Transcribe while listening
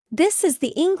This is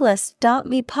the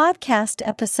Englist.me podcast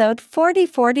episode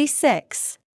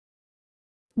 4046.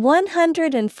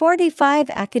 145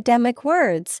 academic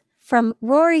words from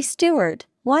Rory Stewart,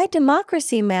 Why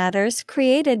Democracy Matters,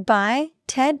 created by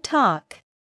TED Talk.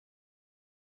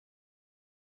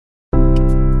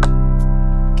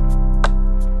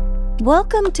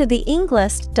 Welcome to the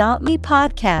Englist.me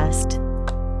podcast.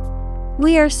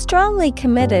 We are strongly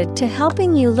committed to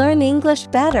helping you learn English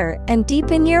better and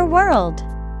deepen your world.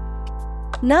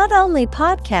 Not only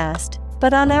podcast,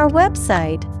 but on our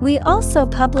website, we also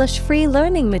publish free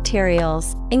learning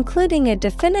materials, including a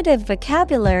definitive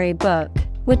vocabulary book,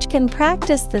 which can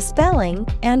practice the spelling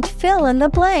and fill in the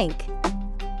blank.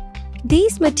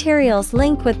 These materials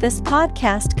link with this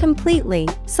podcast completely,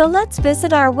 so let's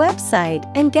visit our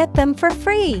website and get them for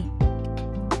free.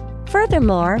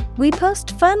 Furthermore, we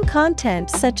post fun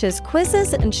content such as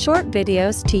quizzes and short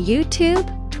videos to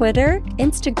YouTube, Twitter,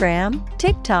 Instagram,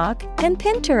 TikTok, and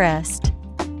Pinterest.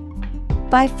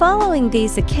 By following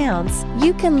these accounts,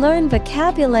 you can learn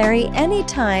vocabulary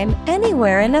anytime,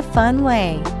 anywhere in a fun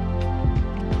way.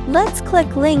 Let's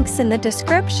click links in the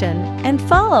description and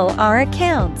follow our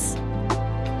accounts.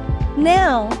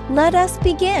 Now, let us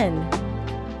begin.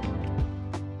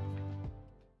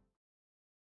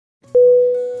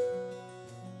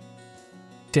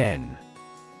 Den.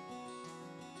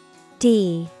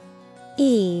 D-E-N.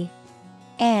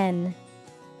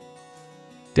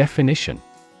 Definition: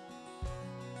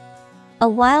 a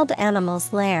wild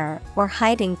animal's lair or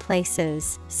hiding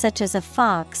places, such as a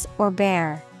fox or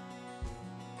bear.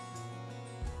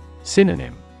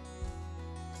 Synonym: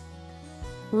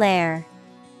 Lair,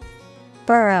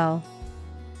 burrow,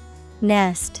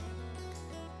 nest.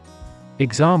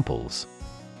 Examples: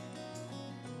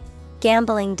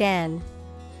 Gambling den,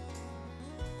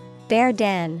 bear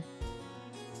den.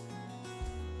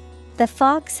 The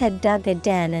fox had dug a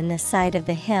den in the side of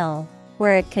the hill,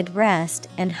 where it could rest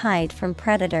and hide from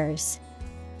predators.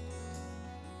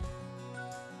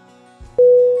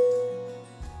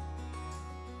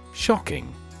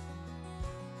 Shocking.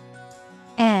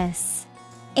 S-H-O-C-K-I-N-G.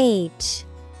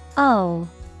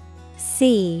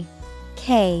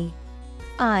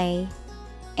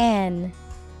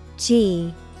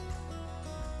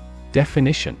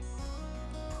 Definition: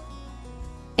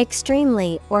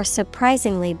 extremely or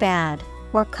surprisingly bad,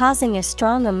 or causing a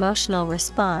strong emotional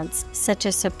response such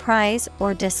as surprise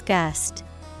or disgust.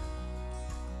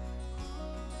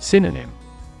 Synonym: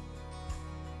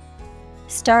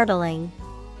 startling,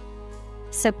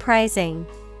 surprising,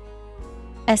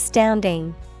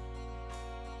 astounding.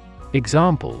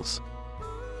 Examples: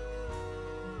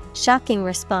 shocking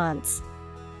response,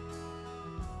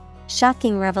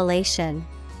 shocking revelation.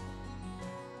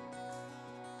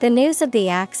 The news of the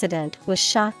accident was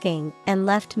shocking and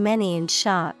left many in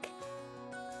shock.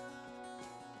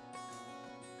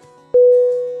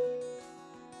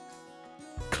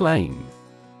 Claim.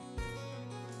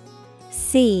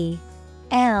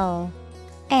 C-L-A-I-M.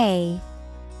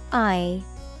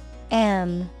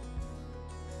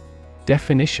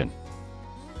 Definition: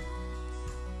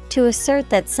 to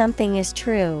assert that something is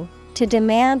true, to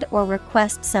demand or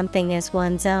request something as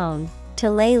one's own, to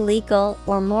lay legal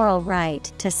or moral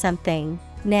right to something.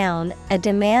 Noun, a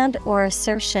demand or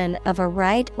assertion of a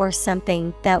right or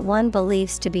something that one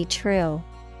believes to be true.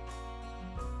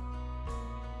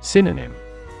 Synonym: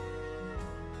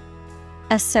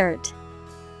 assert,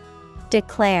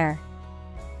 declare,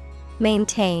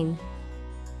 maintain.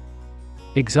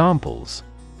 Examples: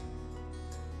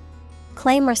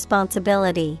 claim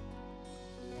responsibility,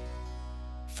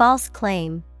 false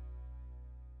claim.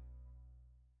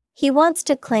 He wants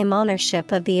to claim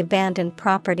ownership of the abandoned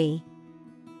property.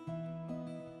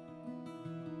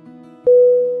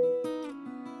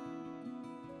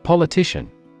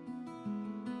 Politician.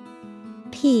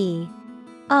 P-O-L-I-T-I-C-I-A-N.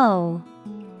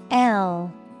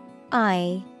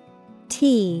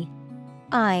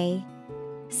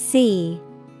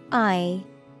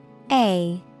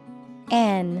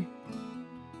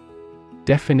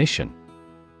 Definition: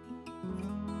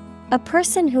 a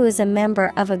person who is a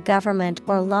member of a government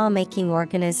or lawmaking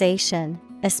organization,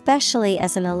 especially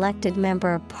as an elected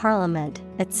member of parliament,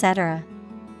 etc.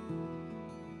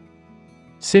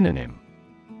 Synonym: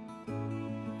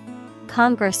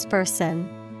 congressperson,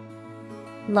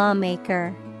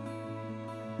 lawmaker,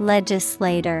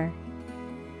 legislator.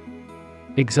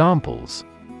 Examples: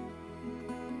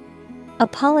 a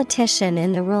politician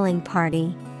in the ruling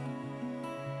party,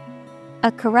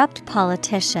 a corrupt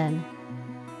politician.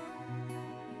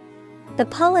 The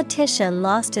politician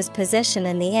lost his position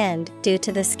in the end due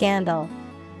to the scandal.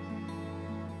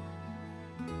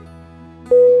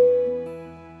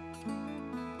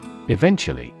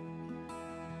 Eventually.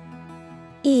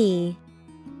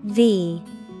 Eventually.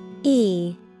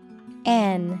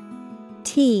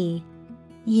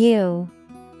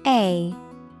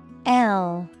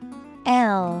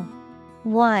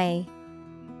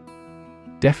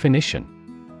 Definition.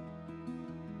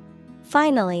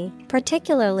 Finally,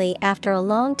 particularly after a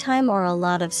long time or a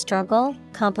lot of struggle,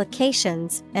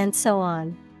 complications, and so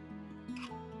on.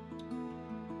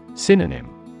 Synonym.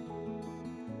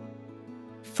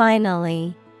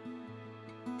 Finally.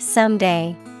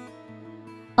 Someday.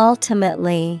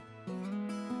 Ultimately.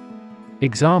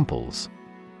 Examples.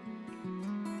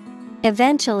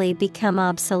 Eventually become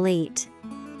obsolete.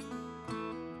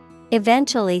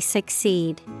 Eventually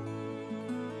succeed.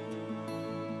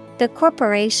 The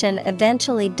corporation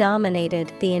eventually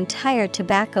dominated the entire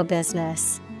tobacco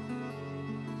business.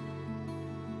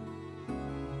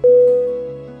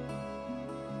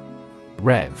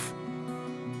 Rev.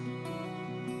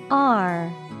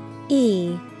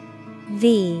 R-E-V.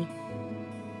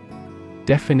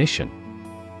 Definition.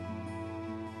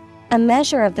 A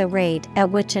measure of the rate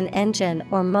at which an engine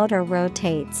or motor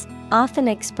rotates, often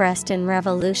expressed in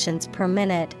revolutions per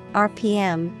minute,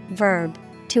 RPM, verb,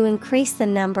 to increase the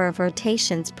number of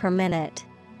rotations per minute.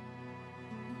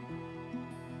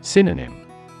 Synonym.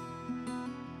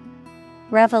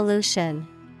 Revolution,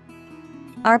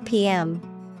 RPM,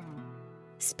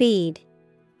 speed.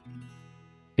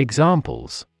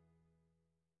 Examples.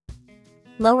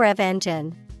 Low rev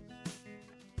engine.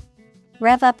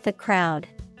 Rev up the crowd.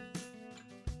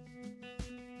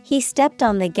 He stepped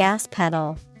on the gas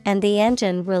pedal, and the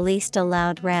engine released a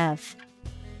loud rev.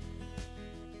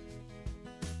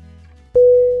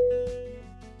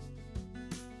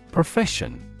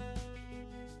 Profession.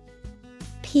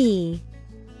 Profession.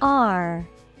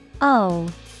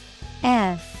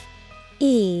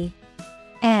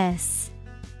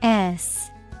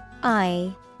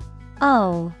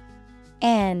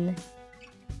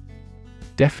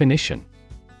 Definition.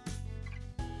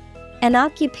 An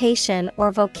occupation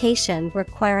or vocation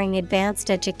requiring advanced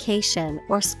education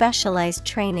or specialized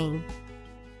training.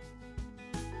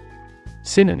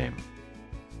 Synonym.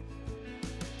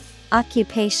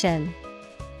 Occupation,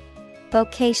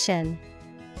 vocation,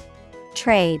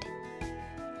 trade.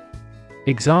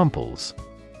 Examples.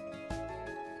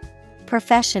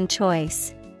 Profession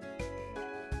choice.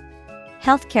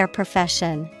 Healthcare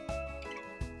profession.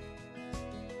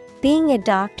 Being a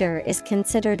doctor is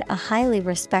considered a highly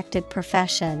respected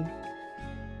profession.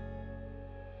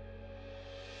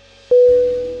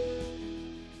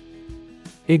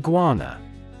 Iguana.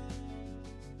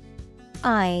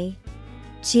 I-G-U-A-N-A.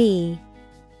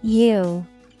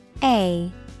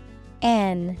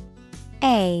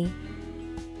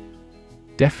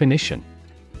 Definition.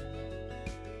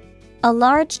 A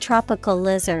large tropical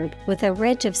lizard with a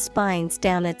ridge of spines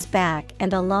down its back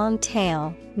and a long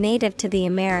tail, native to the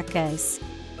Americas.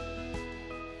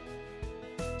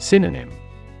 Synonym.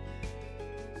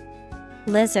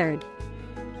 Lizard,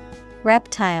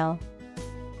 reptile,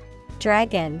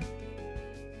 dragon.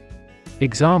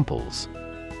 Examples.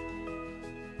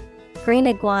 Green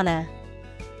iguana,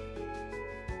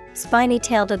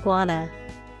 spiny-tailed iguana.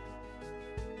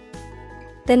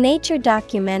 The nature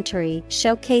documentary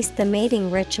showcased the mating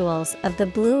rituals of the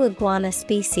blue iguana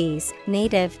species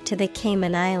native to the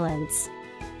Cayman Islands.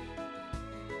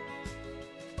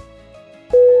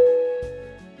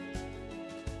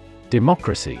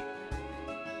 Democracy.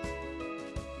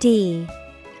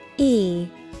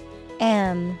 D-E-M-O-C-R-A-C-Y.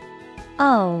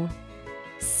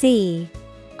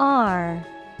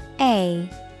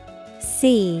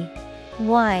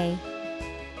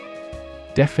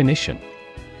 Definition.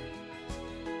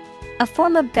 A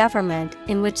form of government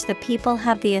in which the people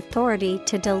have the authority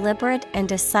to deliberate and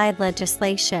decide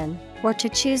legislation, or to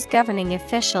choose governing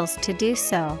officials to do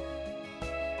so.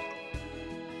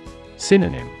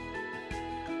 Synonym.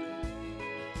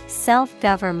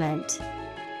 Self-government,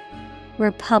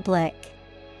 republic,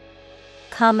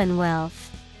 commonwealth.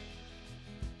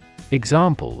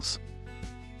 Examples.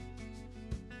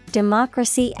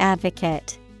 Democracy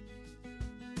advocate.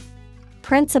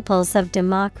 Principles of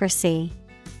democracy.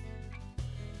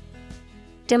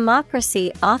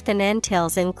 Democracy often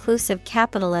entails inclusive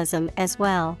capitalism as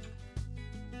well.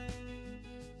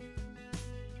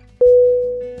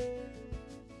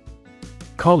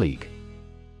 Colleague.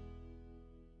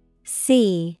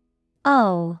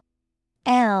 C-O-L-L-E-A-G-U-E.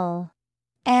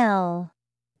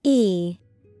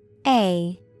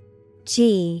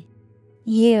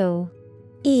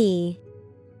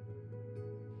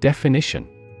 Definition.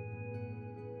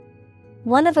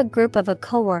 One of a group of a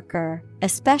coworker,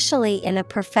 especially in a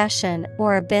profession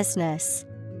or a business.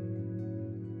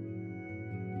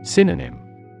 Synonym.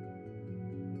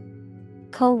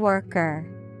 Coworker,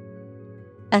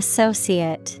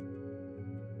 associate,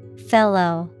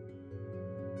 fellow.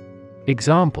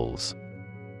 Examples.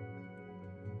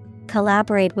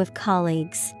 Collaborate with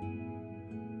colleagues.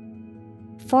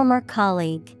 Former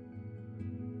colleague.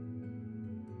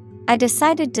 I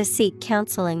decided to seek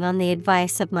counseling on the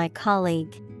advice of my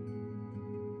colleague.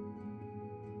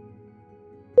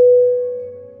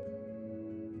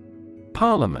 Parliament.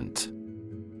 Parliament.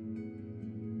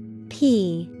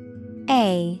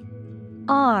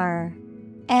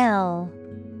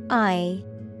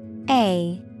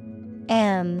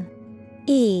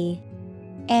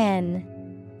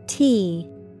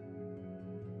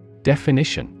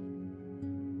 Definition.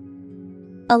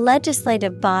 A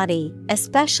legislative body,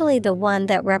 especially the one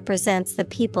that represents the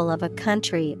people of a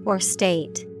country or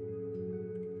state.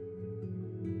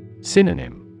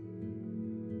 Synonym.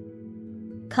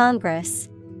 Congress,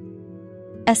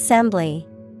 Assembly,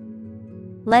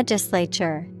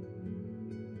 Legislature.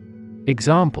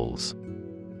 Examples.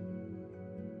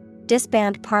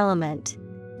 Disband Parliament.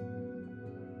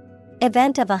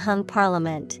 Event of a hung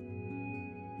parliament.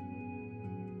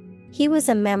 He was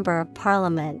a member of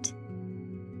Parliament.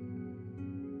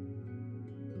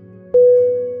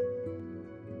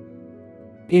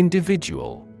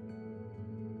 Individual.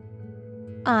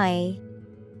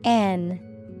 Individual.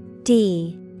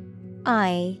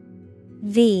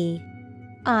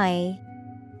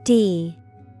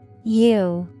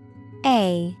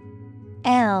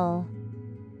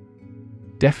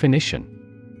 Definition.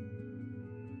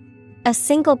 A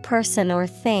single person or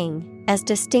thing, as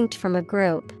distinct from a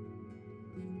group.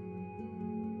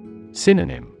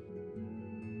 Synonym.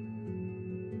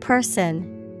 Person,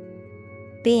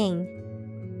 being,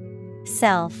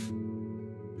 self.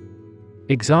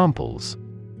 Examples.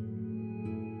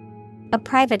 A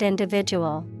private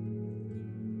individual.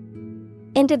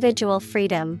 Individual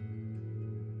freedom.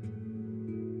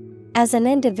 As an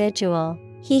individual,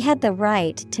 he had the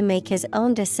right to make his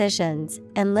own decisions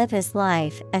and live his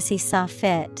life as he saw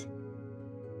fit.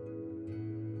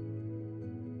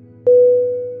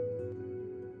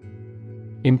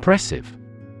 Impressive. Impressive.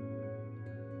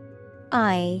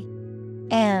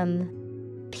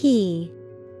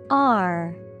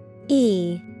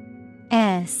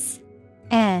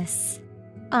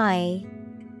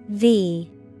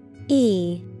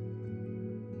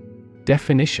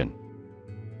 Definition.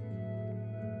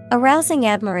 Arousing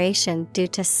admiration due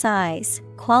to size,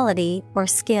 quality, or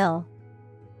skill.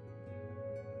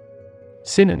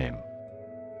 Synonym.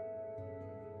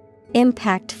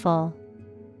 Impactful,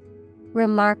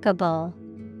 remarkable,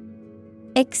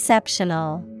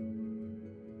 exceptional.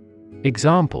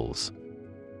 Examples.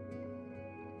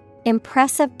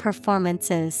 Impressive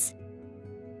performances.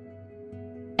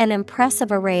 An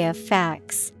impressive array of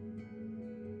facts.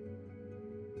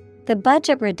 The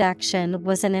budget reduction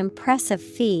was an impressive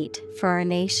feat for our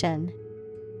nation.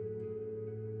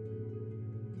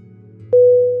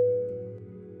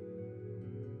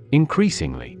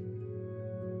 Increasingly.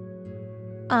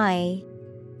 Increasingly.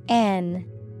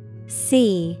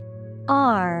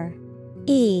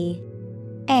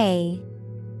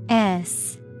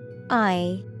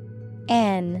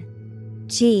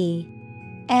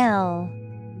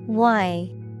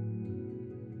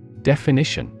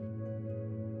 Definition.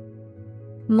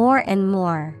 More and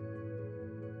more.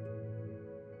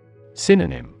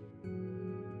 Synonym.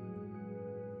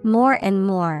 More and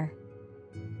more.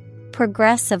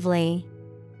 Progressively.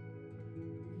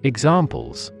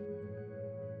 Examples.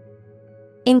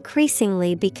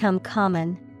 Increasingly become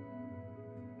common.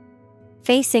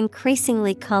 Face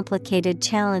increasingly complicated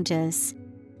challenges.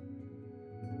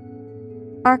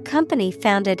 Our company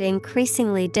found it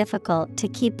increasingly difficult to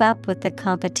keep up with the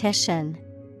competition.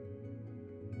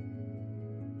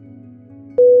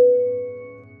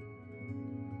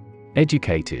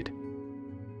 Educated.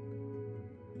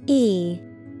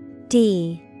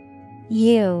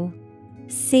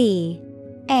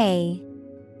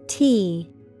 Educated.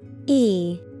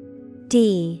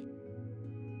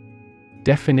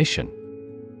 Definition.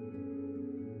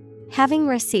 Having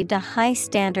received a high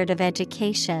standard of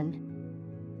education.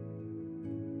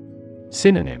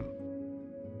 Synonym.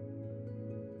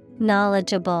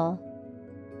 Knowledgeable,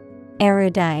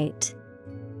 erudite,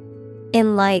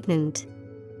 enlightened.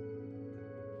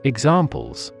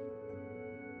 Examples.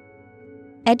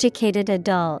 Educated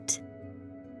adult.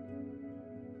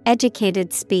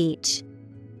 Educated speech.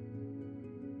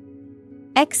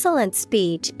 Excellent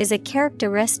speech is a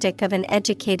characteristic of an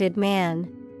educated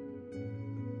man.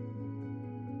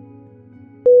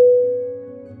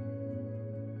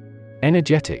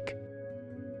 Energetic.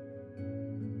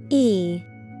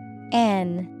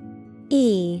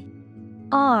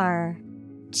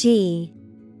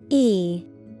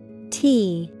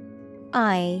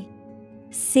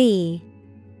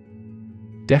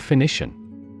 Definition: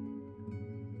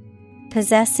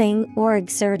 possessing or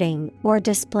exerting or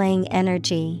displaying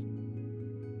energy.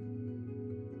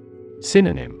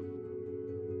 Synonym: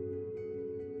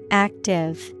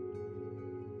 Active,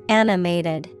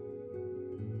 animated,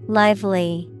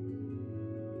 lively.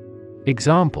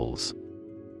 Examples: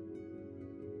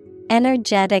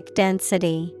 energetic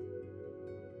density,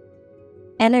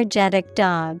 energetic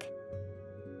dog.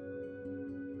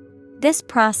 This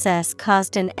process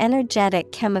caused an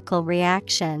energetic chemical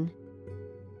reaction.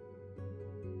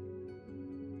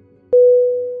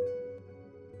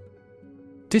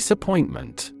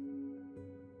 Disappointment.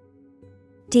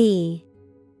 Disappointment.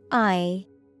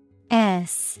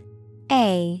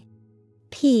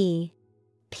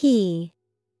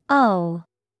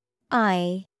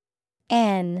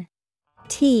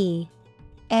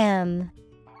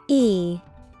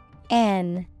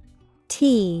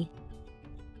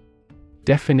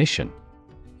 Definition: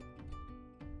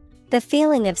 the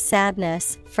feeling of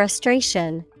sadness,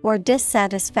 frustration, or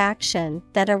dissatisfaction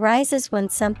that arises when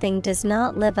something does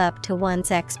not live up to one's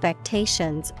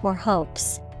expectations or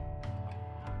hopes.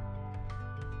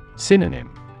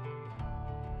 Synonym: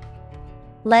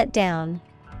 let down,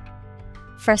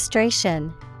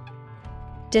 frustration,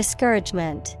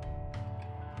 discouragement.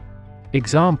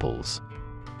 Examples: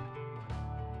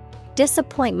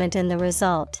 disappointment in the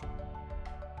result,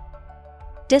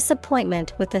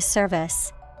 disappointment with the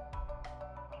service.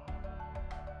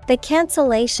 The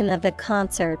cancellation of the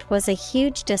concert was a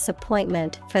huge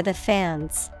disappointment for the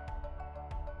fans.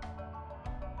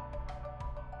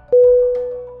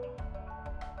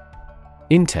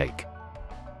 Intake.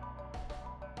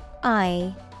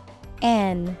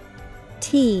 INTAKE.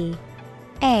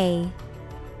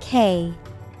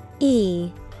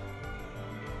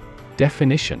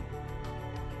 Definition: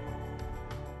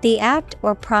 the act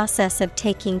or process of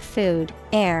taking food,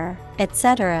 air,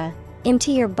 etc.,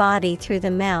 into your body through the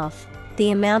mouth,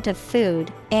 the amount of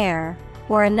food, air,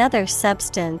 or another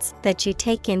substance that you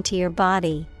take into your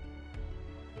body.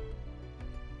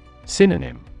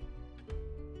 Synonym: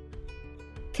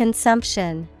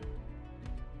 consumption,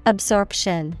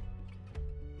 absorption,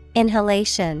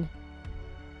 inhalation.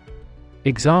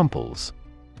 Examples: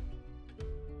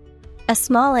 a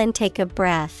small intake of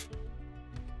breath,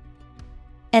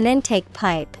 an intake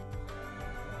pipe.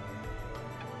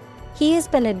 He has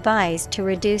been advised to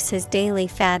reduce his daily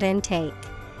fat intake.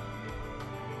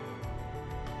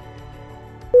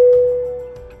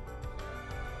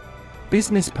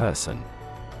 Business person.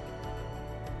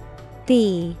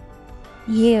 BUSINESS.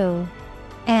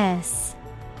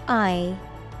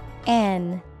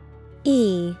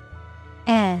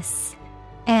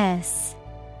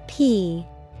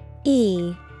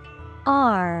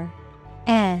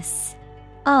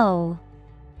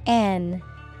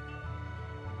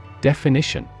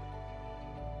 Definition: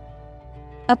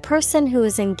 a person who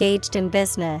is engaged in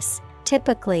business,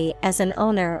 typically as an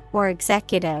owner or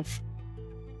executive.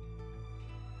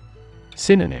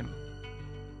 Synonym: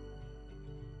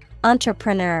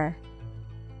 entrepreneur,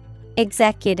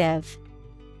 executive.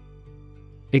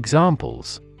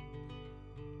 Examples: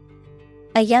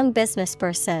 a young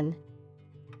businessperson,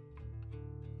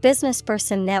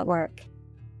 businessperson network.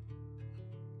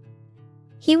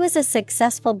 He was a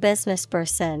successful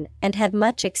businessperson and had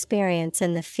much experience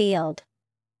in the field.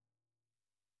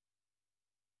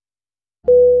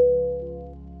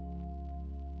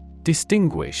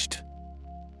 Distinguished.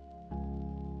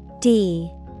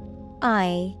 Distinguished.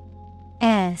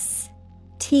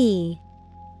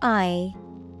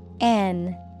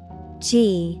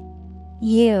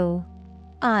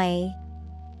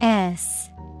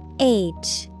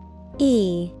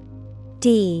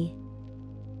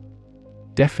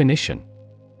 Definition: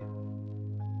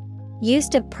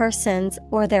 used of persons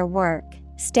or their work,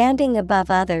 standing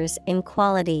above others in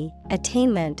quality,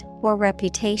 attainment, or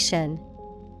reputation.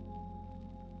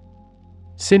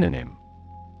 Synonym: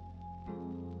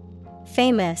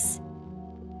 famous,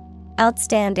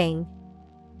 outstanding,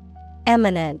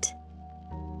 eminent.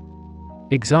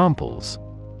 Examples: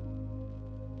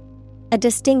 a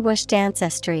distinguished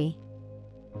ancestry,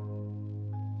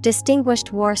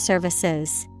 distinguished war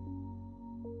services.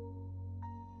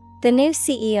 The new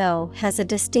CEO has a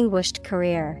distinguished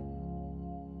career.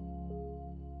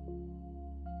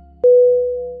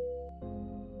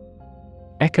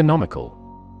 Economical.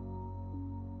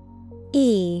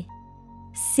 ECONOMICAL.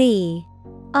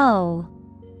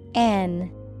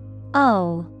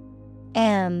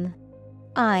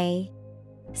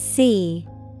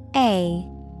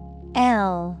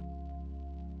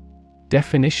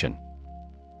 Definition: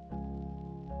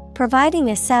 providing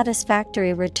a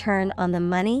satisfactory return on the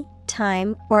money,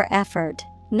 time, or effort,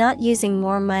 not using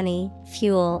more money,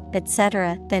 fuel,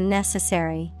 etc. than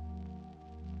necessary.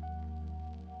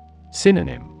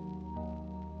 Synonym: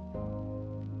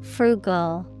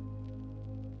 Frugal,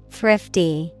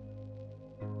 thrifty,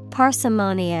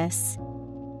 parsimonious.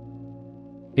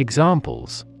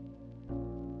 Examples: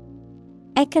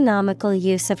 economical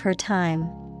use of her time.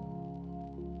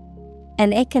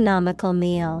 An economical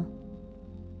meal.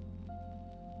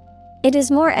 It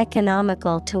is more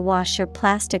economical to wash your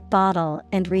plastic bottle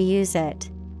and reuse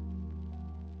it.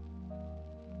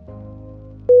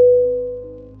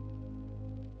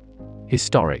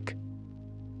 Historic: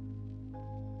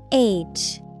 Historic.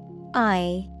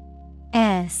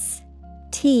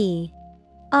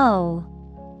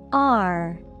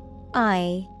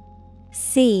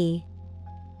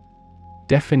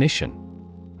 Definition: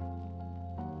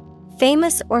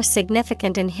 famous or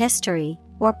significant in history,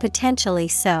 or potentially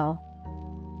so.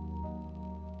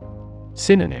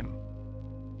 Synonym: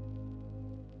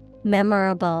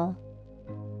 Memorable,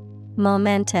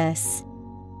 momentous,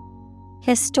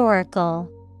 historical.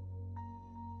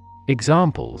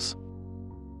 Examples: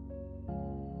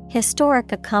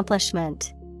 historic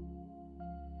accomplishment.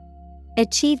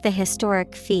 Achieve the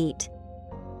historic feat.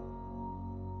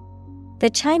 The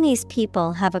Chinese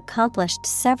people have accomplished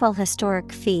several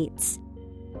historic feats.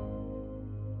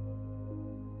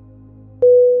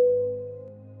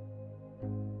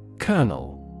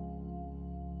 Colonel: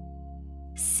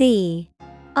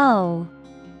 Colonel.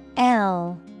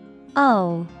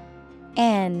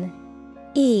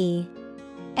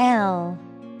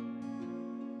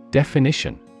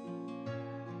 Definition: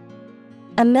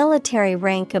 a military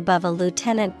rank above a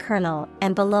lieutenant colonel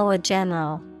and below a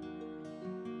general.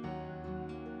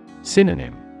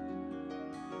 Synonym: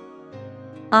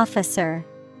 officer,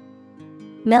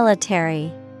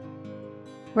 military,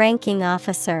 ranking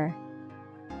officer.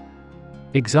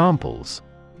 Examples: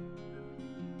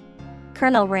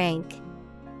 colonel rank,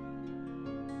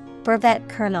 brevet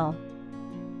colonel.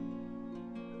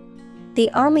 The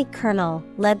army colonel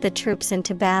led the troops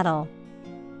into battle.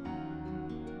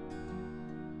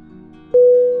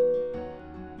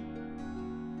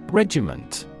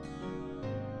 Regiment: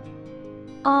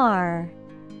 REGIMENT.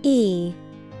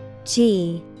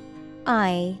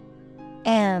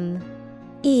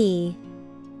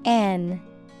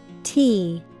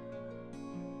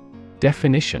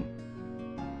 Definition: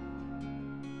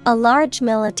 a large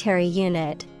military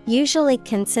unit, usually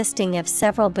consisting of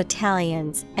several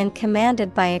battalions and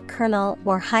commanded by a colonel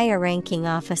or higher-ranking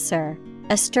officer,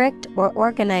 a strict or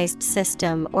organized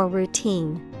system or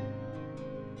routine.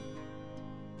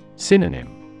 Synonym: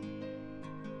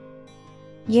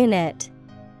 unit,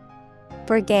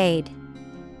 brigade,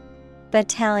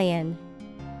 battalion.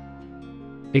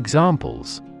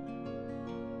 Examples: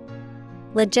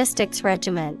 logistics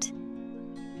regiment,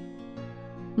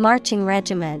 marching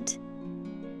regiment.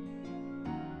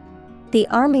 The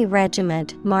Army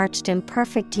regiment marched in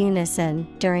perfect unison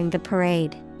during the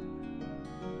parade.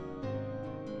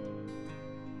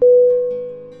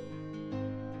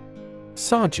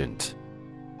 Sergeant: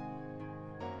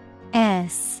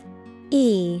 SERGEANT.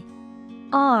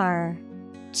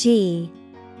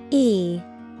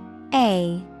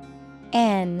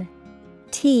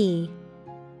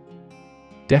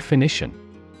 Definition: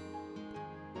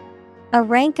 a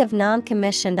rank of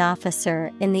non-commissioned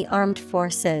officer in the armed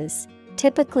forces,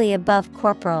 typically above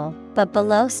corporal, but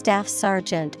below staff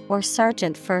sergeant or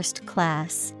sergeant first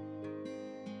class.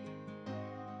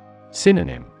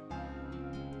 Synonym: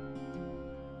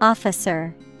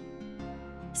 officer,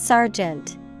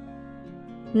 sergeant,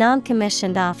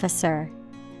 non-commissioned officer.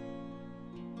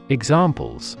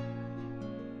 Examples: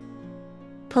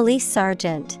 police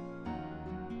sergeant,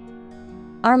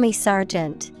 army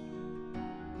sergeant.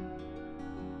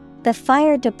 The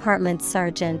fire department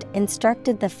sergeant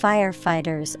instructed the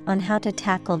firefighters on how to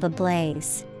tackle the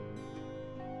blaze.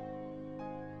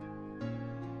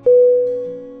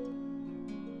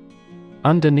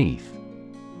 Underneath: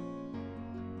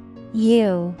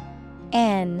 UNDERNEATH.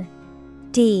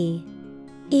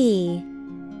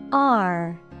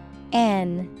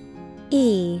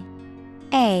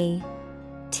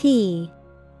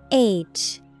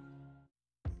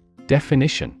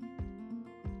 Definition: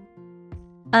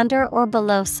 under or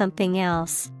below something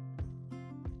else.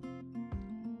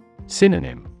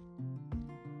 Synonym: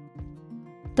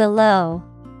 below,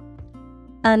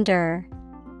 under,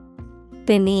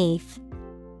 beneath.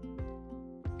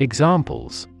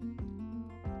 Examples: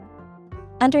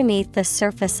 underneath the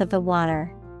surface of the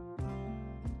water.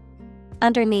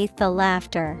 underneath the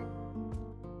laughter.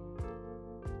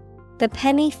 The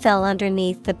penny fell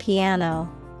underneath the piano.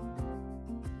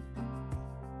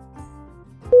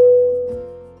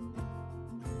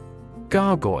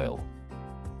 Gargoyle.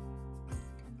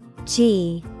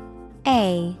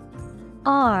 Gargoyle.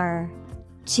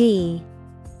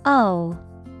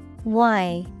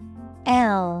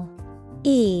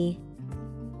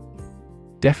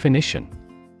 Definition: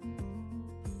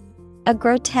 a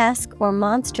grotesque or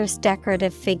monstrous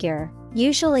decorative figure,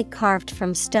 usually carved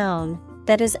from stone,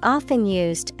 that is often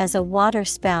used as a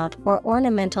waterspout or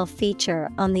ornamental feature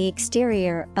on the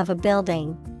exterior of a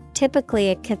building, typically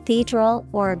a cathedral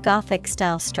or a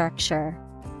Gothic-style structure.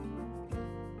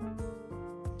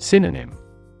 Synonym: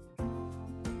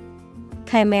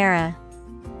 Chimera,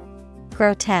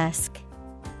 grotesque,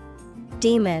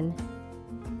 demon.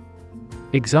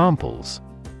 Examples: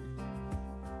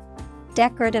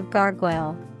 decorative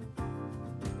gargoyle,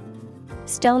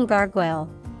 stone gargoyle.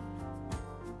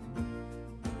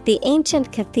 The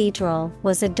ancient cathedral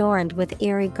was adorned with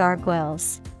eerie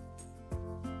gargoyles.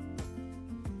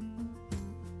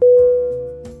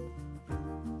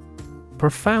 Profoundly.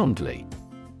 Profoundly.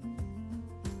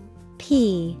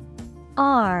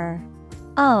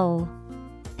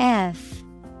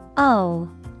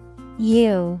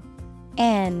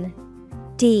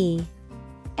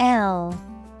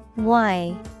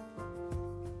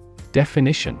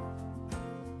 Definition: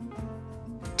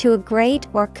 to a great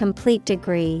or complete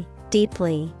degree,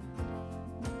 deeply.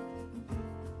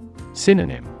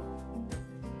 Synonym: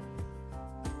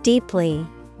 deeply,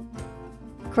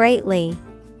 greatly,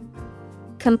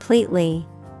 completely.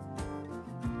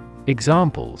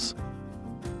 Examples: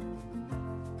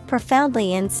 profoundly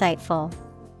insightful,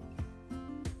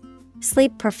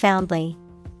 sleep profoundly.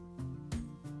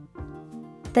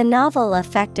 The novel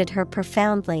affected her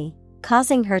profoundly,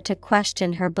 causing her to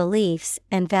question her beliefs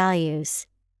and values.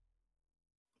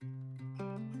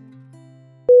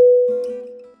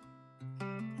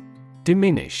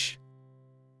 Diminish.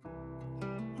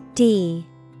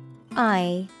 D-I-M-I-N-I-S-H.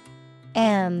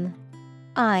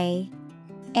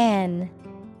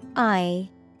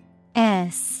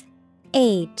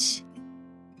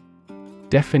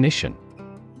 Definition: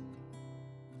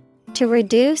 to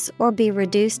reduce or be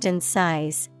reduced in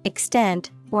size, extent,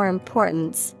 or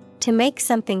importance, to make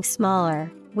something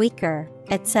smaller, weaker,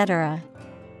 etc.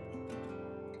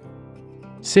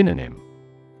 Synonym: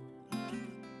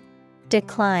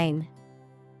 decline,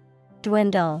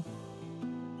 dwindle,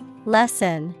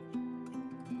 lessen.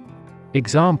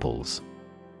 Examples: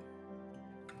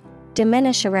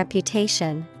 diminish a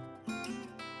reputation,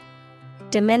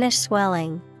 diminish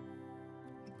swelling.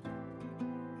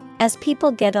 As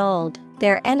people get old,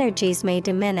 their energies may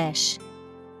diminish.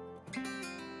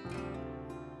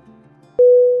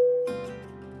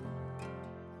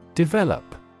 Develop.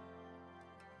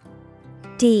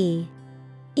 D-E-V-E-L-O-P.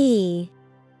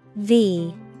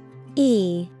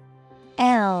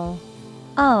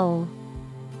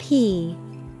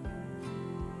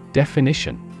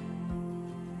 Definition: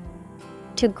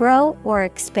 to grow or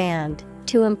expand,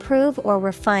 to improve or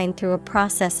refine through a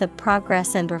process of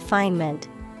progress and refinement,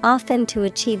 often to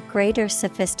achieve greater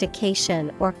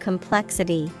sophistication or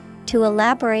complexity, to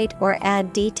elaborate or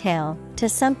add detail to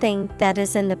something that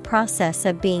is in the process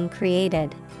of being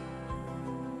created.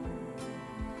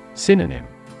 Synonym: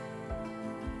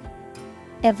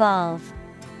 evolve,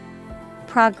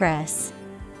 progress,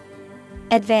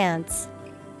 advance.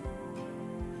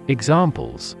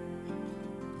 Examples: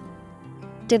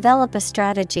 develop a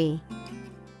strategy,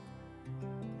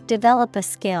 develop a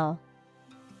skill.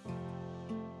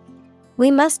 We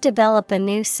must develop a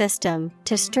new system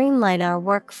to streamline our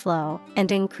workflow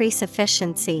and increase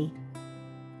efficiency.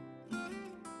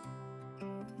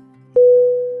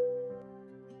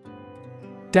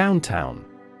 Downtown.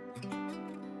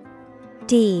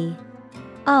 D-O-W-N-T-O-W-N.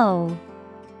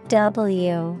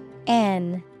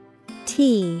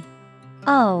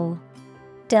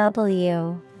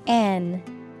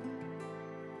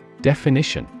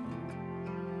 Definition: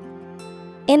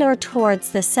 in or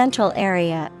towards the central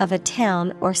area of a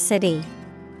town or city.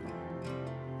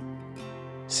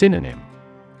 Synonym: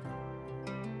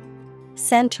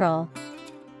 central,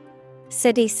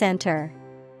 city center,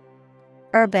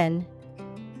 urban.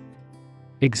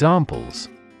 Examples: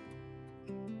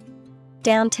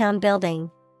 downtown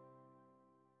building,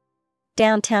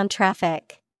 downtown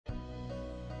traffic.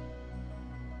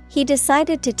 He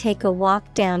decided to take a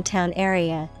walk downtown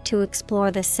area to explore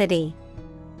the city.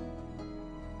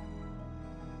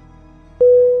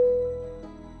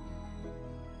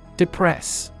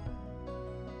 Depress.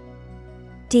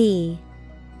 D-E-P-R-E-S-S.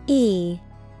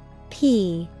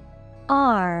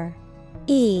 R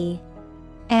E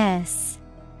S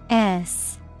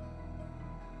S.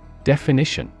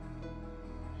 Definition: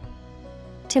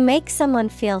 To make someone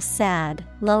feel sad,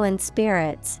 low in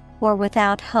spirits, or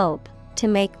without hope, to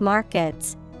make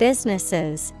markets,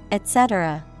 businesses,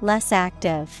 etc., less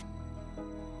active.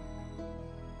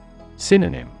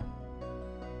 Synonym: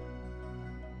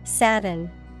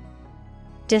 Sadden,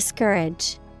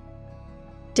 discourage,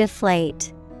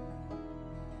 deflate.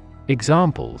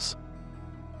 Examples: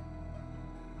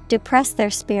 Depress their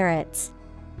spirits.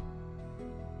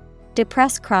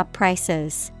 Depress crop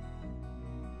prices.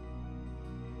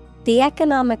 The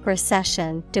economic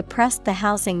recession depressed the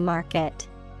housing market.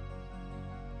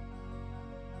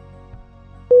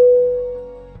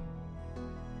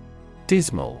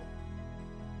 Dismal.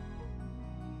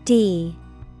 D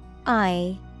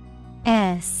I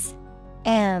S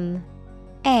M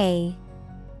A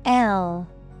L.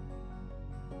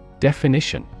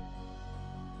 Definition: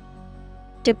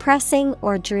 Depressing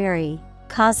or dreary,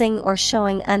 causing or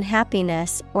showing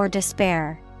unhappiness or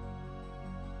despair.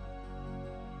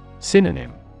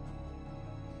 Synonym: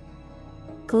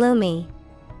 Gloomy,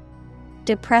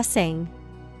 depressing,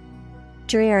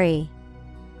 dreary.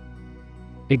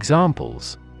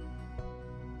 Examples: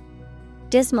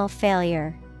 Dismal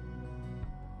failure.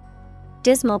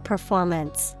 Dismal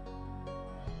performance.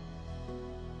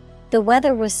 The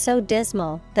weather was so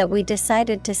dismal that we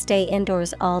decided to stay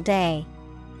indoors all day.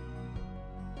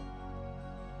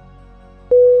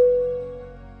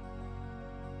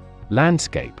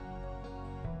 Landscape.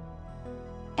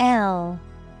 L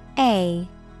A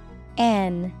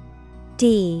N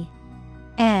D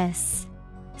S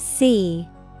C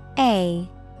A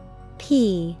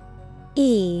P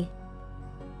E.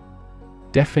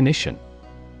 Definition: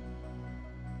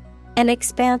 An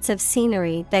expanse of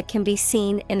scenery that can be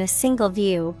seen in a single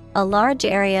view, a large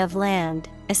area of land,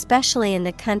 especially in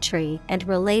the country and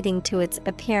relating to its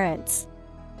appearance.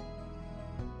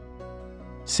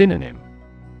 Synonym: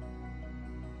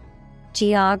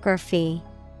 Geography,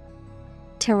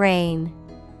 terrain,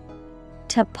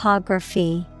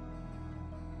 topography.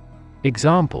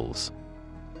 Examples: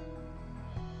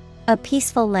 A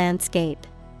peaceful landscape.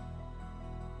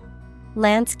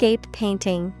 Landscape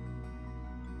painting.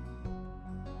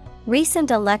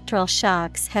 Recent electoral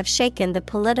shocks have shaken the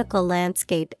political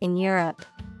landscape in Europe.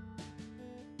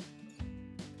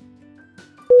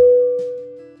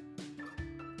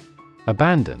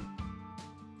 Abandon.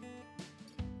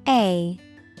 A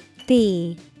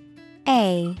B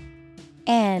A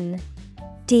N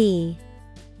D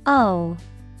O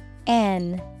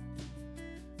N.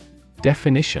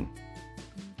 Definition: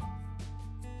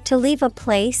 To leave a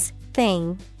place,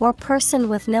 thing, or person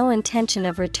with no intention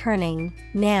of returning.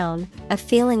 Noun, a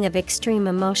feeling of extreme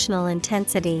emotional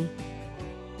intensity.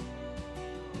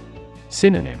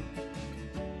 Synonym: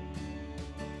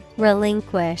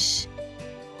 Relinquish.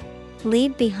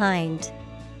 Leave behind.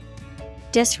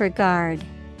 Disregard.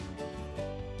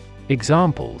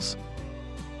 Examples: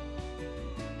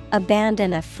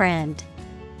 Abandon a friend.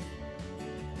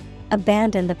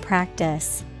 Abandon the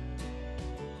practice.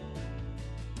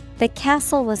 The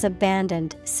castle was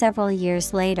abandoned several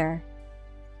years later.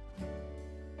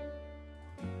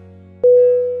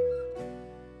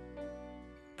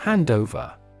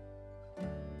 Handover.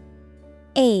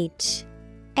 H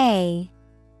A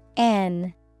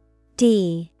N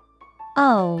D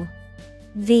O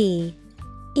V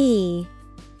E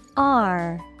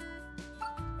R.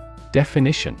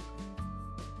 Definition: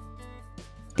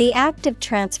 The act of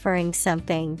transferring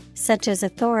something, such as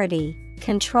authority,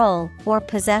 control, or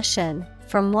possession,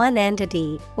 from one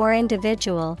entity or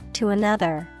individual to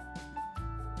another.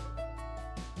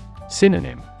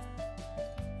 Synonym: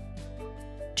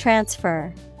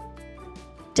 Transfer,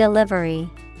 delivery,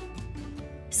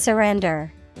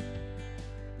 surrender.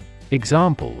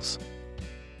 Examples: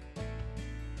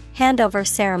 Handover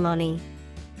ceremony.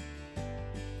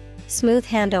 Smooth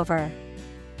handover.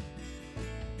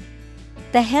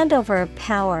 The handover of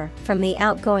power from the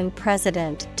outgoing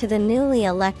president to the newly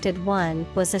elected one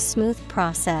was a smooth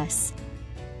process.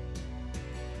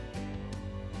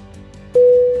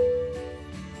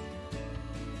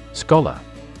 Scholar.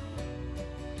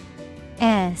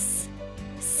 S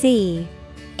C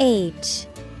H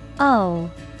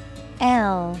O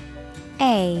L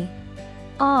A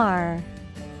R.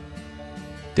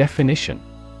 Definition: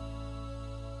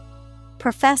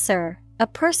 Professor, a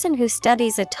person who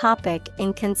studies a topic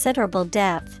in considerable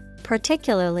depth,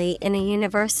 particularly in a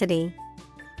university.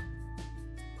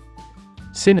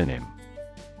 Synonym: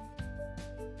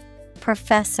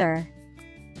 Professor,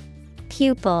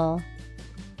 pupil,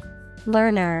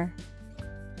 learner.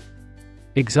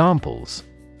 Examples: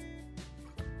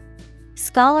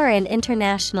 scholar in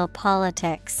international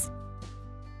politics.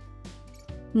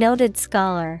 Noted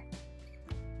scholar.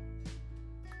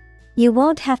 You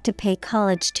won't have to pay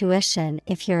college tuition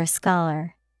if you're a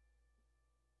scholar.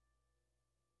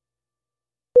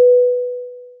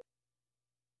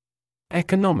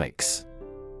 Economics.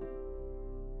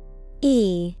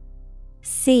 Economics.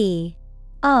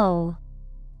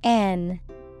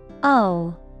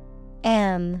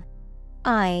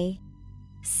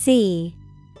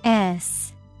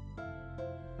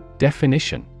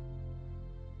 Definition: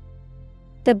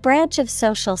 the branch of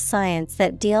social science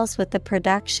that deals with the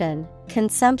production,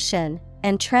 consumption,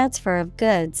 and transfer of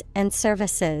goods and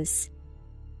services.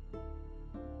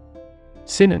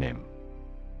 Synonym: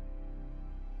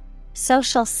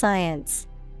 social science,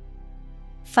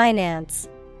 finance,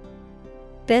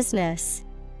 business.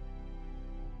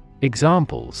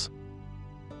 Examples: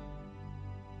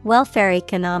 welfare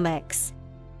economics.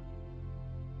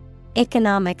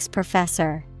 Economics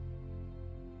professor.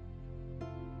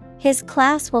 His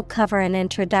class will cover an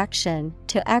introduction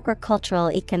to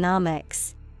agricultural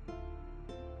economics.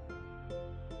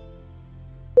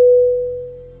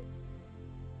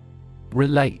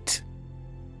 Relate.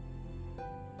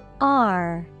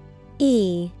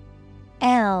 R-E-L-A-T-E.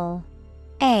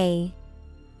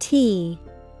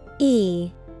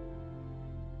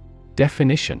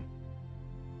 Definition: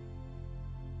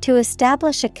 to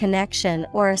establish a connection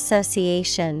or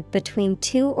association between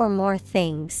two or more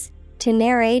things, to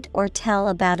narrate or tell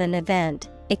about an event,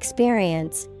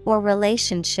 experience, or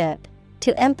relationship,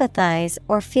 to empathize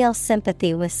or feel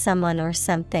sympathy with someone or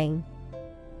something.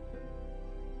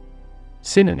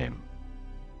 Synonym: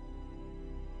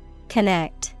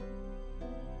 connect,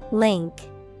 link,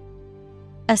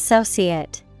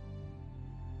 associate.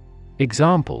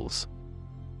 Examples: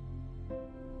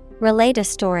 relate a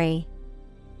story.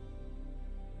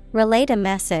 Relate a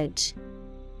message.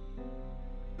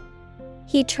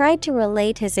 He tried to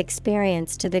relate his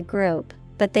experience to the group,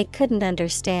 but they couldn't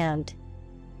understand.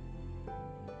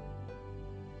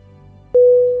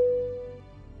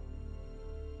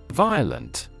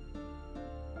 Violent.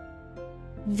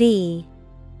 V-I-O-L-E-N-T.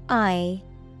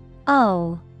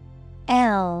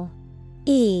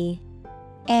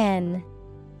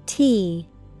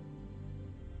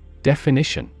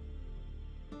 Definition: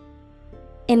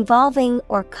 involving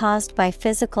or caused by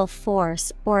physical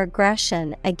force or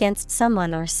aggression against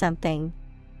someone or something.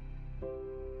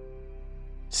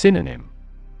 Synonym: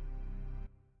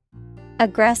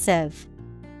 aggressive,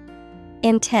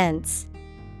 intense,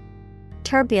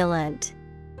 turbulent.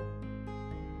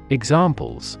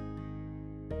 Examples: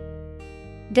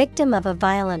 victim of a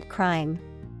violent crime.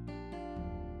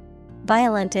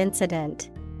 Violent incident.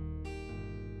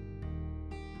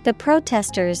 The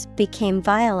protesters became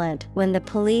violent when the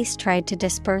police tried to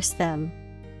disperse them.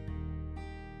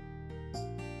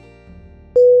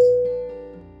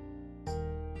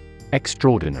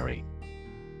 Extraordinary.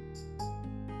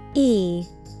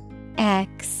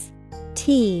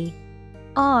 Extraordinary.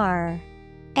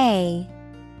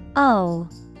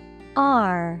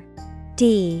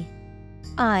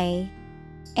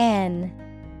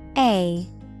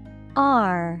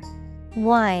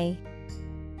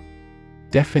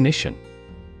 Definition: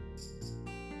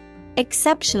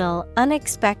 exceptional,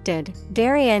 unexpected,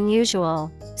 very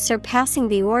unusual, surpassing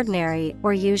the ordinary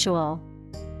or usual.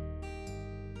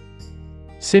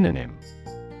 Synonym: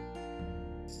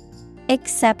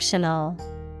 exceptional,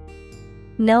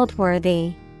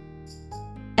 noteworthy,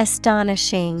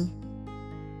 astonishing.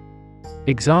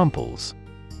 Examples: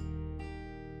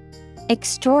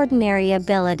 extraordinary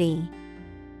ability.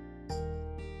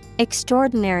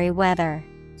 Extraordinary weather.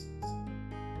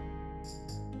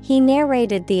 He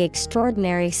narrated the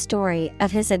extraordinary story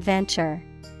of his adventure.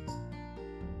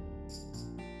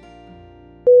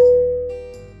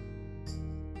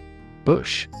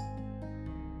 Bush.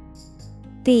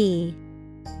 B-U-S-H.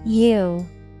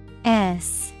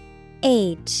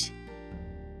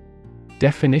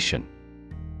 Definition: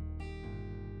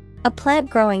 a plant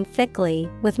growing thickly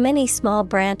with many small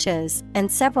branches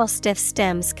and several stiff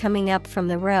stems coming up from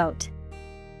the root.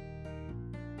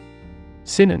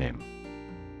 Synonym: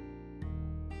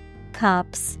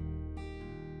 copse,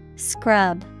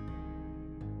 scrub,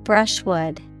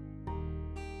 brushwood.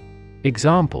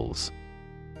 Examples: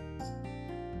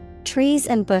 trees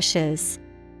and bushes.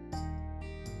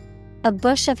 A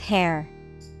bush of hair.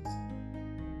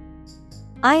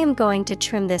 I am going to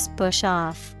trim this bush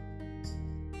off.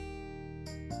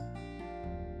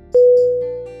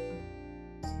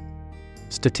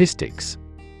 Statistics.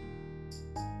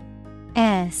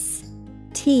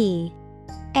 S-T-A-T-I-S-T-I-C-S.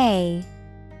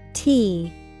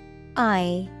 T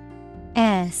I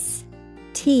S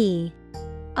T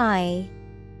I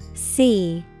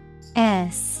C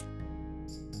S.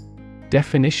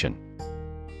 Definition: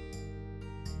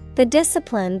 the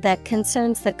discipline that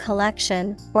concerns the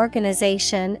collection,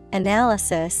 organization,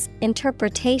 analysis,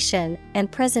 interpretation,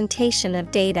 and presentation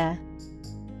of data.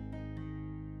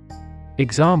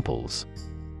 Examples: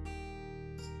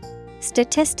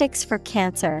 statistics for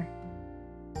cancer.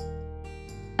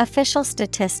 Official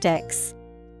statistics.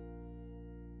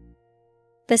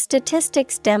 The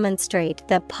statistics demonstrate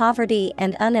that poverty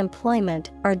and unemployment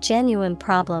are genuine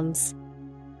problems.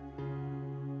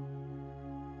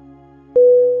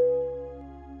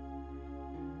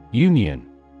 Union.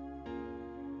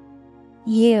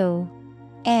 U-N-I-O-N.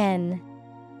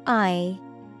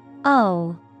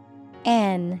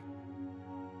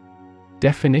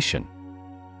 Definition: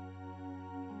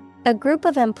 a group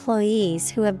of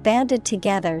employees who have banded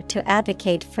together to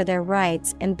advocate for their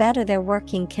rights and better their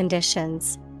working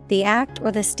conditions. The act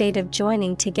or the state of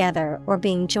joining together or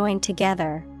being joined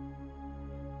together.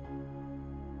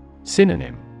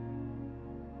 Synonym: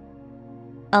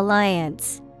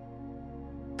 alliance,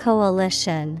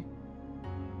 coalition,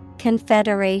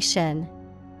 confederation.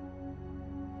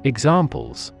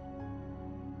 Examples: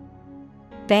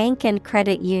 bank and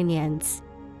credit unions.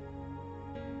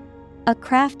 A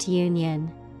craft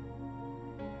union.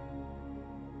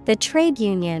 The trade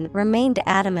union remained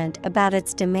adamant about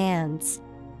its demands.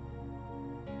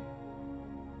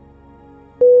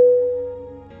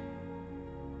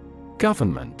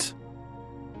 Government.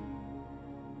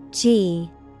 G-O-V-E-R-N-M-E-N-T.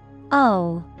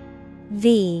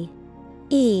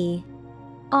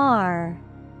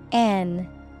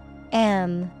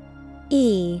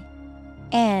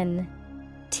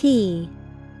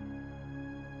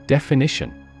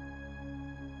 Definition: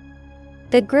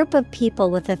 the group of people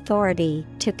with authority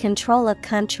to control a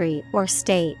country or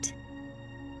state.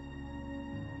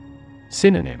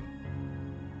 Synonym: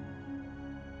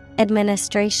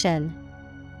 administration,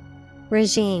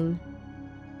 regime,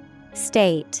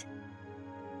 state.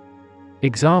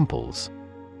 Examples: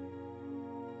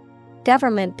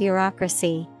 government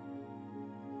bureaucracy,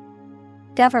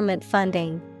 government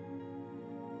funding.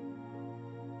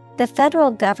 The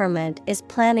federal government is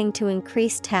planning to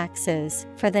increase taxes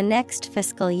for the next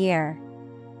fiscal year.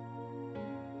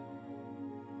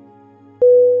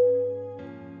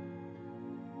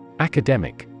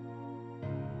 Academic.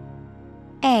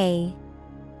 A-C-A-D-E-M-I-C.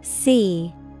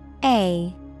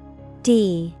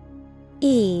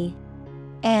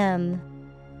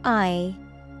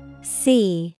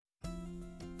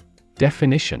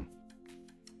 Definition: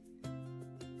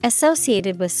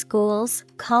 associated with schools,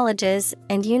 colleges,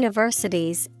 and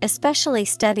universities, especially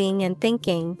studying and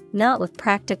thinking, not with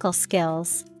practical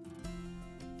skills.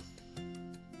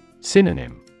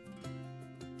 Synonym: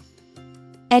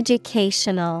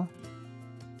 educational,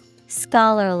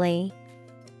 scholarly,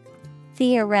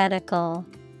 theoretical.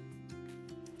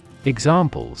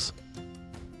 Examples: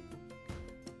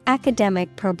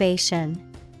 academic probation,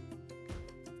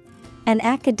 an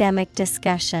academic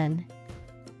discussion.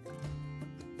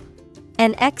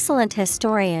 An excellent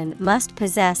historian must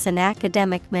possess an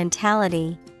academic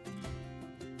mentality.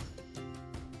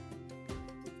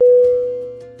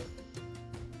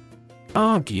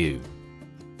 Argue.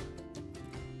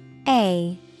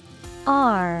 A-R-G-U-E.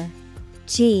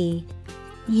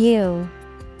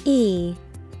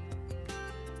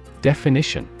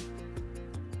 Definition: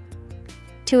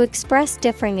 to express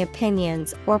differing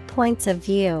opinions or points of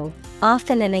view,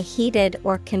 often in a heated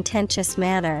or contentious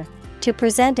manner. To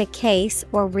present a case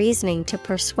or reasoning to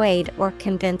persuade or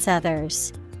convince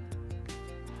others.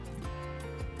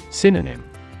 Synonym: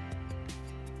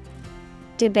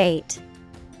 debate,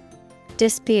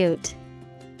 dispute,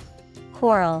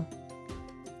 quarrel.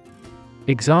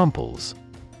 Examples: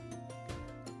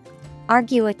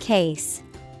 argue a case,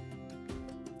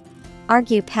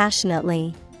 argue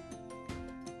passionately.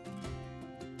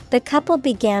 The couple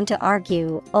began to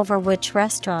argue over which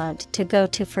restaurant to go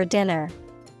to for dinner.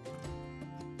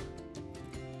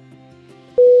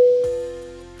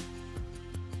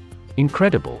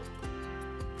 Incredible.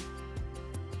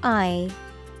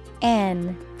 I-N-C-R-E-D-I-B-L-E.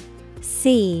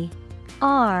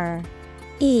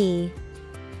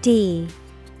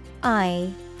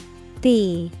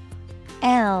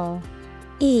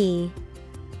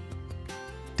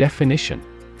 Definition: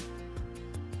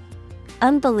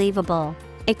 unbelievable,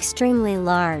 extremely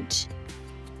large.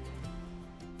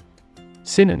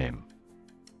 Synonym: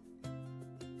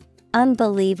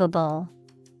 unbelievable,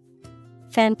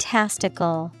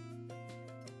 fantastical,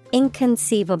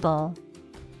 inconceivable.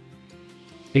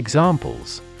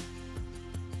 Examples: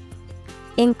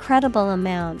 Incredible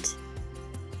amount.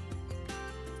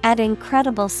 At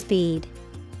incredible speed.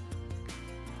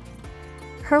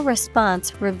 Her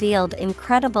response revealed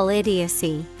incredible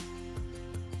idiocy.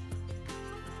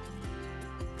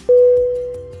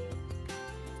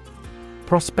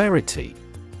 Prosperity.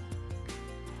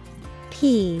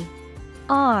 Prosperity.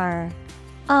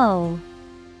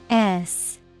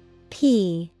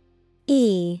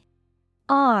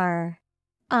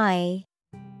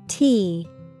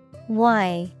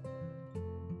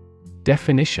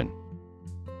 Definition.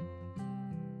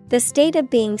 The state of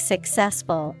being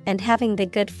successful and having the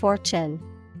good fortune.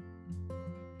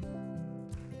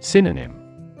 Synonym.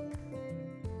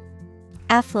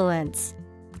 Affluence,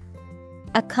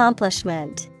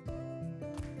 accomplishment,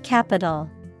 capital.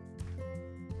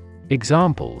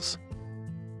 Examples.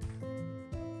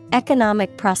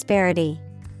 Economic prosperity.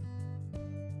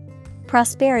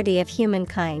 Prosperity of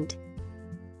humankind.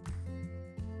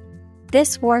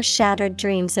 This war shattered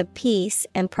dreams of peace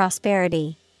and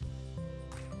prosperity.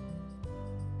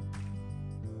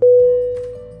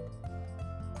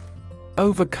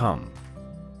 Overcome.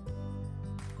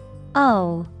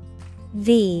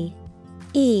 O-V-E-R-C-O-M-E.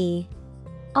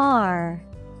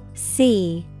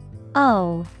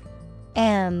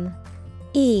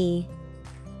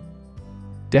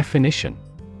 Definition.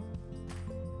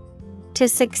 To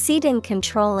succeed in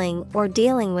controlling or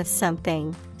dealing with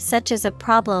something, such as a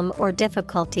problem or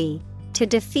difficulty, to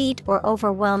defeat or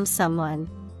overwhelm someone.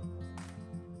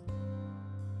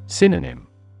 Synonym.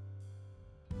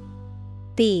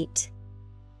 Beat,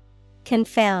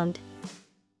 confound,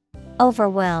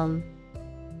 overwhelm.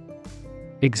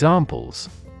 Examples.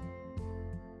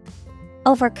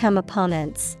 Overcome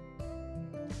opponents.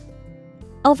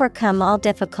 Overcome all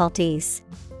difficulties.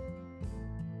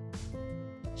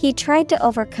 He tried to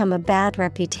overcome a bad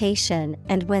reputation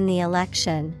and win the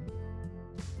election.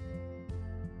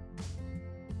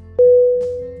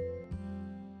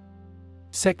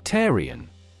 Sectarian.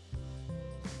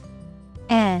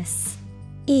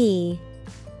 S-E-C-T-A-R-I-A-N.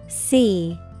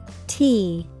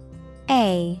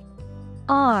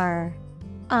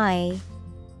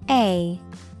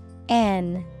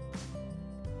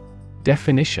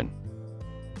 Definition.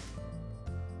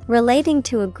 Relating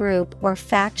to a group or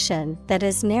faction that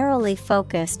is narrowly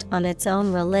focused on its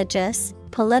own religious,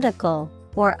 political,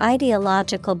 or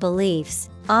ideological beliefs,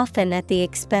 often at the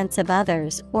expense of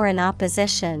others or in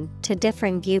opposition to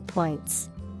differing viewpoints.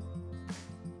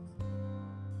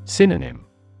 Synonym.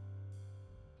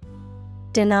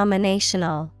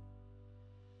 Denominational,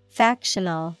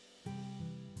 factional,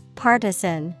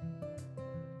 partisan.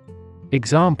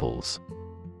 Examples.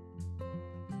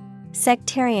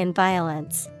 Sectarian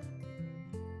violence.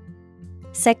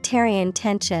 Sectarian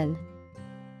tension.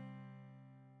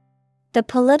 The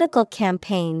political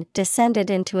campaign descended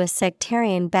into a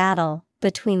sectarian battle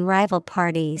between rival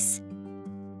parties.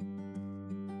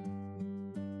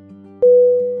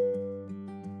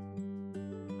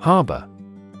 Harbor.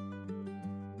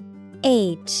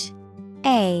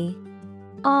 H-A-R-B-O-R.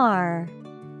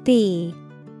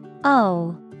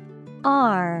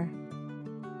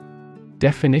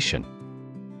 Definition.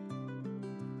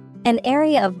 An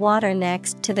area of water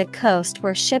next to the coast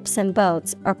where ships and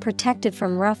boats are protected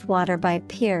from rough water by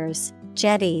piers,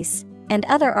 jetties, and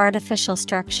other artificial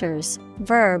structures.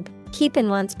 Verb, keep in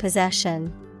one's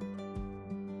possession.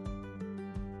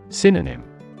 Synonym.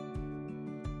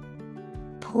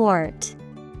 Port,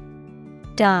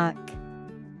 dock,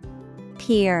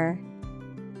 pier.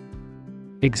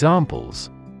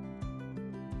 Examples.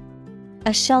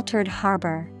 A sheltered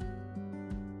harbor.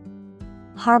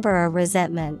 Harbor a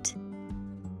resentment.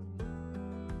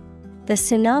 The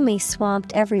tsunami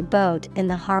swamped every boat in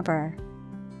the harbor.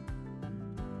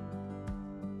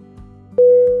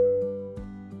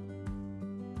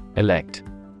 Elect.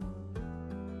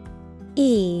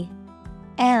 E-L-E-C-T.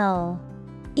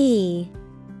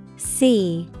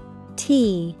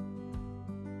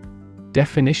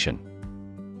 Definition.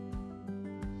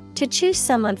 To choose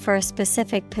someone for a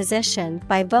specific position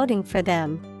by voting for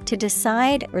them, to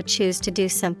decide or choose to do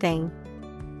something.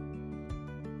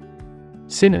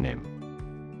 Synonym.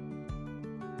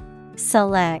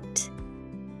 Select,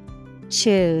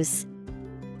 choose,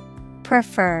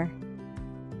 prefer.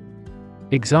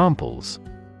 Examples.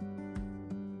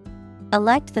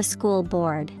 Elect the school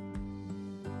board.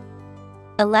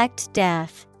 Elect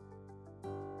death.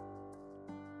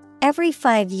 Every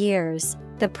 5 years,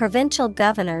 the provincial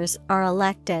governors are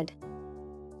elected.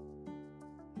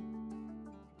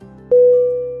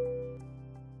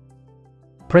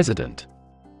 President.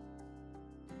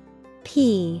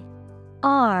 P-R-E-S-I-D-E-N-T.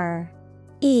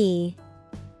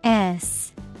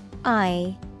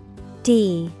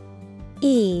 D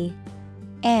E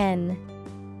N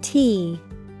T.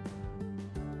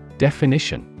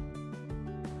 Definition: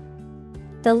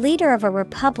 The leader of a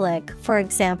republic, for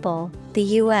example, the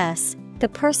U.S., the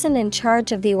person in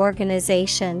charge of the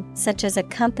organization, such as a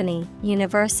company,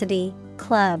 university,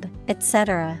 club,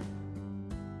 etc.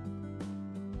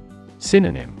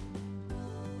 Synonym: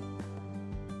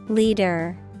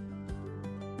 Leader,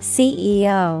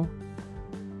 CEO,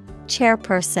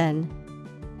 Chairperson.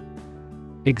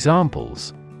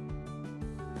 Examples: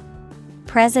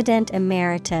 President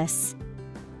Emeritus,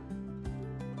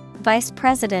 Vice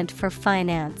President for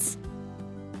Finance.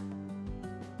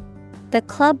 The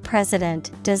club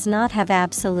president does not have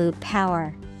absolute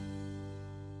power.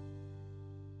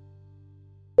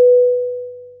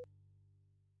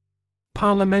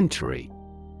 Parliamentary.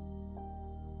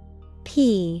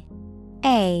 P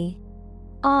A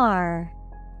R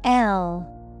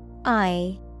L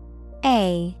I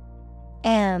A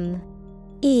M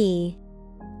E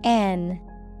N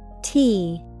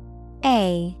T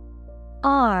A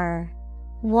R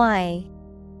Y.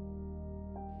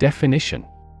 Definition: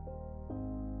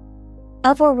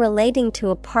 Of or relating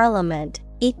to a parliament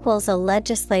equals a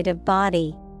legislative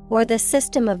body, or the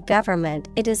system of government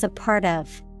it is a part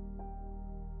of.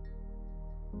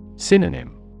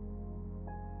 Synonym: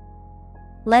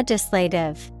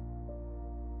 Legislative,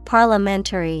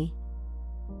 Parliamentary,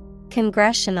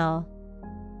 Congressional.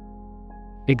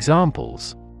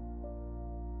 Examples: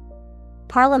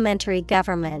 Parliamentary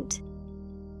government,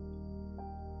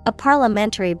 a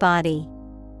parliamentary body.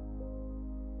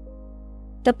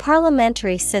 The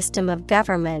parliamentary system of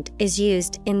government is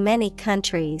used in many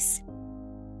countries.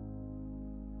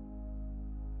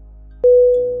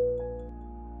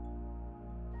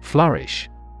 Flourish.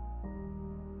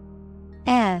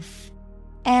 F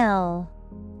L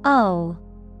O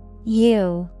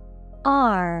U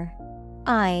R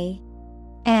I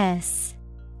S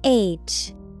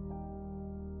H.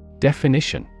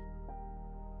 Definition: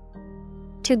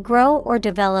 To grow or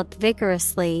develop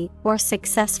vigorously or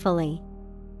successfully.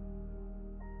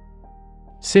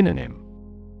 Synonym: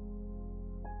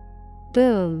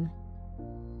 Boom,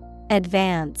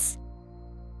 advance,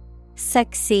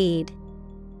 succeed.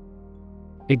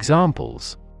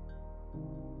 Examples: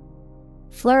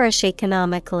 Flourish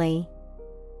economically,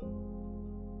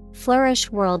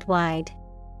 flourish worldwide.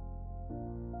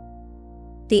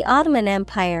 The Ottoman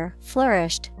Empire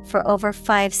flourished for over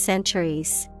 5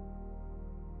 centuries.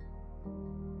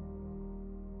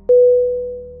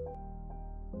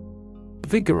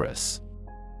 Vigorous.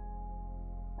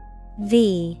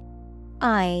 V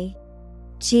I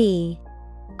G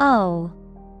O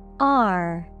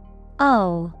R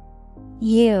O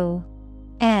U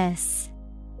S.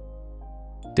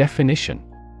 Definition: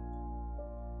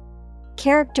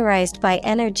 Characterized by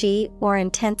energy or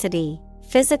intensity,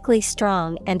 physically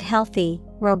strong and healthy,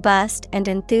 robust and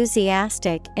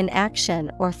enthusiastic in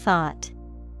action or thought.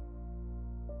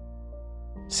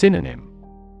 Synonym: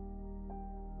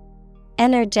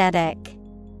 Energetic,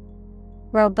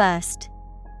 robust,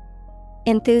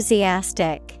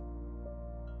 enthusiastic.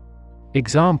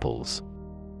 Examples: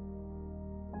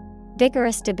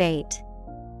 Vigorous debate,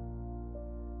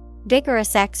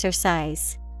 vigorous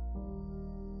exercise.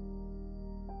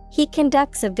 He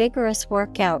conducts a vigorous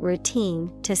workout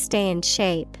routine to stay in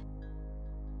shape.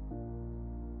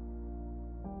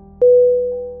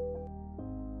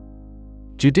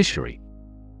 Judiciary.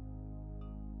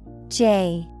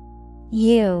 J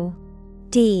U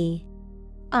D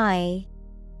I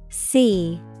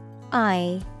C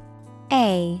I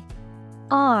A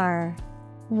R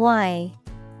Y.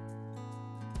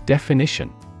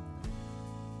 Definition: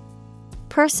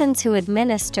 Persons who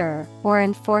administer or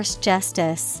enforce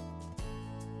justice.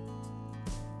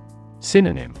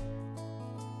 Synonym: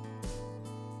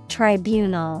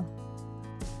 Tribunal,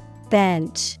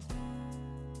 bench,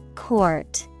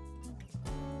 court.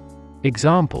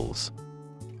 Examples: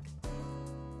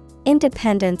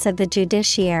 Independence of the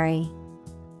judiciary,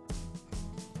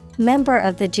 member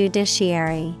of the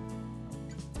judiciary.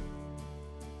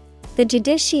 The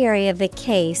judiciary of the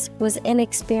case was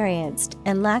inexperienced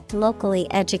and lacked locally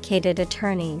educated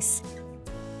attorneys.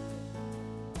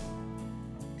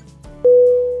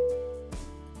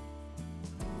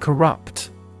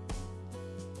 Corrupt.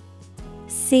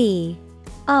 C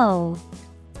O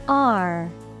R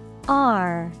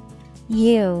R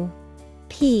U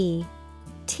P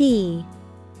T.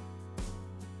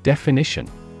 Definition: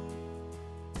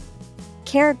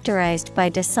 Characterized by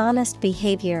dishonest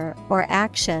behavior or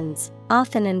actions,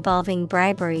 often involving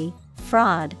bribery,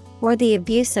 fraud, or the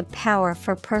abuse of power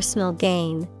for personal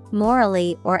gain,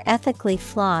 morally or ethically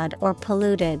flawed or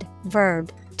polluted.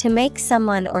 Verb, to make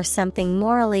someone or something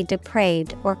morally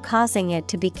depraved or causing it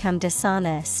to become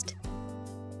dishonest.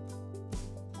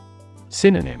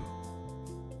 Synonym: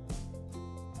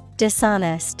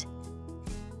 Dishonest,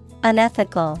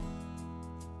 unethical,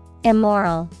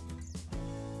 immoral.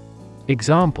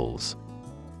 Examples: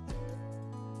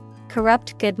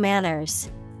 Corrupt good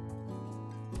manners,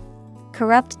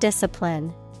 corrupt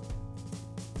discipline.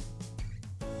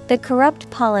 The corrupt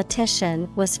politician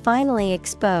was finally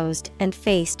exposed and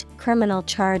faced criminal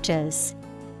charges.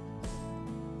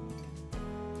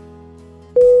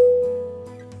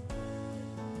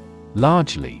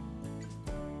 Largely.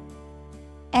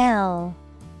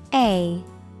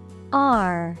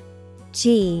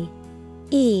 Largely.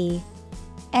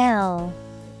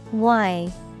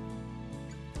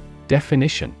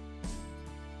 Definition: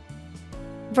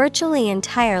 Virtually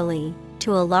entirely,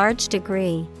 to a large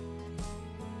degree.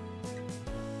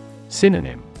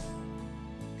 Synonym: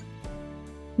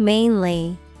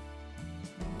 Mainly,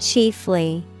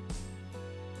 chiefly,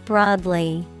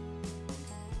 broadly.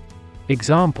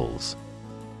 Examples: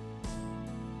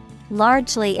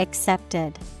 Largely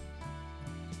accepted.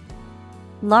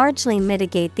 Largely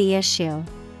mitigate the issue.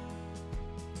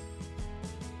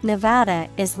 Nevada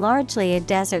is largely a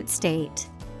desert state.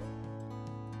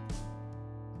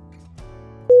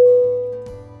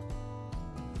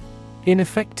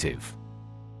 Ineffective.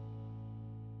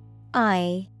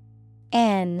 Ineffective.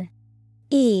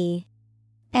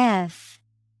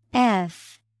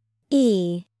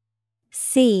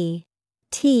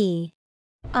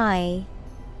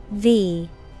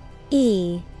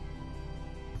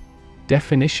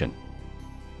 Definition: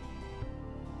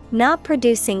 Not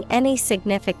producing any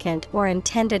significant or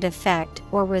intended effect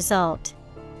or result.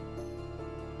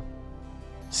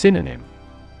 Synonym: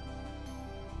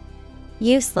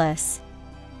 Useless,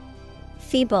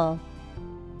 feeble,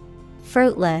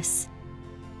 fruitless.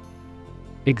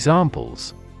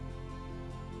 Examples: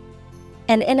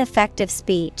 An ineffective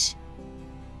speech.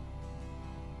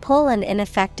 Pull an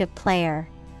ineffective player.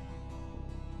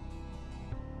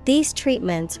 These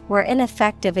treatments were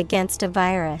ineffective against a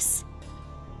virus.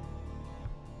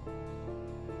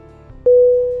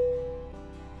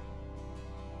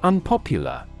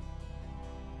 Unpopular.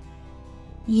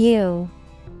 UNPOPULAR.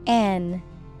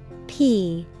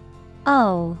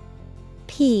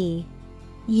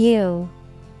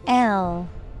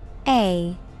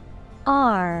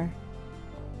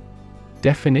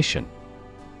 Definition: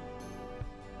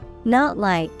 Not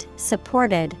liked,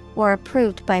 supported, or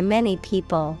approved by many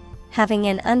people, having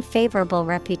an unfavorable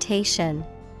reputation.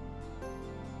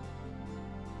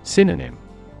 Synonym: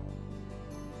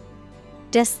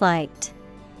 Disliked,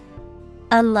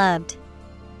 unloved,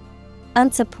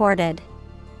 unsupported.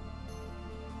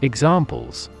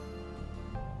 Examples: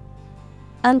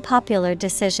 Unpopular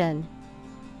decision.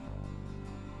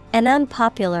 An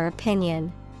unpopular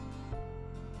opinion.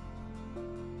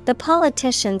 The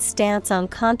politician's stance on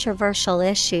controversial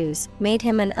issues made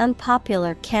him an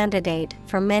unpopular candidate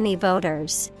for many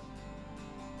voters.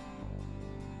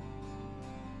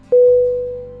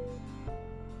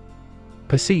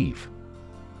 Perceive.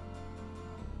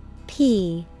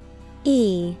 Perceive.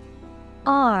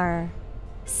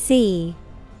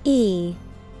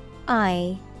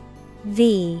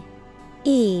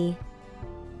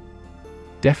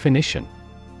 Definition: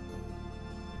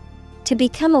 To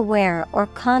become aware or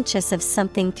conscious of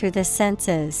something through the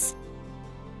senses.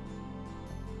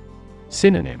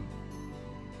 Synonym: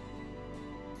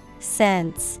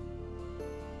 Sense,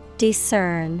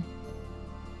 discern,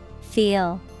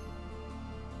 feel.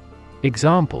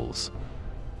 Examples: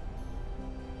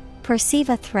 Perceive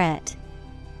a threat.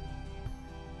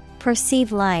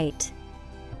 Perceive light.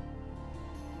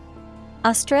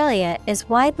 Australia is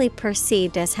widely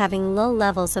perceived as having low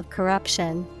levels of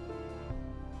corruption.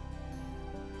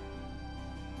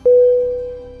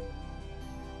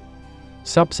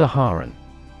 Sub-Saharan.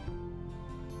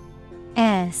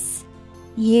 SUBSAHARAN.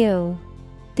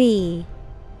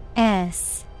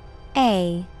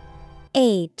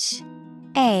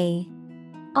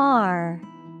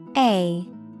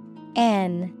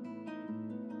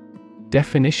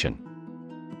 Definition: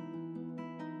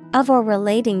 Of or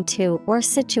relating to or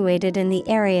situated in the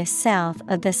area south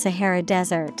of the Sahara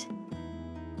Desert.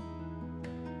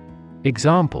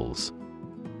 Examples: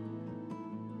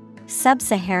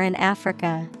 Sub-Saharan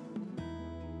Africa.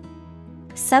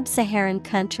 Sub-Saharan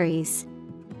countries.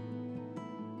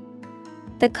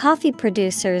 The coffee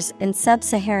producers in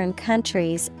sub-Saharan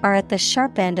countries are at the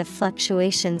sharp end of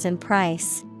fluctuations in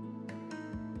price.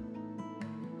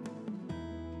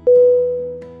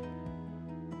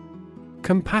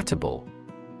 Compatible.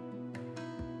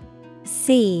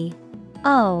 COMPATIBLE.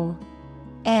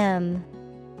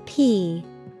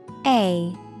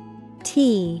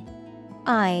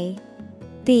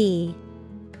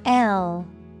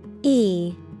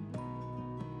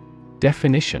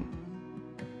 Definition.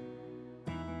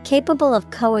 Capable of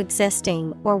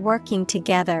coexisting or working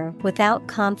together without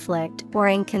conflict or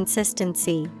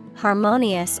inconsistency,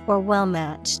 harmonious or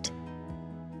well-matched.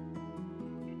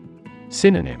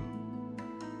 Synonym.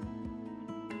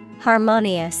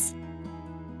 Harmonious,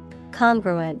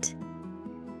 congruent,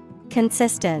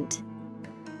 consistent.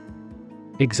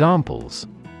 Examples.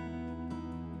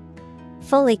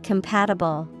 Fully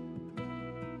compatible.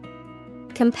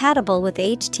 Compatible with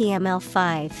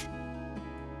HTML5.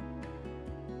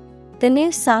 The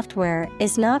new software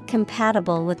is not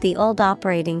compatible with the old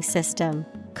operating system,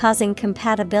 causing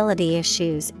compatibility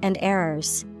issues and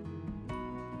errors.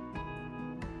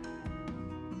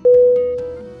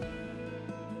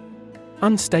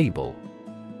 Unstable.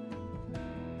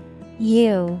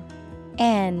 UNSTABLE.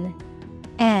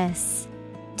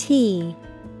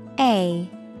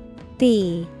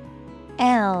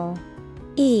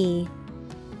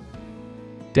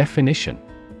 Definition.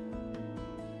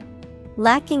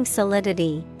 Lacking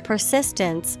solidity,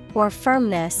 persistence, or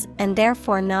firmness and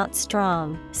therefore not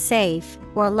strong, safe,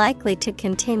 or likely to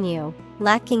continue,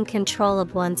 lacking control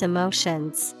of one's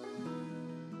emotions.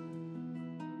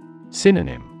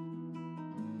 Synonym.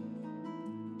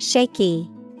 Shaky,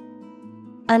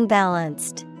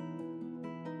 unbalanced,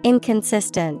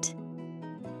 inconsistent.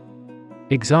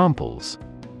 Examples.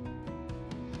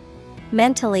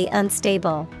 Mentally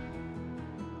unstable.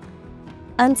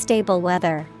 Unstable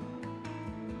weather.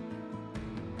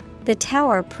 The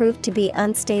tower proved to be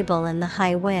unstable in the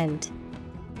high wind.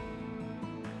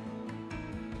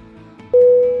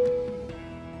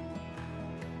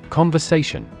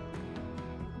 Conversation.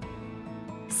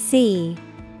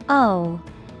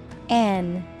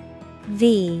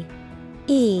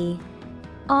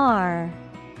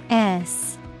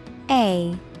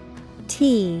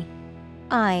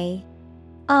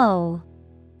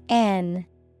 CONVERSATION.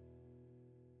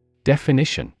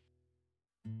 Definition.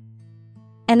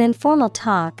 An informal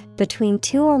talk between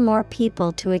two or more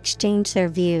people to exchange their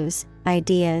views,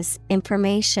 ideas,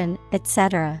 information,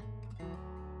 etc.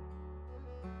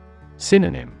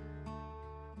 Synonym.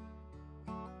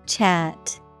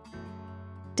 Chat,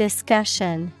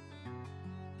 discussion,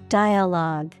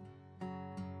 dialogue.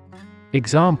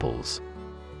 Examples.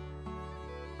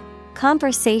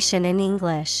 Conversation in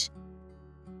English.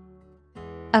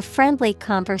 A friendly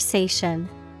conversation.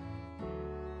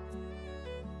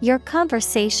 Your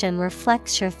conversation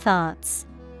reflects your thoughts.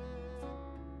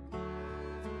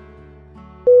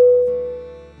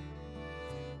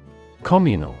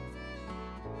 Communal.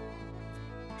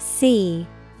 COMMUNAL.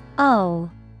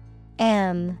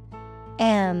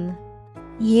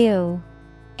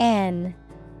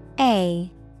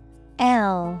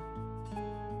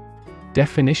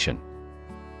 Definition.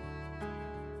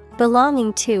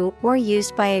 Belonging to or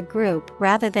used by a group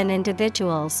rather than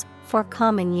individuals, for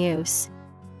common use.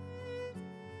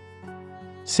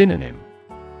 Synonym.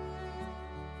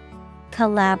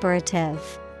 Collaborative,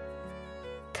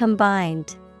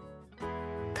 combined,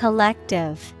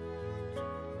 collective.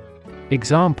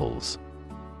 Examples.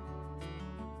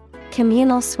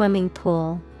 Communal swimming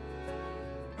pool.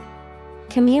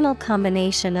 Communal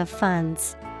combination of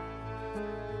funds.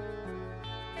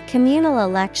 Communal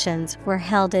elections were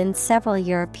held in several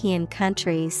European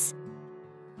countries.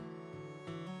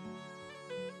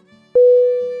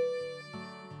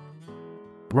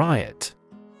 Riot.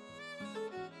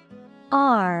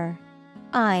 RIOT.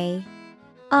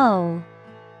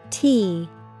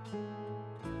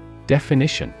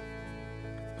 Definition.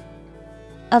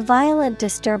 A violent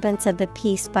disturbance of the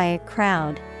peace by a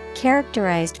crowd,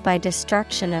 characterized by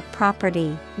destruction of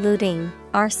property, looting,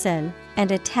 arson,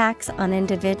 and attacks on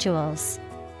individuals.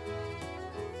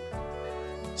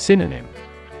 Synonym.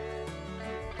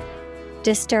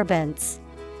 Disturbance,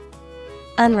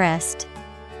 unrest,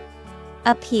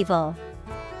 upheaval.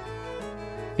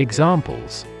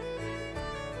 Examples.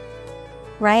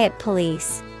 Riot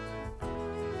police.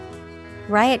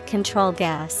 Riot control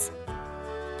gas.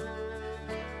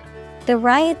 The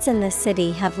riots in the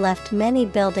city have left many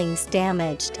buildings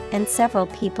damaged and several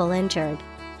people injured.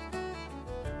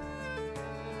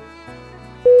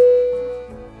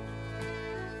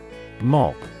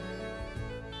 Mob.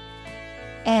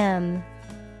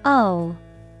 MOB.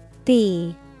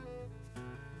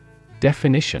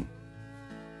 Definition.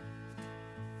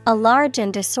 A large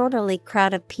and disorderly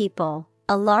crowd of people,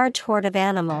 a large horde of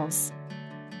animals.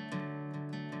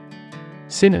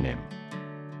 Synonym.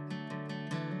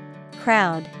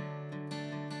 crowd,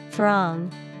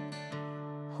 throng,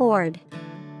 horde.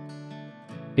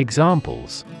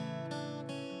 Examples: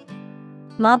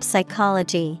 Mob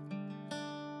psychology,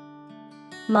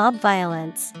 mob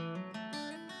violence.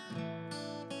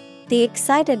 The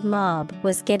excited mob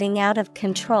was getting out of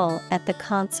control at the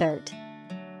concert.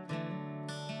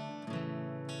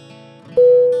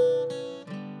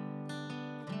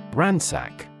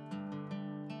 Ransack.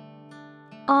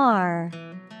 R-A-N-S-A-C-K.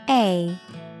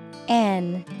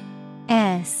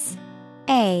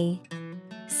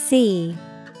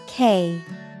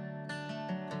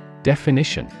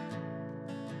 Definition: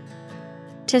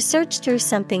 To search through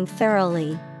something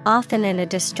thoroughly, often in a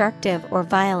destructive or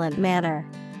violent manner.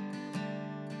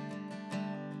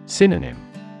 Synonym: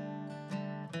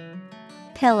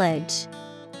 Pillage,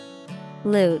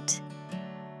 loot,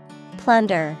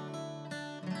 plunder.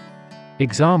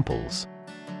 Examples: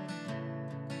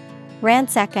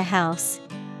 Ransack a house,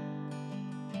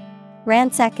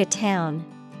 ransack a town.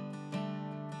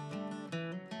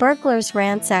 Burglars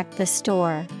ransacked the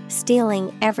store,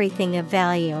 stealing everything of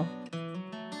value.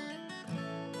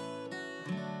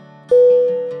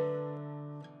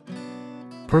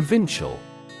 Provincial. Provincial.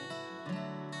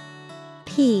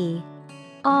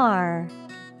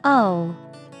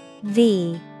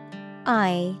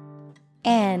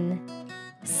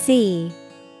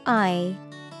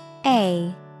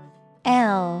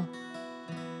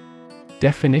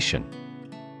 Definition: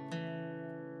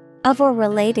 Of or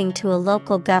relating to a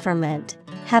local government,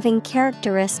 having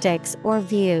characteristics or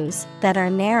views that are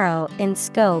narrow in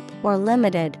scope or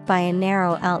limited by a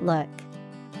narrow outlook.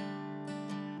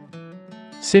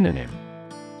 Synonym: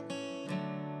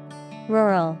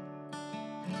 Rural,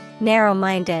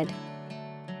 narrow-minded,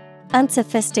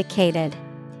 unsophisticated.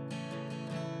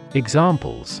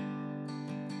 Examples: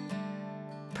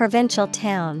 Provincial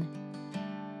town,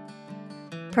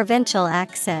 provincial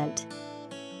accent.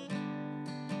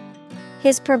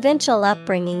 His provincial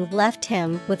upbringing left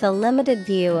him with a limited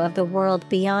view of the world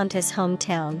beyond his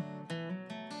hometown.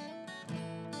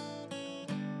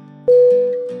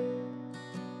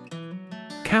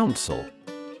 Council.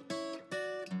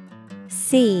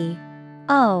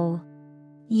 C-O-U-N-C-I-L.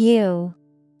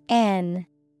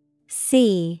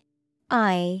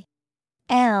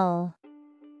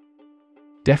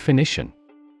 Definition: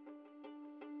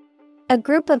 A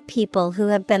group of people who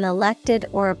have been elected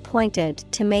or appointed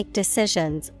to make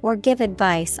decisions or give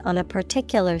advice on a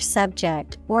particular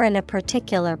subject or in a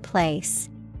particular place.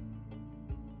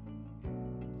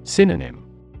 Synonym: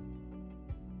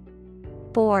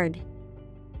 Board,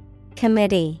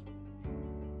 committee,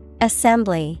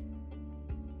 assembly.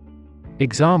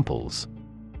 Examples: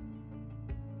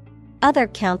 Other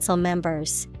council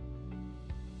members.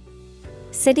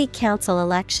 City council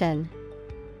election.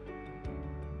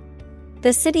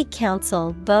 The city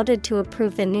council voted to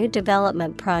approve the new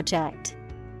development project.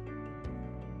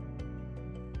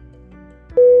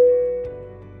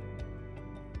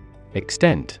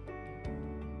 Extent.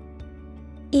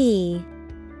 E-X-T-E-N-T.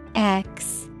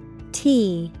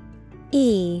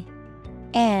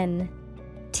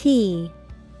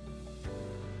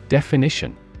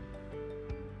 Definition: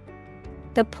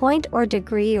 The point or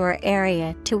degree or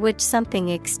area to which something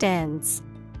extends.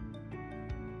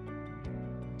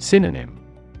 Synonym: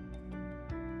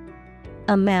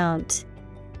 Amount,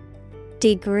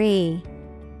 degree,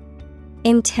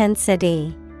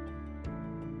 intensity.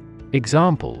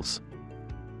 Examples: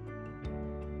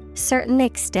 Certain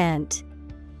extent.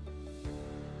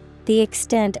 The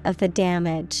extent of the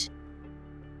damage.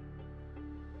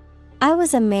 I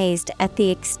was amazed at the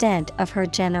extent of her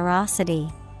generosity.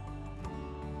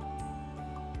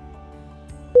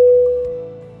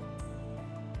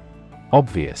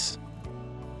 Obvious.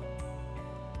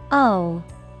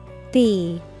 O-B-V-I-O-U-S.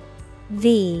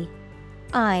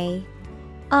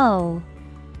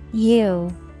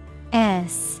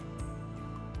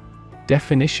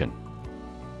 Definition: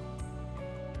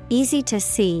 Easy to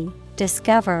see,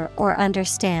 discover, or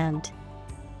understand.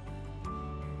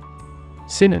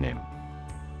 Synonym: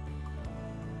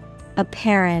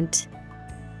 Apparent,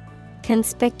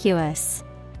 conspicuous,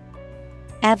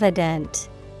 evident.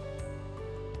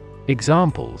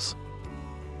 Examples: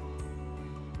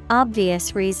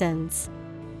 Obvious reasons.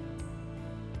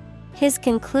 His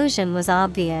conclusion was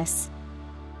obvious.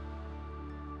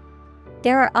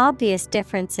 There are obvious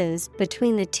differences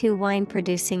between the two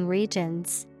wine-producing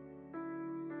regions.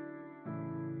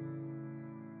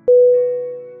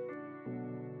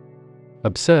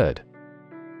 Absurd.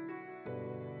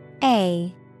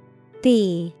 A-B-S-U-R-D.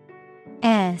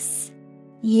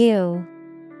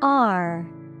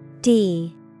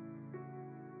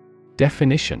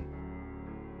 Definition: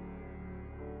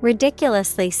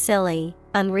 ridiculously silly,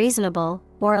 unreasonable,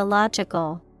 or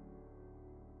illogical.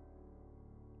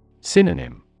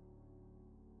 Synonym: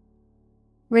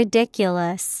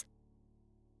 Ridiculous,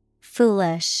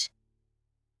 foolish,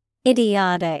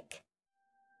 idiotic.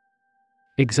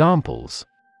 Examples: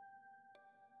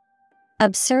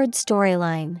 Absurd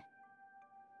storyline.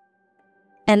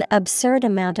 An absurd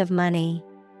amount of money.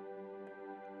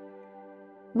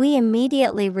 We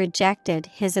immediately rejected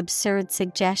his absurd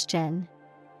suggestion.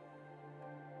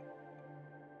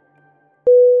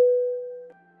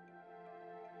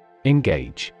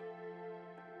 Engage.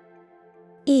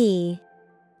 E-N-G-A-G-E.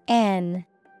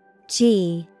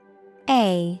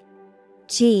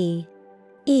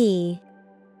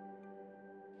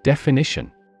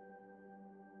 Definition: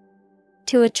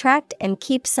 To attract and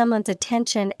keep someone's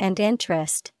attention and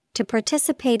interest, to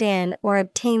participate in or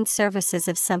obtain services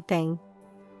of something.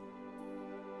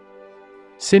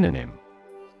 Synonym: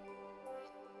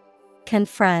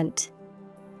 Confront,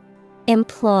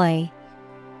 employ,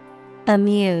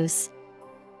 amuse.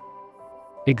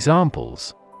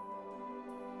 Examples: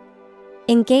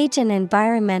 Engage in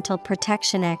environmental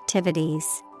protection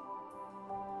activities.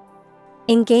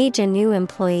 Engage a new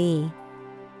employee.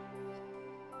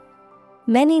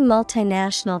 Many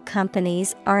multinational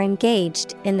companies are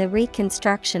engaged in the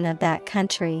reconstruction of that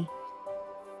country.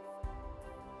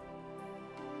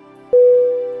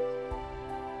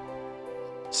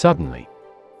 Suddenly.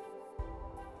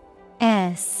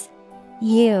 S-U-D-D-E-N-L-Y.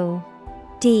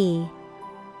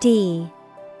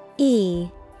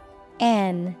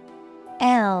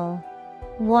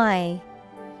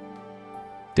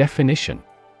 Definition: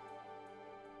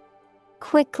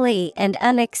 Quickly and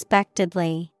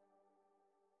unexpectedly.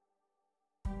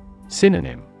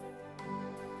 Synonym: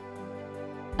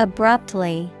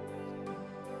 Abruptly,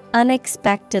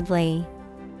 unexpectedly,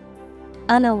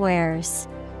 unawares.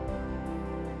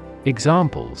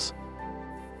 Examples: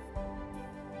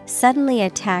 Suddenly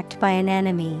attacked by an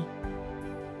enemy.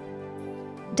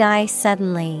 Die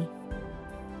suddenly.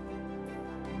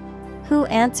 Who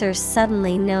answers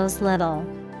suddenly knows little.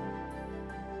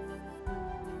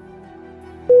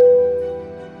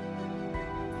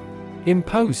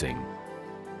 Imposing.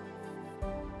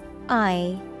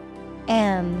 I-M-P-O-S-I-N-G.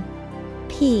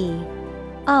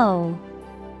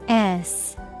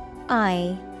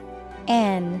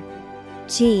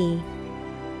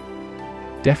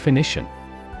 Definition: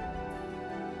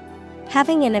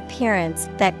 Having an appearance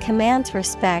that commands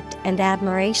respect and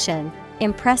admiration,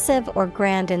 impressive or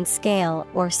grand in scale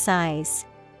or size.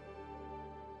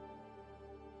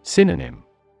 Synonym: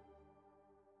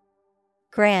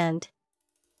 Grand,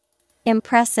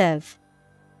 impressive,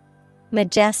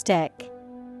 majestic.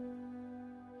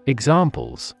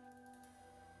 Examples: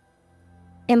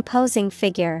 Imposing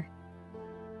figure.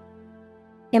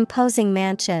 Imposing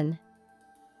mansion.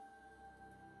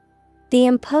 The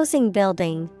imposing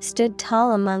building stood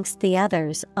tall amongst the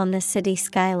others on the city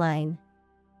skyline.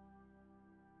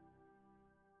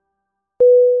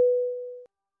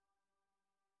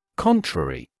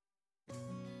 Contrary.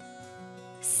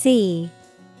 C-O-N-T-R-A-R-Y.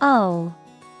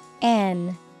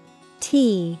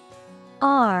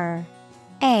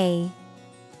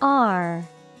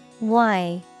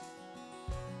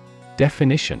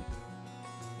 Definition: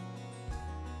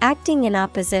 Acting in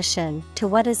opposition to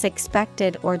what is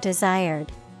expected or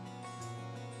desired.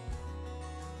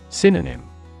 Synonym: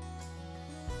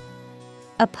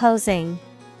 Opposing,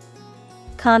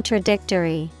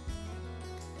 contradictory,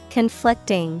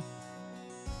 conflicting.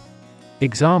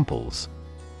 Examples: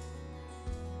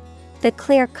 The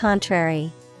clear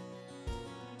contrary.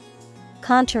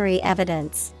 Contrary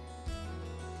evidence.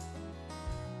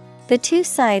 The two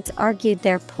sides argued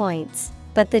their points,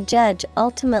 but the judge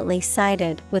ultimately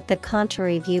sided with the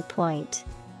contrary viewpoint.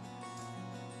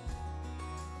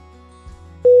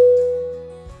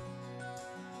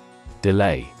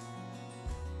 Delay.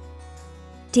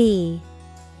 D-E-L-A-Y.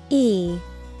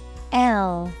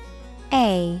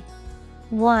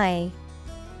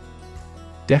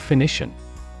 Definition: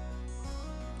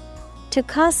 To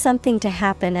cause something to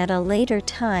happen at a later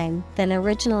time than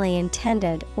originally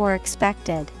intended or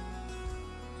expected.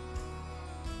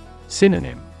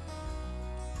 Synonym: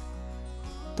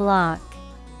 Block,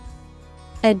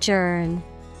 adjourn,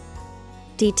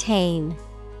 detain.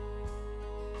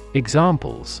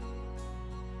 Examples: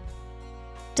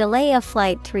 Delay a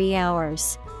flight 3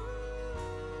 hours.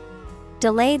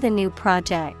 Delay the new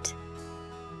project.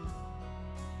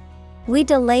 We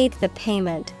delayed the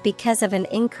payment because of an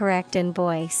incorrect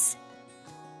invoice.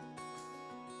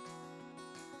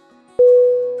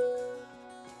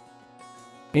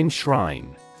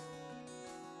 Enshrine.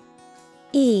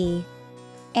 E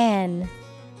N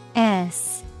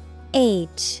S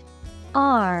H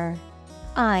R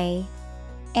I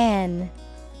N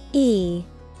E.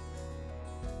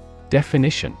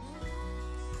 Definition: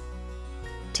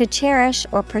 To cherish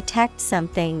or protect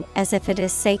something as if it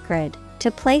is sacred,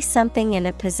 to place something in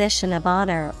a position of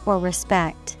honor or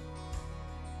respect.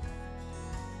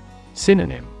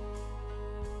 Synonym: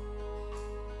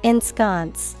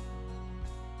 Ensconce,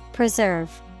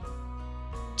 preserve,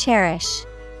 cherish.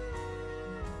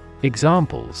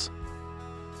 Examples: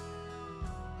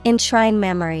 Enshrine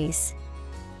memories,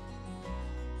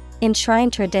 enshrine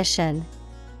tradition.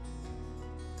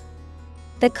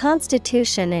 The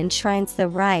Constitution enshrines the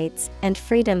rights and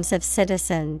freedoms of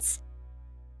citizens.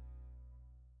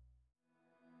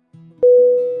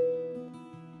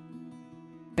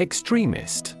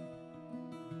 Extremist.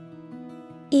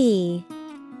 E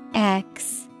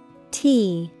X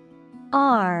T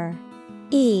R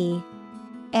E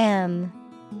M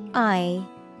I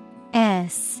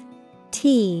S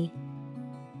T.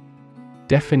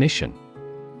 Definition: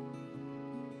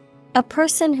 A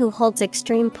person who holds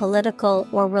extreme political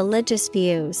or religious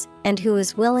views, and who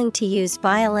is willing to use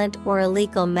violent or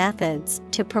illegal methods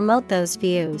to promote those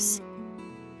views.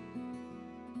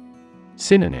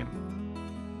 Synonym: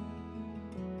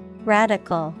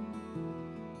 Radical,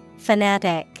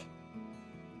 fanatic,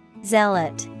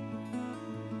 zealot.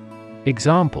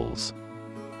 Examples: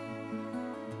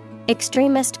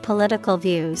 Extremist political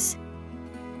views,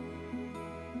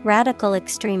 radical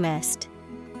extremist.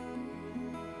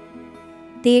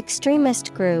 The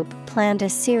extremist group planned a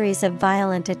series of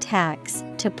violent attacks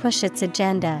to push its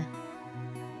agenda.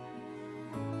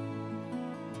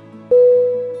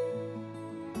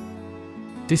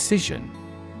 Decision.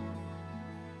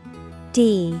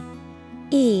 D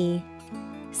E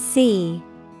C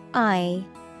I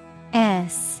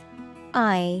S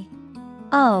I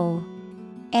O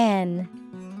N.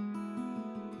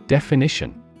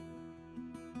 Definition: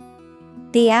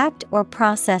 The act or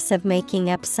process of making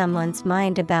up someone's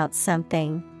mind about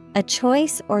something, a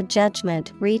choice or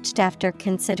judgment reached after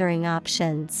considering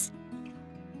options.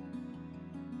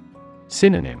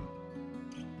 Synonym: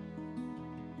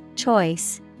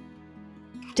 Choice,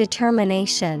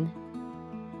 determination,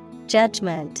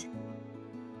 judgment.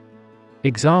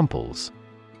 Examples: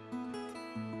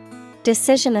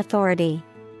 Decision authority,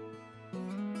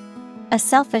 a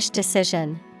selfish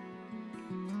decision.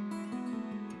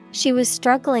 She was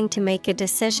struggling to make a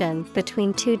decision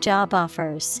between two job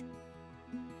offers.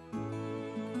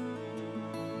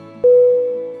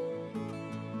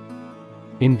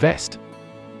 Invest.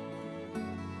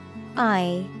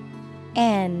 I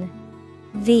N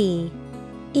V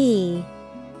E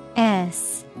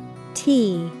S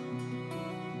T.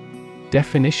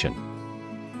 Definition: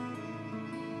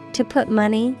 To put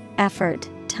money, effort,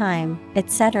 time,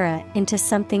 etc. into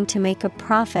something to make a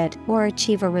profit or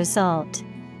achieve a result.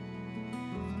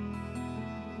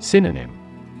 Synonym: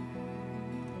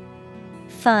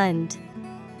 Fund,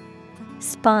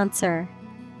 sponsor,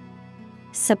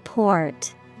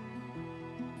 support.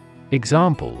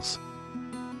 Examples: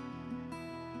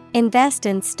 Invest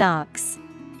in stocks.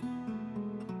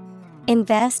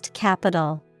 Invest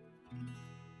capital.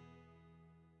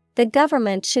 The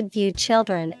government should view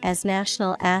children as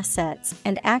national assets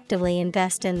and actively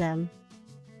invest in them.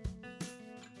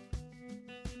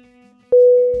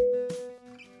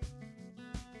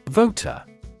 Voter.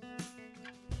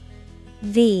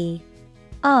 V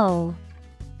O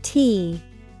T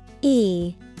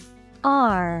E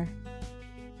R.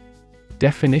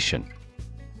 Definition: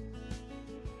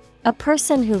 A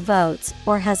person who votes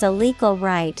or has a legal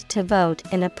right to vote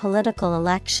in a political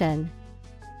election.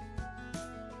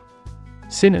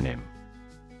 Synonym: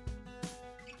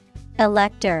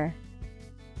 Elector,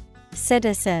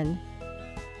 citizen.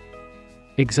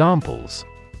 Examples: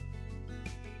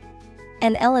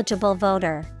 An eligible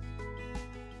voter.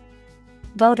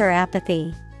 Voter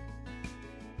apathy.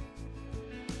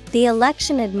 The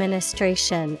election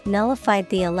administration nullified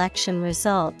the election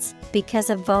results because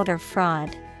of voter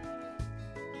fraud.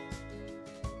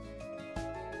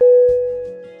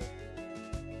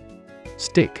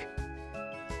 Stick.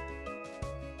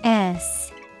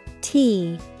 S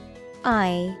T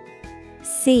I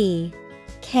C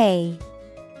K.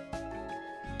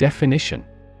 Definition: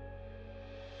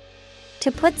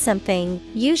 To put something,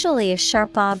 usually a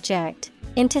sharp object,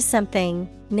 into something,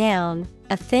 noun,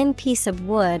 a thin piece of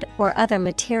wood or other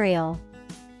material.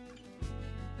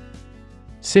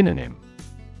 Synonym: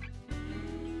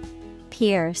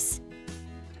 Pierce,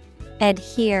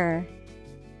 adhere,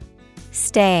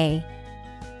 stay.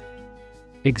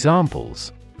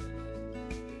 Examples: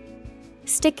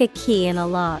 Stick a key in a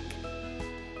lock.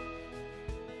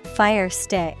 fire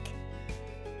stick.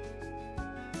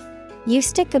 You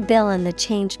stick a bill in the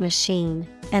change machine,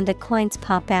 and the coins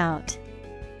pop out.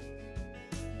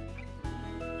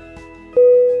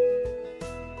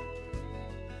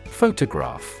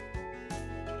 Photograph.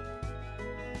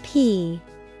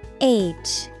 P-H-O-T-O-G-R-A-P-H.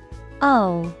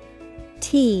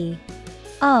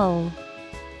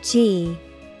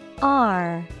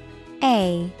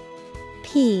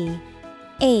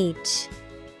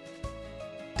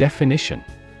 Definition: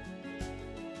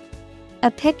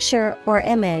 a picture or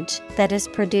image that is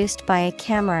produced by a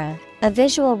camera, a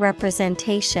visual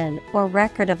representation or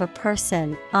record of a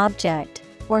person, object,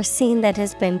 or scene that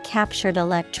has been captured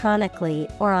electronically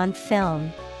or on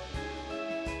film.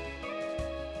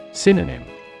 Synonym: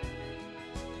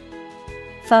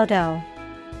 Photo,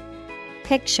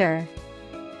 picture,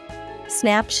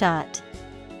 snapshot.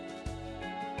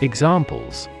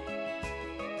 Examples: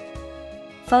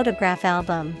 Photograph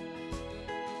album,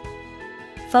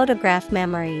 photograph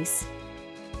memories.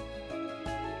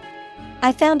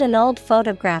 I found an old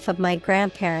photograph of my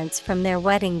grandparents from their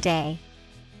wedding day.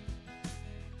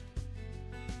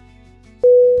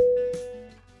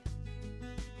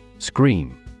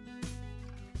 Scream.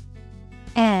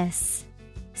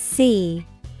 S-C-R-E-A-M.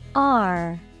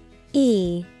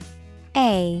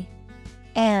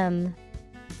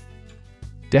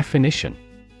 Definition: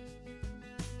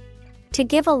 to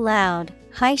give a loud,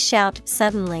 high shout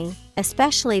suddenly,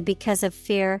 especially because of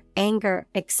fear, anger,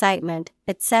 excitement,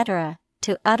 etc.,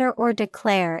 to utter or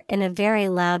declare in a very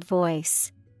loud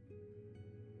voice.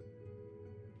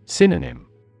 Synonym: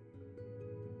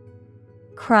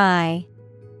 Cry,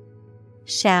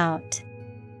 shout,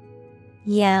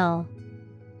 yell.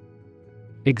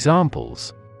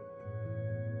 Examples: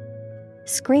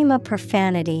 scream a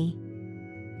profanity,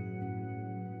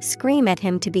 scream at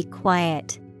him to be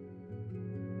quiet.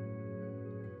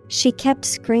 She kept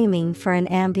screaming for an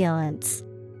ambulance.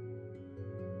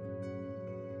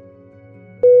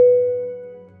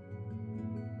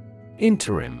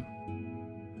 Interim.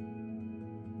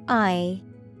 I-N-T-E-R-I-M.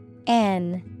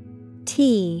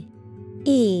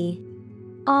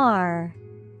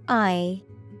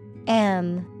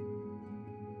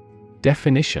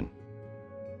 Definition: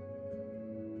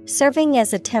 serving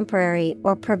as a temporary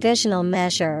or provisional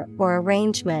measure or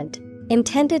arrangement,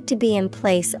 intended to be in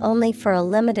place only for a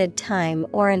limited time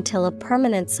or until a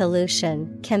permanent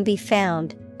solution can be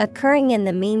found, occurring in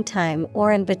the meantime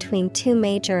or in between two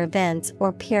major events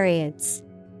or periods.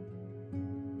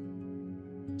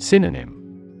 Synonym: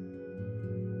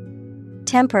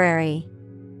 temporary,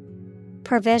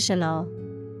 provisional,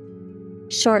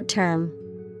 short-term.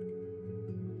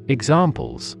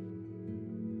 Examples: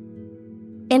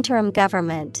 interim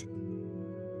government,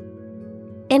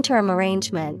 interim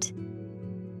arrangement.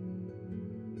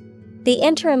 The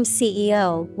interim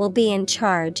CEO will be in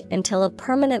charge until a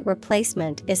permanent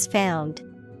replacement is found.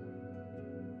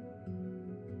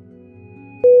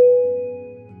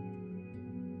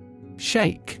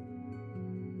 Shake.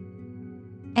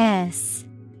 S-H-E-I-K-H.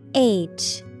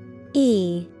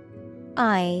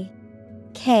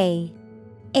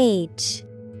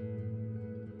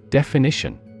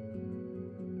 Definition: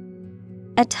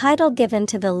 a title given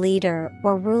to the leader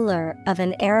or ruler of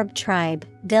an Arab tribe,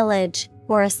 village,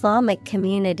 or Islamic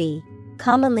community,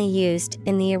 commonly used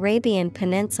in the Arabian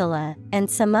Peninsula and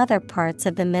some other parts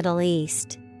of the Middle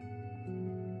East.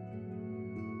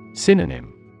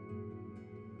 Synonym: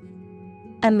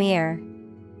 Amir,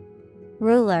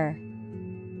 ruler,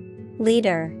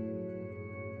 leader.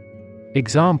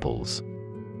 Examples: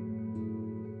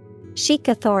 sheikh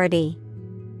authority,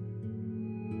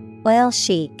 oil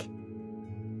sheikh.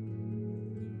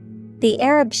 The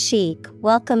Arab sheikh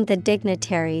welcomed the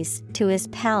dignitaries to his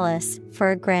palace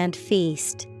for a grand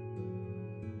feast.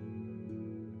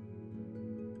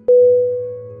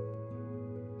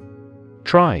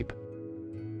 Tribe.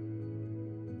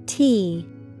 T-R-I-B-E.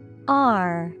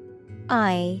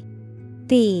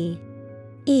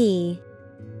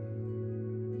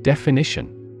 Definition: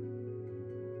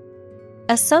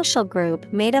 a social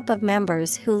group made up of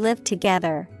members who live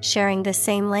together, sharing the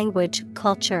same language,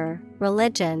 culture,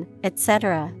 religion,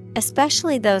 etc.,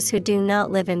 especially those who do not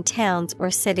live in towns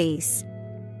or cities.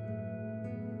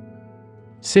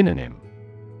 Synonym: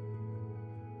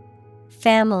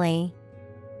 family,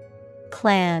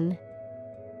 clan,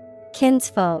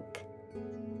 kinsfolk.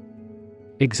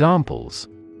 Examples: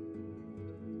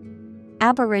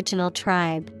 Aboriginal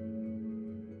tribe,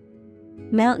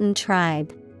 mountain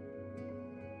tribe.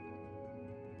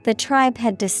 The tribe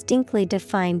had distinctly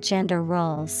defined gender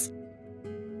roles.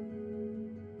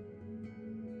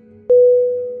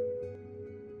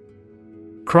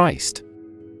 Christ.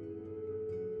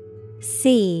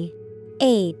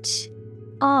 Christ.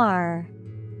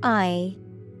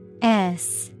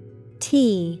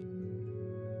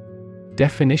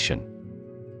 Definition: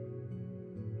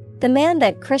 The man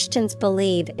that Christians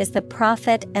believe is the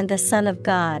prophet and the Son of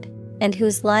God, and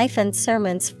whose life and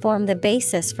sermons form the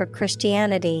basis for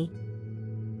Christianity.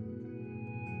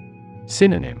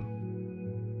 Synonym: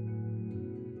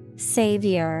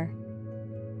 Savior,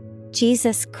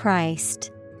 Jesus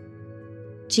Christ,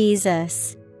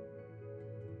 Jesus.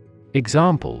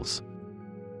 Examples: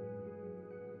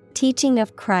 Teaching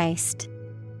of Christ,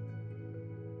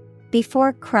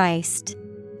 before Christ.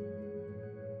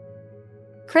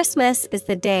 Christmas is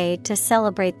the day to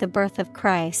celebrate the birth of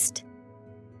Christ.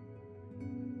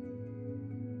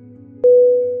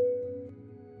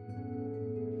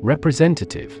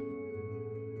 Representative: Representative.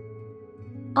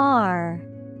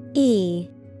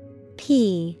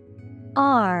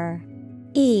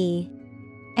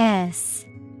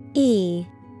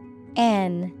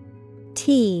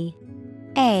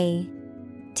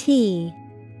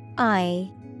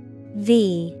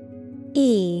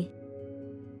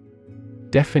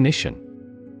 Definition: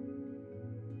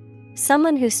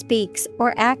 Someone who speaks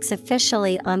or acts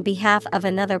officially on behalf of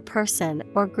another person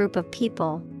or group of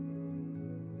people.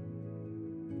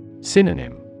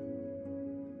 Synonym: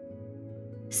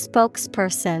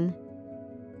 Spokesperson,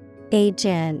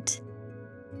 Agent,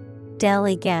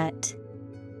 Delegate.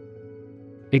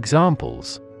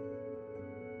 Examples: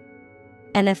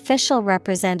 An official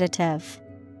representative,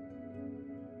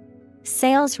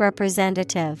 sales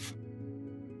representative.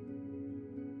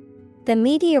 The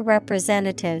media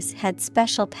representatives had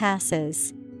special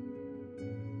passes.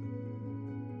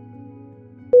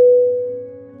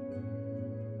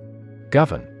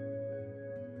 Govern: Govern.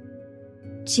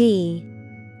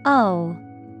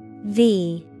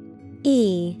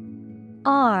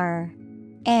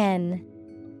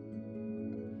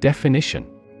 Definition: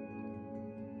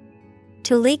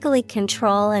 To legally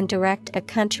control and direct a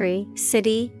country,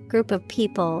 city, group of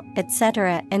people,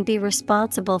 etc., and be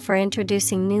responsible for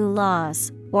introducing new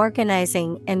laws,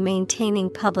 organizing and maintaining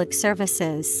public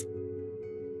services.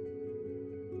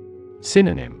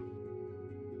 Synonym: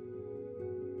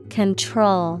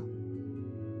 Control,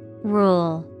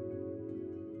 rule,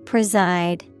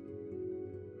 preside.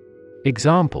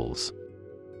 Examples: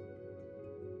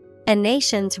 A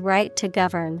nation's right to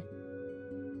govern.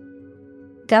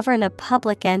 Govern a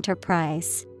public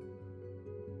enterprise.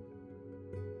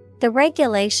 The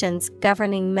regulations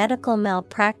governing medical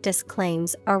malpractice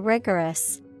claims are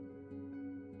rigorous.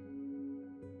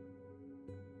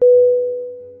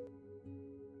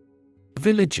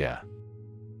 Villager: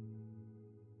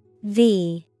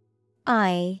 Villager.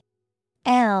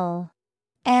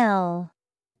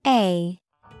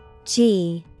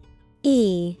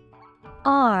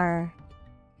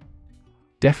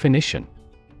 Definition: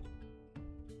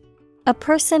 A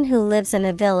person who lives in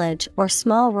a village or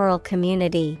small rural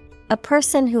community. A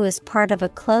person who is part of a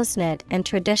close-knit and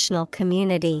traditional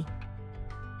community.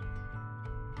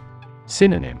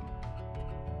 Synonym: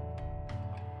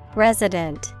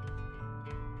 Resident,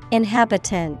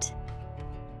 inhabitant,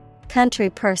 country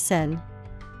person.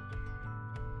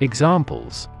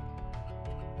 Examples: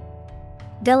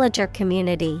 Villager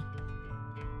community,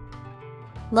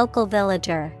 local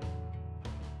villager.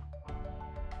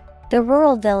 The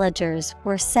rural villagers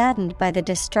were saddened by the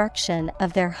destruction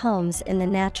of their homes in the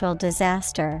natural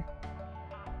disaster.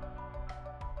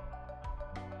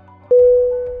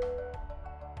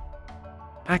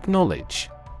 Acknowledge: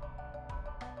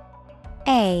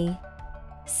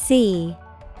 Acknowledge.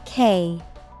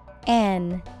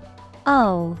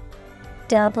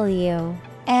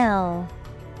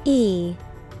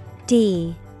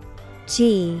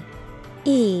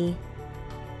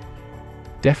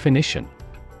 Definition: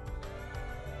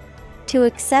 To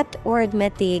accept or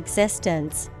admit the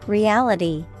existence,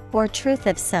 reality, or truth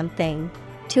of something.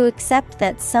 To accept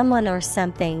that someone or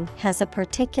something has a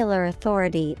particular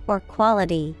authority or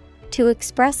quality. To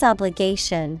express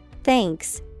obligation,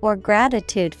 thanks, or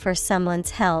gratitude for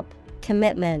someone's help,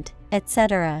 commitment,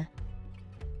 etc.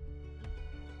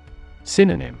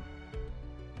 Synonym: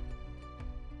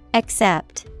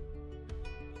 Accept,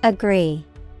 agree,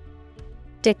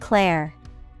 declare.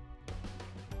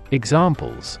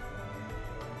 Examples: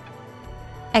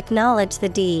 Acknowledge the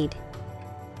deed.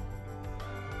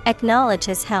 Acknowledge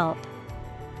his help.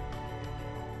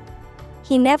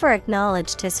 He never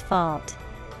acknowledged his fault.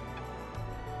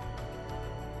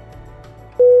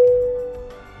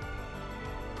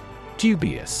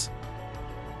 Dubious: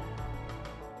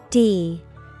 D-U-B-I-O-U-S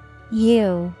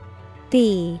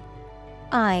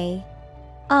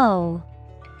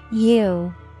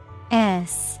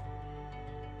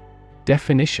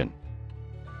Definition: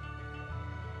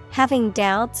 having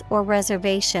doubts or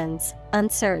reservations,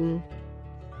 uncertain.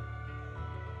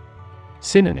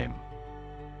 Synonym: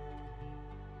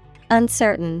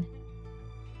 Uncertain,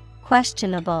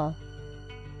 questionable,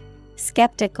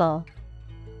 skeptical.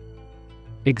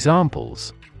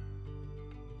 Examples: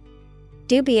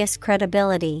 dubious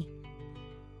credibility,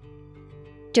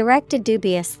 direct a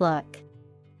dubious look.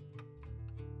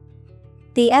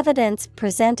 The evidence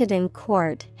presented in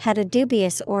court had a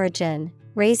dubious origin,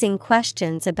 raising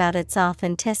questions about its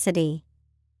authenticity.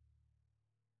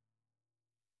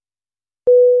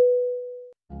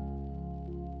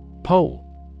 Poll.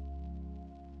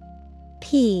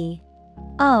 P-O-L-L.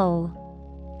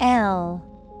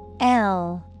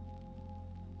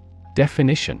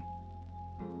 Definition: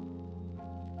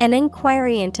 an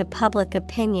inquiry into public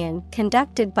opinion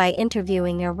conducted by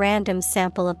interviewing a random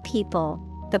sample of people,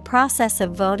 the process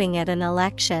of voting at an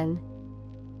election.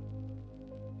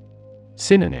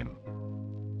 Synonym: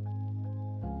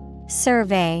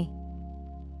 survey,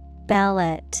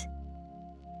 ballot,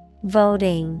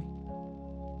 voting.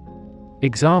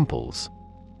 Examples: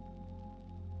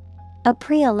 a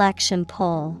pre-election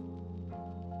poll,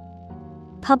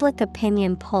 public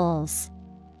opinion polls.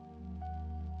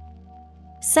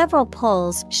 Several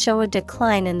polls show a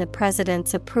decline in the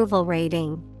president's approval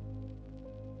rating.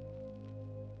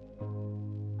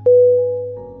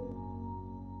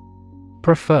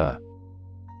 Prefer.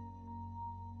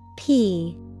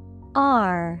 P-R-E-F-E-R.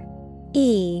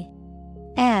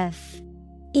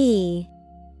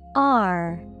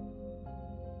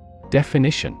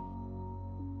 Definition: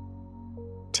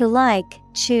 to like,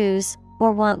 choose,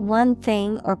 or want one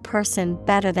thing or person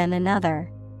better than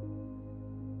another.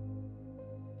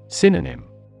 Synonym: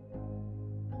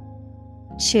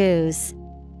 choose,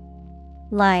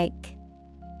 like,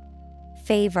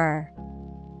 favor.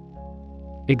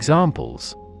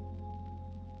 Examples: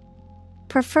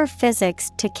 prefer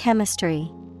physics to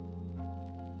chemistry,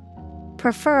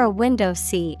 prefer a window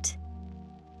seat.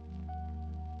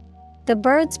 The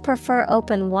birds prefer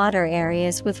open water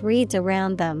areas with reeds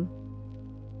around them.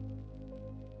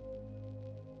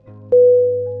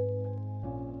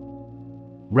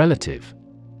 Relative.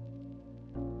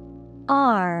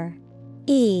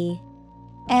 R-E-L-A-T-I-V-E.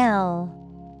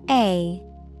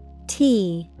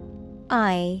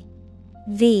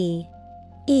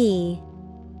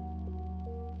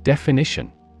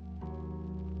 Definition: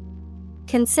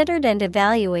 considered and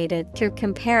evaluated through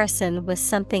comparison with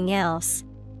something else.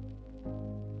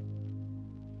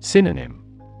 Synonym: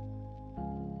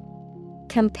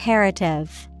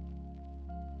 comparative,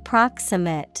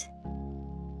 proximate,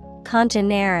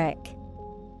 congeneric.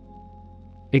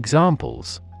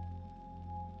 Examples: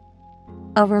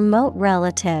 a remote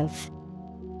relative,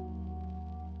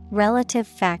 relative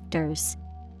factors.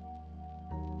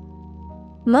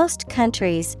 Most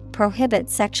countries prohibit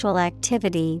sexual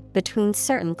activity between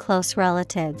certain close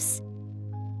relatives.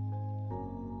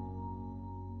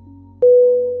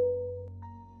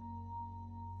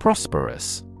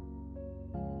 Prosperous.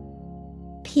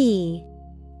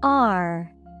 P-R-O-S-P-E-R-O-U-S.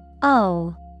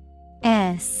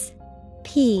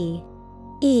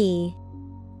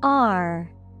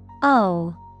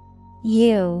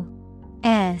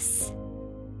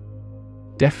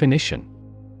 Definition: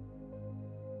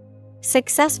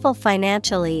 successful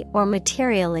financially or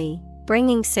materially,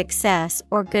 bringing success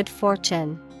or good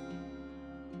fortune.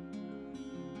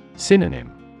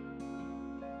 Synonym: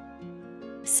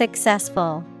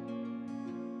 successful,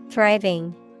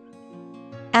 thriving,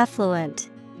 affluent.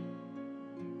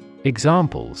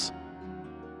 Examples: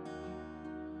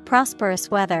 prosperous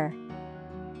weather,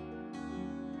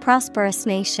 prosperous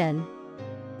nation.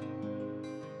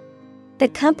 The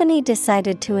company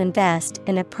decided to invest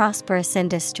in a prosperous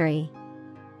industry.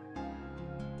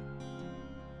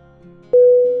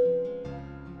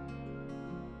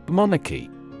 Monarchy.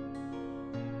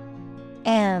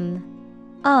 M-O-N-A-R-C-H-Y.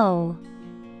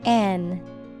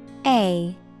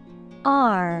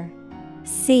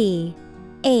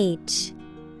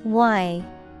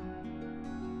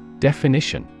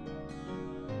 Definition: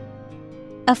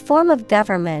 a form of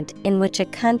government in which a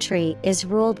country is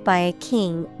ruled by a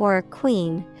king or a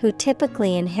queen who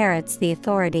typically inherits the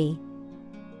authority.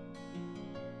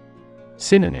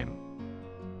 Synonym: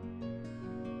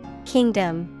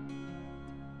 kingdom,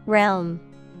 realm,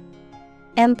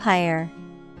 empire.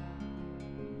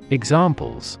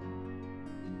 Examples: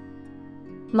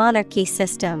 monarchy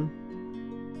system,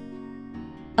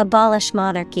 abolish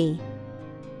monarchy.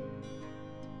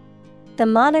 The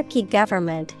monarchy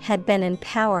government had been in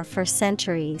power for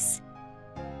centuries.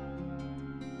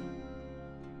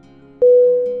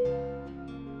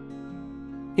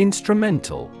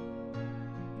 Instrumental.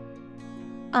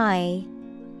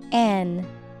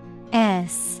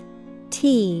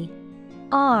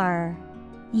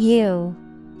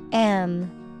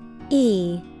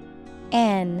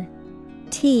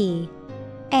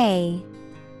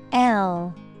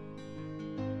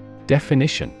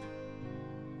 Definition.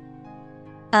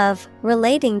 Of,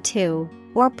 relating to,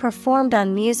 or performed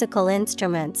on musical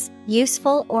instruments,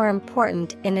 useful or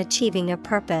important in achieving a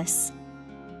purpose.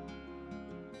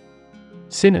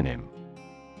 Synonym.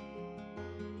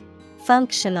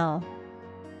 Functional,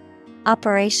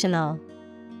 operational,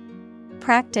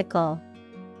 practical.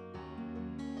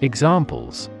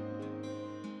 Examples.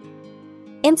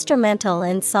 Instrumental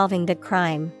in solving the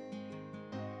crime.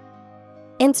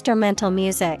 Instrumental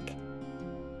music.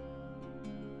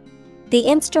 The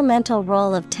instrumental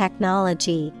role of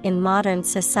technology in modern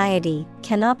society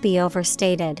cannot be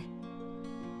overstated.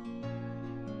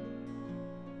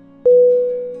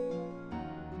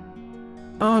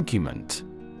 Argument.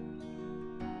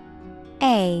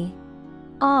 A-R-G-U-M-E-N-T.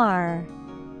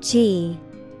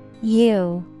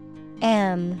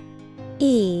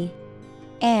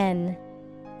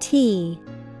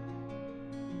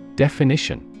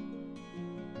 Definition.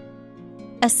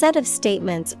 A set of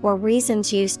statements or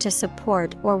reasons used to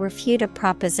support or refute a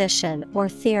proposition or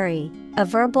theory, a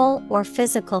verbal or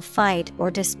physical fight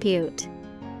or dispute.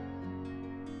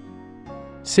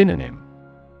 Synonym.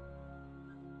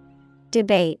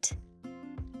 Debate,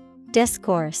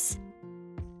 discourse,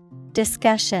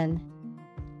 discussion.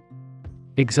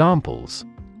 Examples.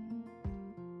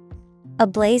 A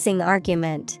blazing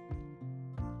argument.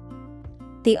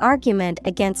 The argument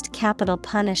against capital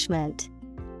punishment.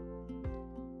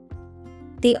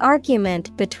 The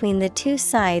argument between the two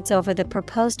sides over the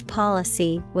proposed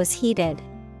policy was heated.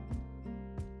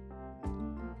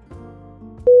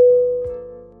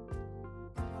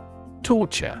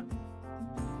 Torture.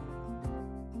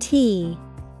 T-O-R-T-U-R-E.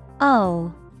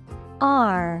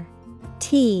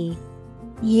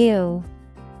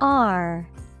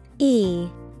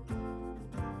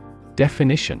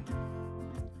 Definition.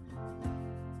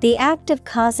 The act of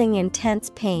causing intense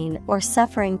pain or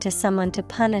suffering to someone to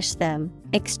punish them,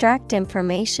 extract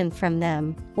information from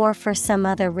them, or for some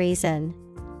other reason.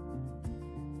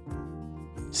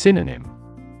 Synonym.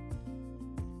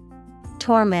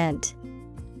 Torment,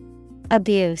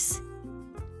 abuse,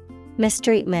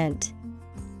 mistreatment.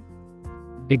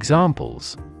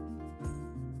 Examples.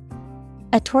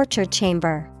 A torture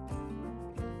chamber.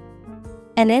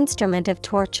 An instrument of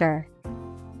torture.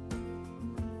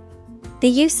 The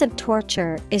use of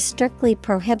torture is strictly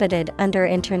prohibited under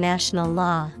international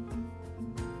law.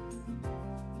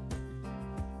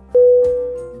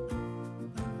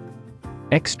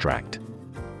 Extract.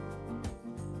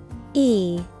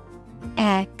 E-X-T-R-A-C-T.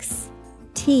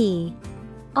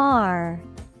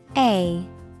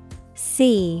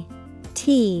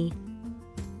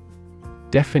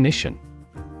 Definition.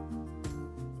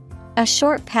 A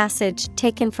short passage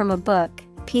taken from a book,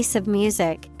 piece of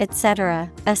music,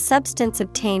 etc., a substance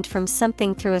obtained from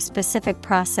something through a specific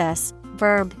process.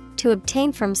 Verb, to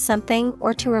obtain from something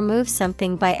or to remove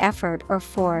something by effort or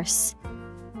force.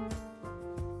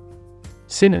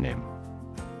 Synonym.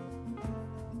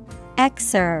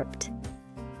 Excerpt,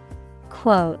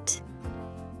 quote,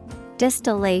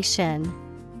 distillation.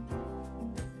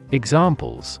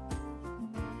 Examples.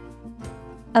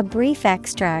 A brief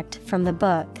extract from the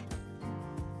book.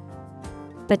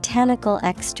 Botanical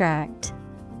extract.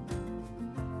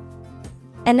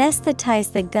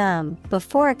 Anesthetize the gum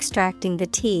before extracting the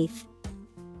teeth.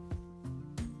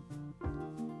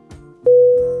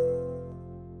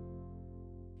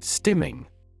 Stimming.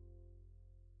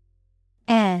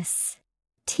 S-T-I-M-M-I-N-G.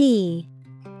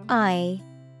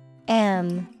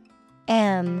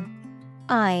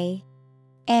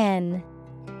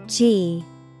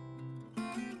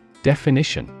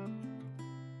 Definition.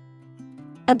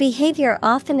 A behavior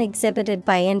often exhibited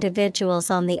by individuals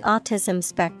on the autism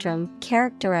spectrum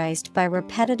characterized by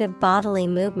repetitive bodily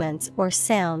movements or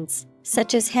sounds,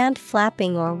 such as hand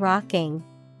flapping or rocking,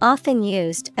 often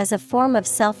used as a form of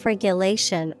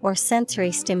self-regulation or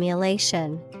sensory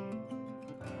stimulation.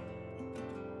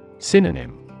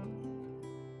 Synonym.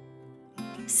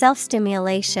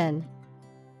 Self-stimulation.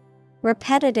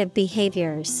 Repetitive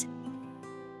behaviors.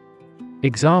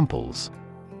 Examples.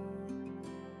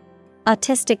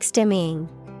 Autistic stimming.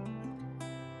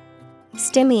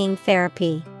 Stimming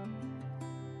therapy.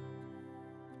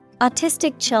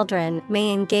 Autistic children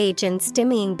may engage in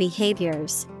stimming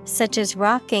behaviors, such as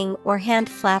rocking or hand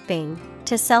flapping,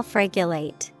 to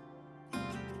self-regulate.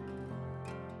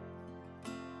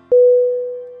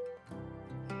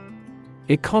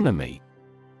 Economy.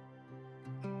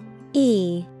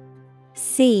 E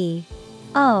C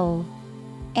O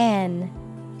N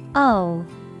O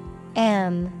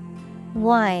M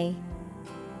Y.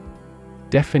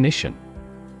 Definition: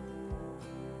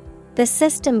 the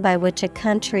system by which a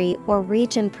country or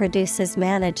region produces,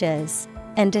 manages,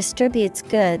 and distributes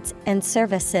goods and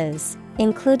services,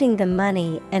 including the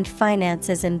money and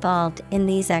finances involved in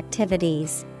these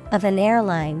activities, of an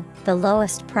airline, the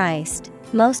lowest priced,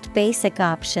 most basic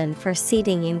option for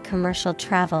seating in commercial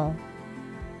travel.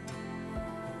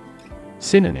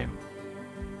 Synonym: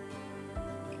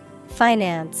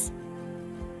 Finance,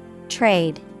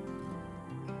 trade,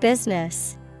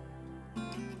 business.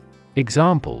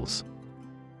 Examples: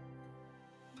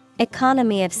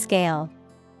 economy of scale,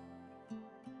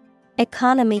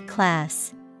 economy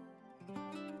class.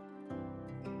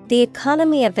 The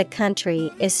economy of the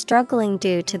country is struggling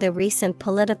due to the recent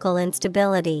political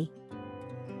instability.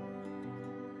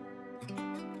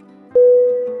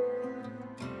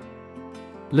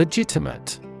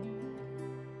 Legitimate.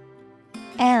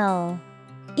 L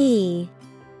E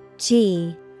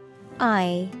G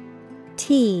I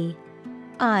T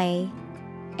I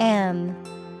M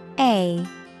A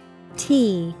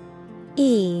T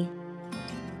E.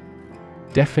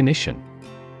 Definition: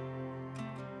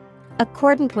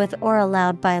 accordant with or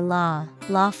allowed by law,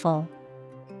 lawful.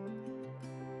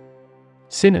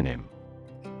 Synonym: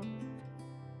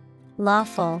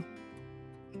 lawful,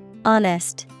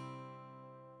 honest,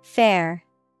 fair.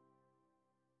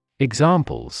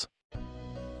 Examples: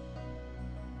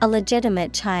 a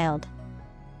legitimate child,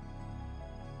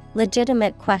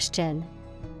 legitimate question.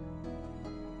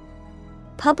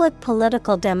 Public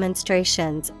political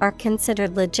demonstrations are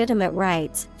considered legitimate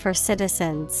rights for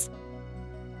citizens.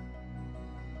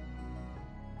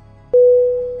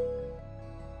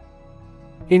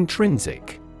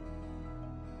 Intrinsic.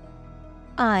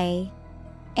 I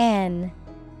N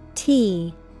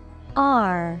T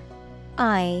R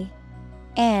I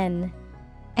N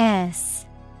S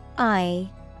I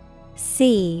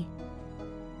C.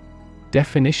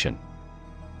 Definition: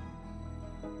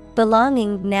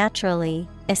 belonging naturally,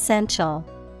 essential.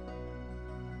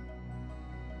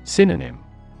 Synonym: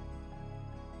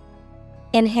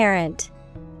 inherent,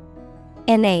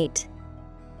 innate,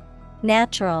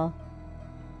 natural.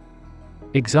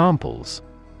 Examples: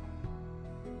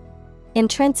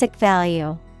 intrinsic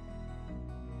value,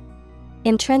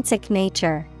 intrinsic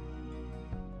nature.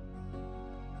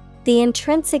 The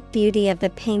intrinsic beauty of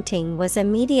the painting was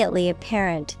immediately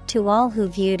apparent to all who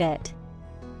viewed it.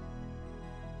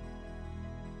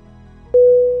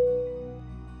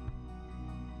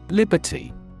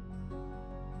 Liberty.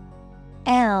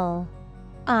 L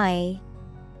I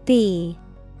B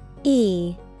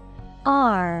E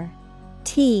R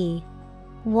T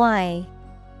Y.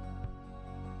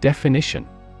 Definition: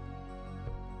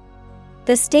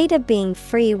 the state of being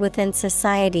free within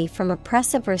society from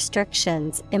oppressive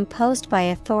restrictions imposed by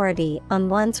authority on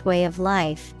one's way of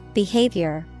life,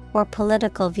 behavior, or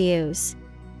political views.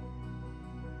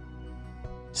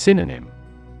 Synonym: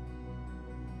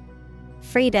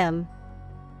 freedom,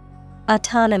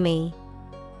 autonomy,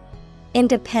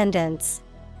 independence.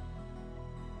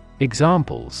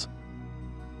 Examples: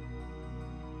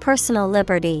 personal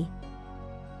liberty,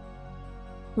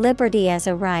 liberty as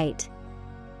a right.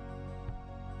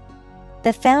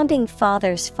 The founding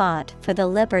fathers fought for the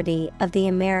liberty of the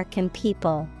American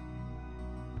people.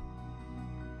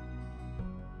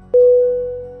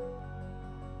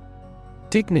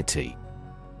 Dignity.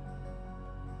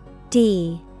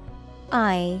 D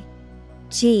I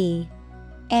G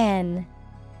N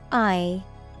I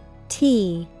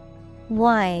T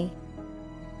Y.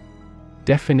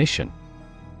 Definition: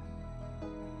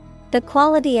 the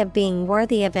quality of being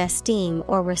worthy of esteem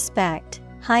or respect,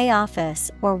 high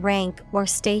office or rank or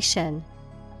station.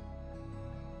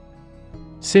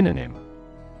 Synonym: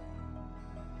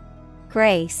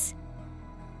 grace,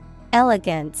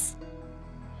 elegance,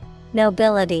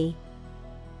 nobility.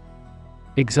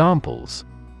 Examples: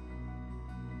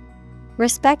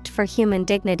 respect for human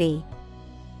dignity,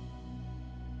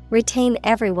 retain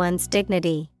everyone's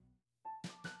dignity.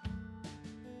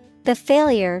 The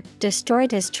failure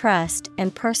destroyed his trust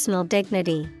and personal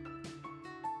dignity.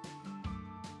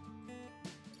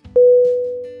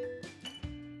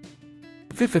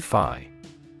 Vivify.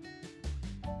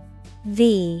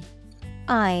 V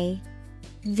I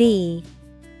V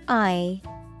I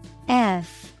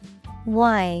F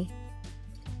Y.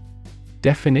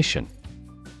 Definition: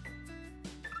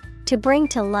 to bring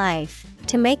to life,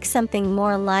 to make something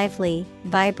more lively,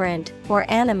 vibrant, or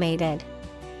animated.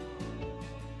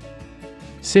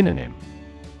 Synonym: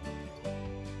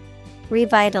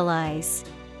 revitalize,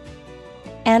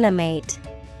 animate,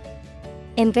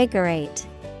 invigorate.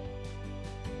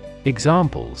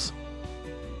 Examples: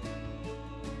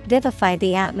 Vivify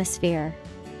the atmosphere.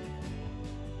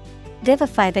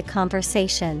 Vivify the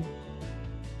conversation.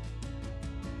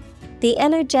 The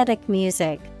energetic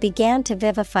music began to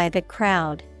vivify the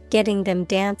crowd, getting them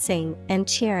dancing and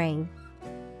cheering.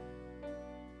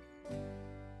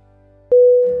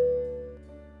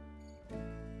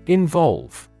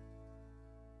 Involve.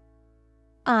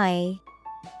 INVOLVE.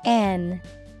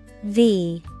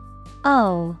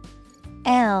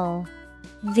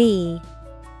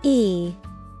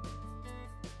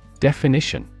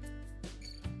 Definition: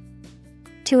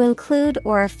 To include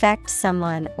or affect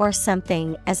someone or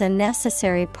something as a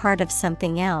necessary part of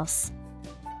something else.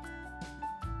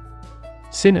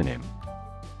 Synonym: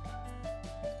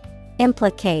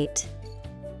 Implicate,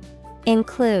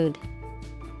 include,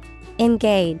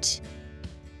 engage.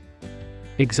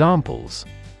 Examples: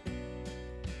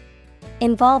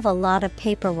 Involve a lot of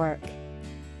paperwork.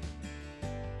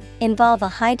 Involve a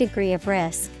high degree of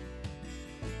risk.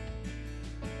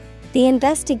 The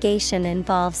investigation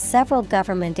involves several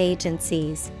government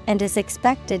agencies and is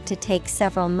expected to take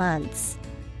several months.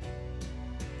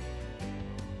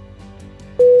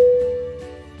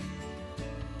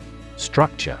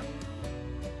 Structure.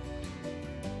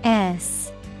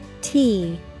 STRUCTURE.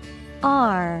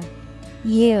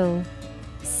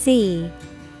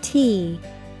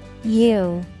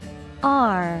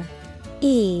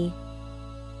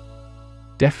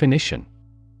 Definition: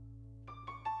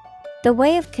 The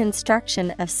way of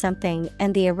construction of something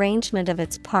and the arrangement of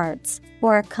its parts,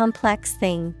 or a complex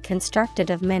thing constructed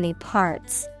of many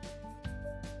parts.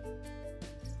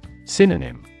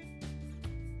 Synonym: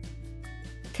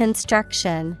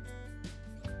 Construction,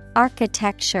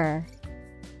 architecture,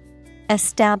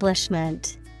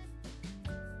 establishment.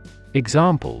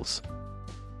 Examples: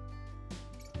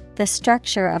 The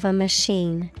structure of a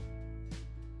machine.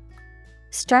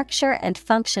 Structure and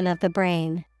function of the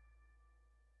brain.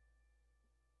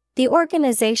 The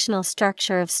organizational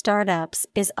structure of startups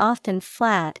is often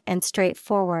flat and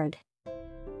straightforward.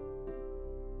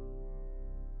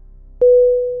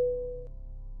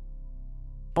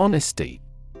 Honesty.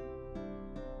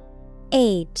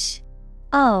 HONESTY.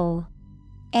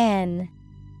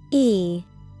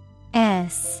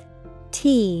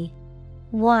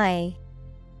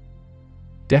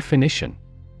 Definition: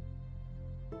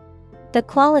 The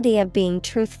quality of being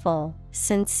truthful,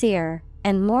 sincere,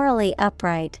 and morally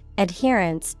upright,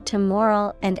 adherence to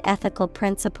moral and ethical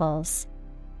principles.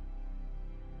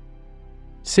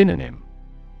 Synonym: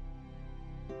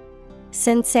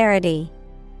 Sincerity,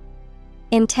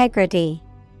 integrity,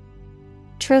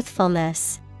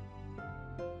 truthfulness.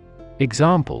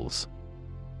 Examples: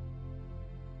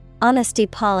 Honesty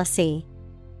policy.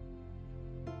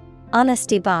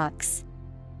 Honesty box.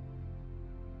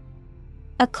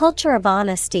 A culture of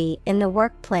honesty in the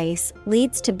workplace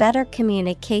leads to better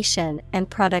communication and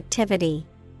productivity.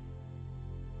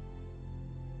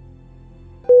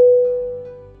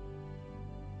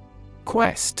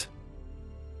 Quest.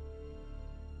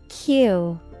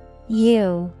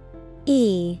 QUEST.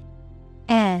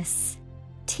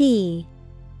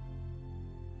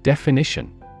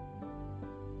 Definition: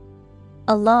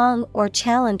 A long or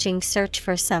challenging search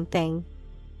for something.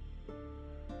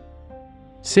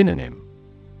 Synonym: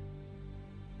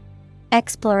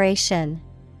 Exploration,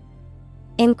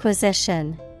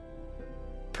 inquisition,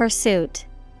 pursuit.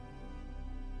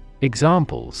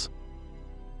 Examples: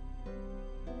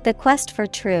 The quest for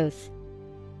truth.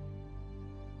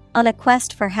 On a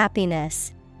quest for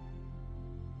happiness.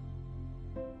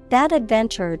 That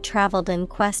adventurer traveled in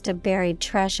quest of buried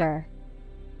treasure.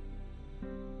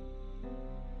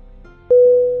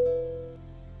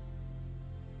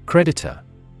 Creditor.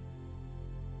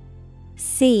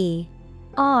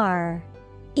 CREDITOR.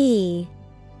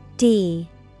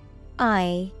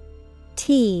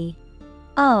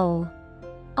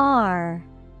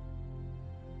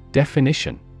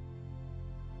 Definition: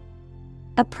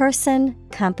 A person,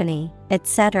 company,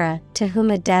 etc., to whom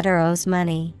a debtor owes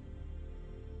money.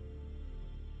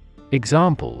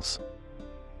 Examples: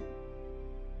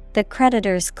 The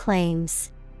creditor's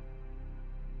claims.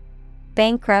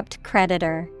 Bankrupt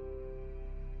creditor.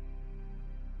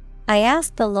 I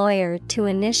asked the lawyer to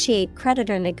initiate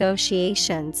creditor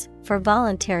negotiations for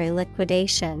voluntary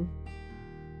liquidation.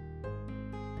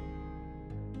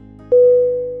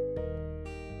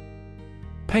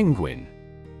 Penguin.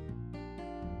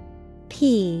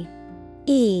 PENGUIN.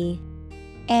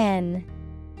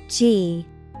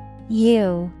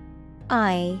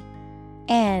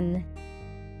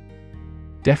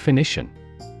 Definition: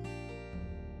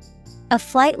 A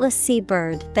flightless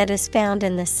seabird that is found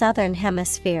in the southern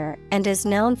hemisphere and is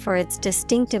known for its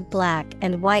distinctive black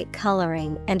and white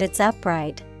coloring and its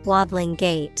upright, waddling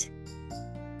gait.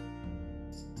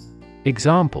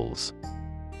 Examples: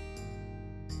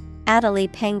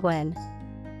 Adelie penguin.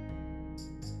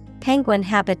 Penguin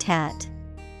habitat.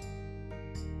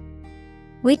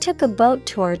 We took a boat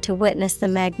tour to witness the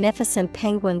magnificent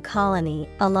penguin colony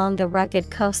along the rugged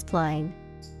coastline.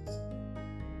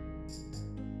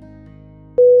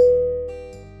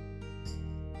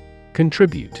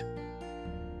 Contribute.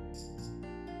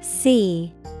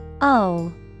 CONTRIBUTE.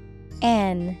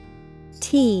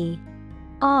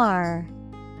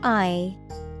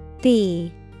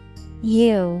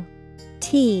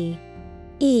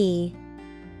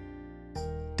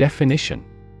 Definition: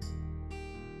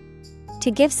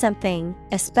 To give something,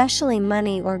 especially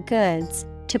money or goods,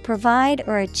 to provide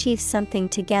or achieve something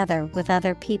together with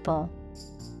other people.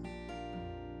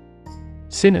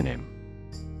 Synonym: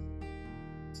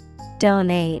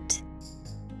 Donate,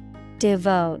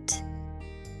 devote,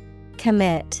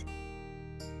 commit.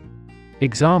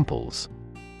 Examples: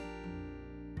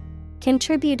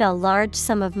 Contribute a large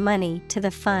sum of money to the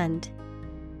fund.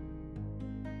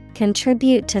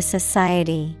 Contribute to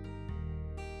society.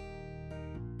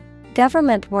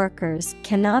 Government workers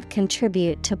cannot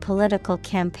contribute to political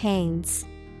campaigns.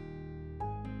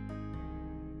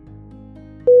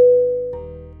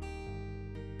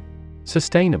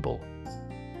 Sustainable.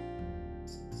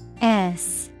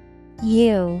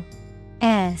 SUSTAINABLE.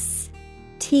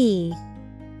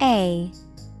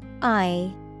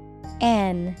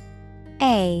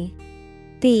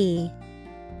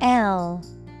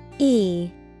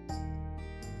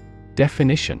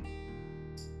 Definition: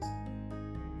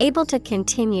 Able to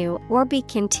continue or be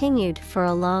continued for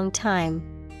a long time.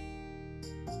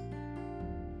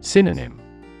 Synonym: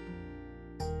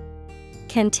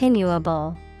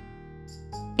 Continuable,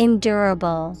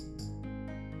 endurable,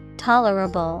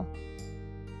 tolerable.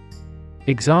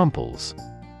 Examples: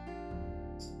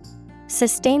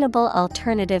 Sustainable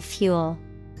alternative fuel.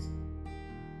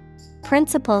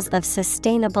 Principles of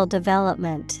sustainable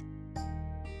development.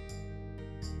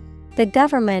 The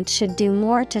government should do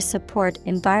more to support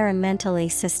environmentally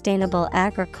sustainable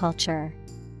agriculture.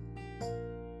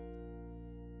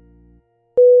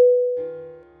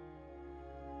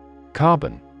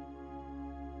 Carbon.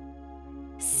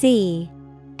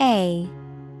 CARBON.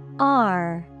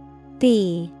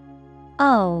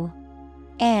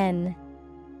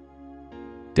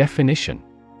 Definition: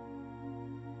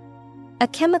 A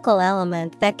chemical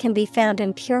element that can be found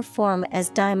in pure form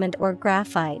as diamond or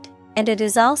graphite, and it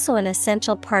is also an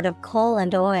essential part of coal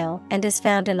and oil and is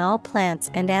found in all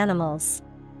plants and animals.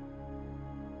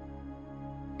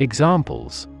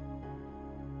 Examples: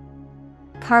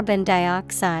 Carbon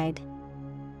dioxide.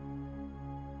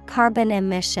 Carbon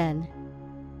emission.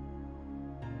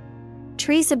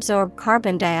 Trees absorb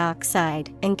carbon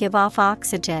dioxide and give off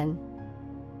oxygen.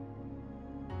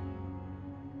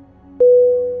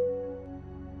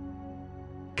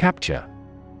 Capture.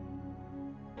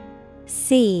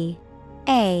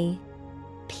 CAPTURE.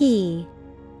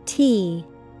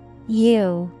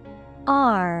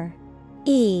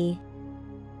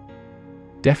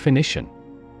 Definition: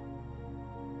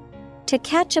 To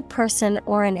catch a person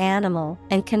or an animal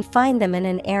and confine them in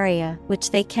an area which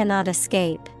they cannot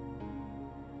escape.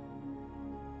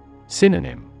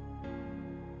 Synonym: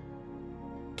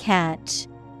 Catch,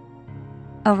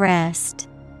 arrest,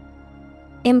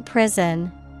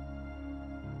 imprison.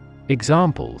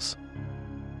 Examples: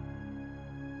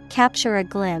 Capture a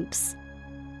glimpse.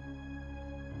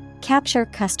 Capture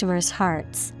customers'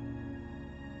 hearts.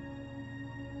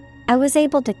 I was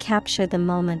able to capture the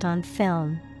moment on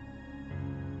film.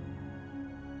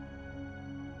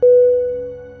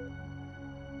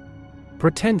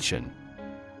 Pretension.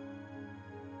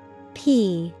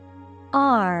 PRETENSION.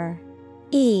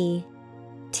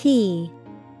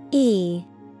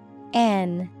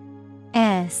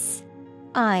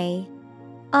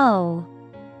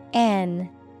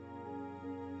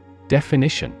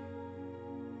 Definition: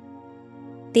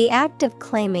 The act of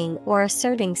claiming or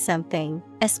asserting something,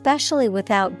 especially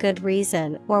without good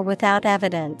reason or without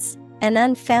evidence, an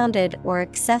unfounded or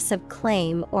excessive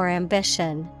claim or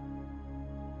ambition.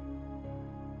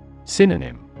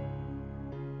 Synonym: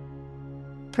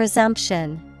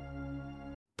 Presumption,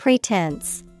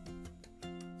 pretense,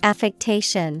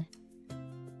 affectation.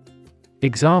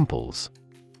 Examples: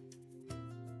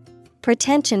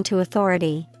 Pretension to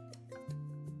authority.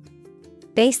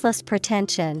 Baseless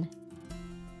pretension.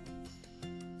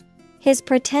 His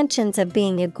pretensions of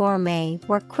being a gourmet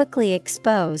were quickly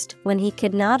exposed when he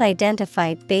could not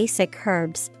identify basic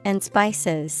herbs and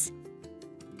spices.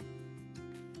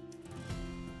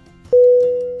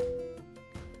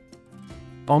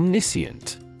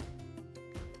 Omniscient.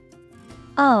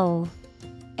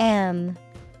 OMNISCIENT.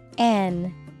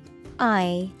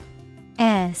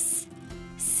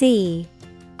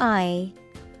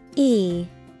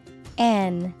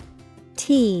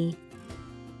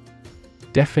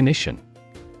 Definition: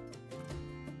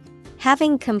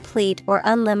 having complete or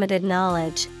unlimited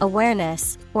knowledge,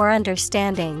 awareness, or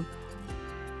understanding.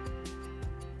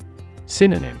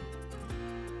 Synonym: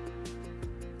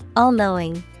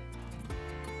 all-knowing,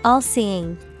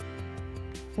 all-seeing,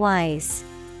 wise.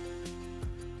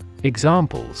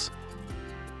 Examples: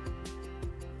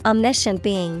 omniscient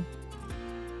being,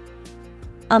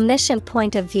 omniscient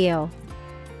point of view.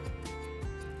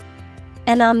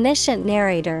 An omniscient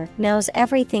narrator knows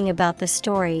everything about the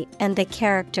story and the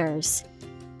characters.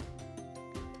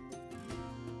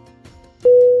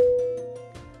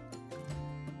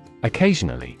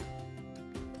 Occasionally.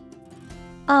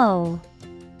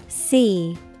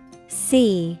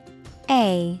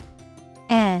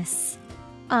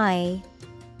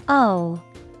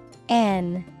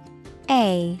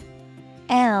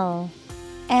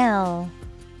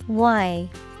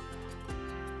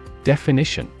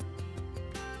 Definition: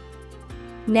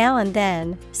 now and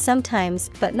then,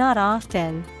 sometimes but not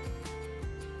often.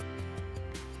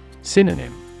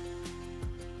 Synonym: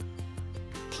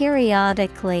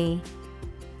 periodically,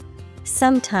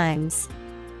 sometimes,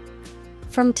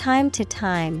 from time to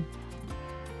time.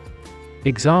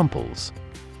 Examples: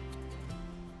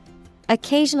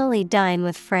 occasionally dine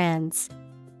with friends,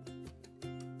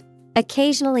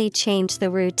 occasionally change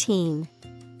the routine.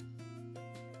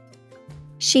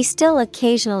 She still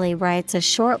occasionally writes a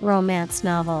short romance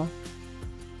novel.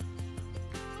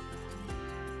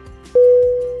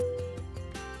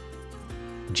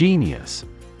 Genius.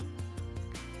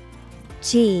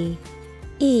 GENIUS.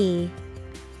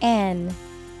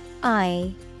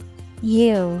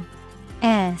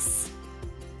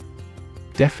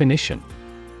 Definition: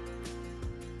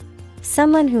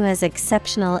 someone who has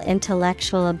exceptional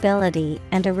intellectual ability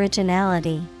and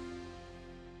originality.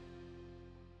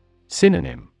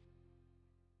 Synonym: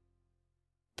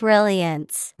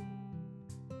 brilliance,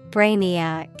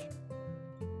 brainiac,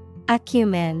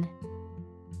 acumen.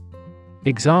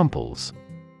 Examples: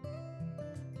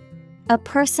 a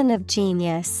person of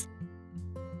genius,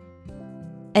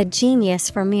 a genius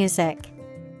for music.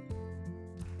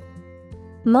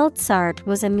 Mozart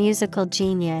was a musical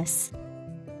genius.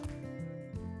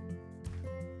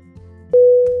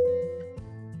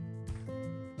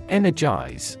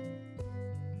 Energize.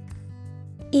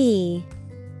 ENERGIZE.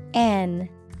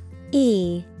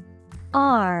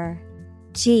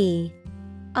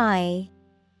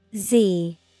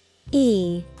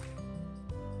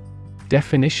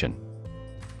 Definition: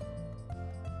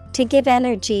 to give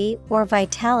energy or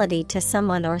vitality to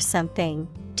someone or something,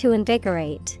 to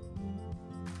invigorate.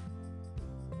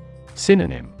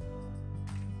 Synonym: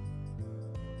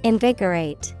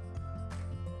 invigorate,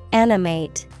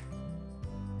 animate,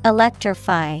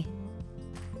 electrify.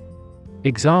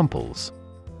 Examples: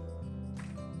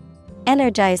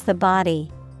 energize the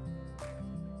body,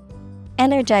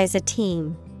 energize a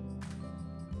team.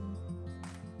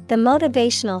 The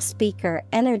motivational speaker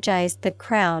energized the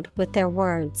crowd with their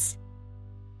words.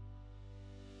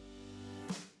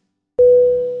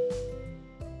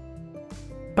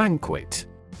 Banquet.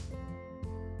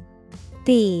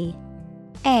 BANQUET.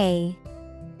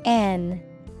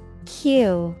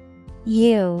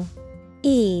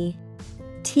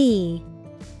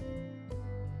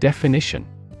 Definition: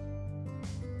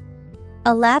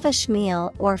 a lavish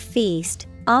meal or feast,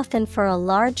 often for a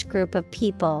large group of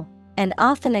people, and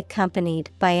often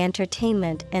accompanied by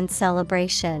entertainment and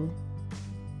celebration.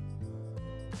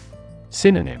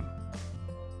 Synonym: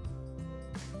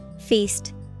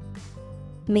 feast,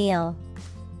 meal,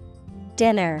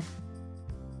 dinner.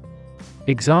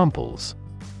 Examples: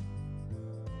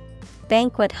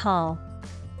 banquet hall,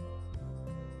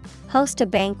 host a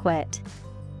banquet.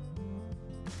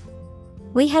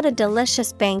 We had a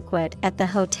delicious banquet at the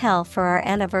hotel for our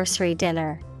anniversary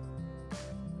dinner.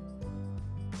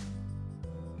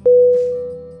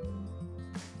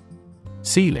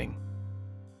 Ceiling.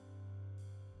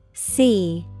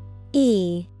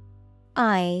 CEILING.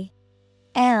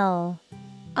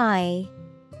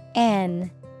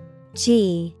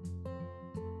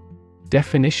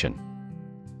 Definition: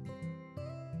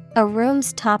 a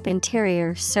room's top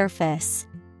interior surface.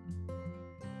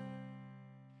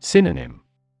 Synonym: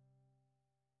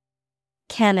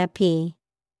 canopy,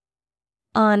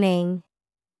 awning,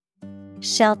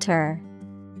 shelter.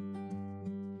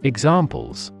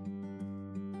 Examples: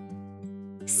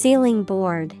 Ceiling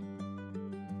board,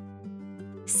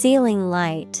 ceiling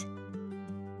light.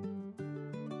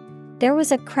 There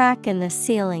was a crack in the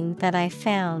ceiling that I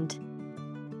found.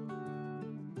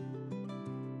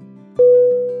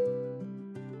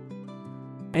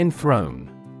 Enthrone.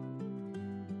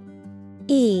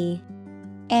 E-N-T-H-R-O-N-E.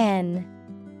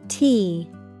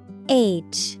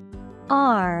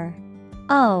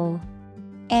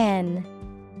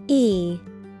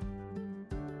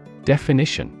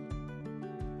 Definition: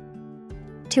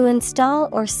 To install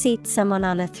or seat someone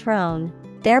on a throne,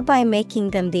 thereby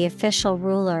making them the official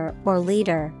ruler or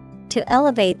leader. To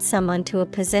elevate someone to a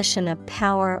position of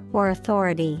power or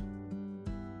authority.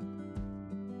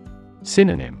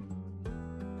 Synonym: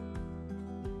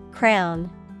 Crown,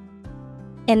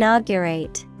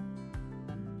 inaugurate,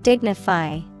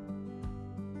 dignify.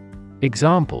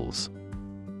 Examples: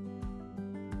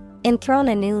 Enthrone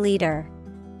a new leader.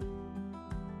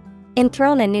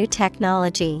 Enthrone a new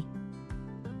technology.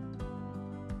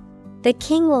 The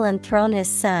king will enthrone his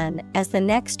son as the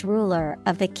next ruler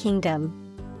of the kingdom.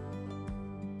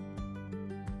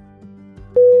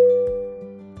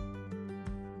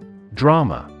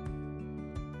 Drama.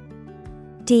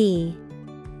 D-R-A-M-A.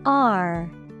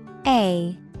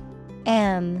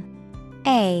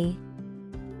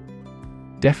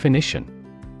 Definition: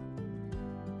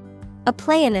 A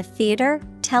play in a theater,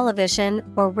 television,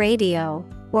 or radio,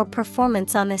 or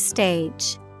performance on a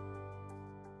stage.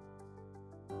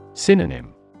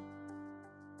 Synonym: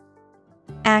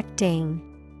 Acting,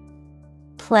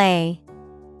 play,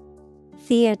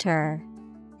 theater.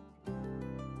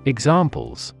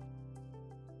 Examples: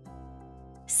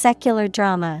 Secular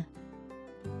drama.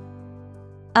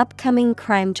 Upcoming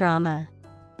crime drama.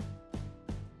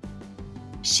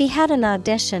 She had an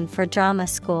audition for drama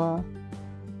school.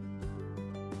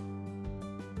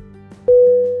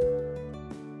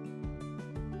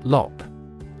 Lop.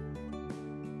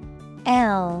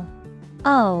 L-O-P.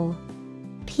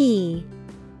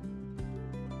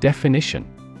 Definition: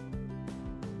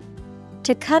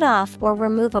 To cut off or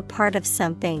remove a part of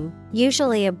something,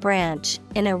 usually a branch,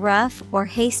 in a rough or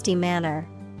hasty manner.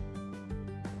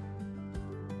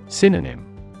 Synonym: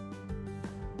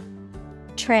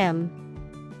 Trim,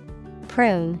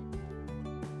 prune,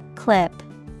 clip.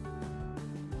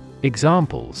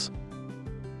 Examples: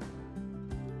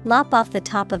 Lop off the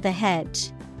top of the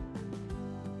hedge.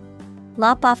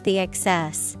 Lop off the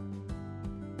excess.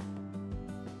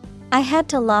 I had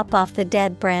to lop off the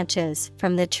dead branches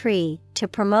from the tree to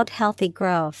promote healthy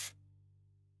growth.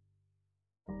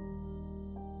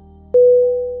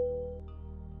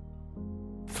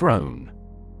 Throne.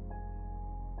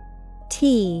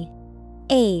 T-H-R-O-N-E.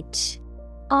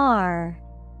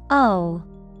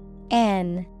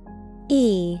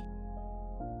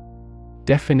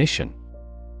 Definition: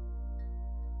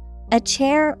 A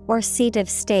chair or seat of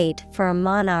state for a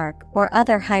monarch or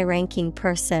other high-ranking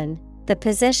person, the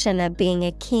position of being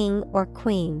a king or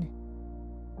queen.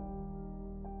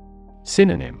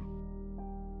 Synonym: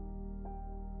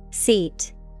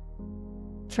 Seat,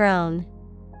 throne,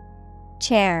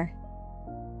 chair.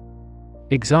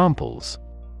 Examples: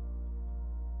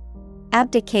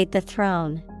 Abdicate the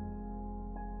throne.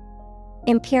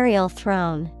 Imperial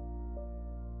throne.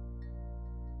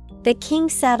 The king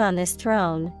sat on his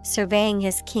throne, surveying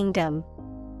his kingdom.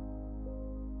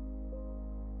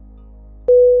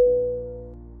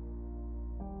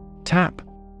 Tap.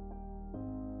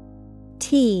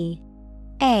 T-A-P.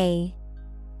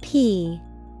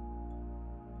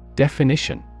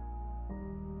 Definition: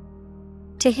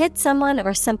 To hit someone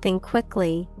or something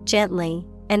quickly, gently,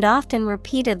 and often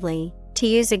repeatedly, to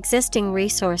use existing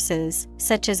resources,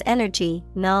 such as energy,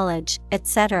 knowledge,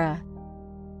 etc.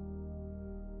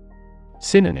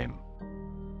 Synonym: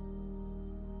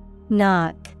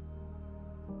 Knock,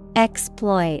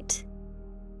 exploit,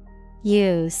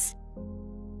 use.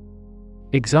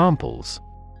 Examples: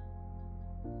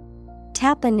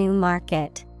 Tap a new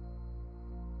market.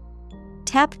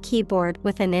 Tap keyboard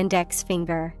with an index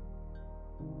finger.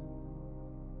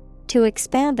 To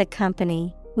expand the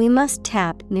company, we must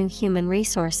tap new human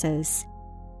resources.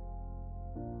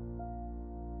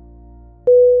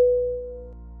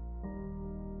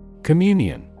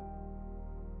 Communion.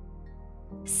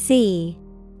 C-O-M-M-U-N-I-O-N.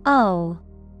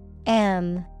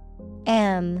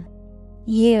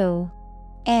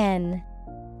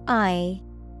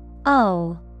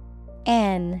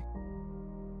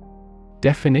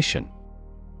 Definition: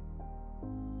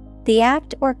 The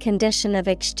act or condition of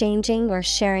exchanging or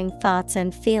sharing thoughts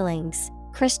and feelings.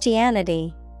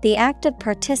 Christianity, the act of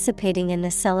participating in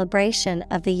the celebration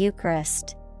of the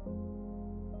Eucharist.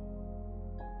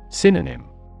 Synonym: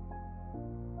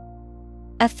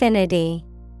 Affinity,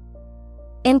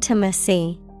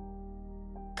 intimacy,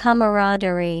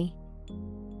 camaraderie.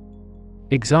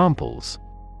 Examples: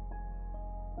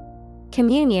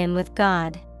 Communion with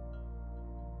God.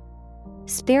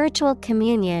 Spiritual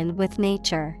communion with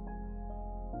nature.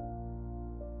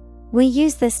 We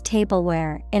use this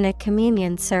tableware in a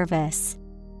communion service.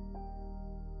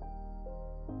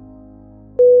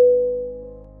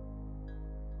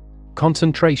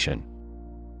 Concentration.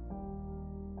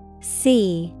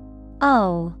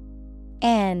 CONCENTRATION.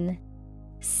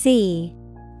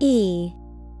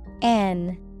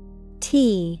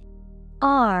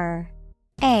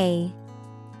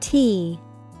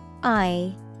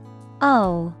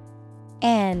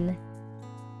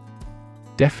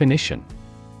 Definition: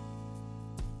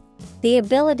 the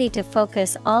ability to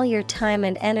focus all your time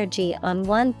and energy on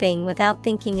one thing without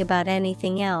thinking about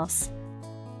anything else.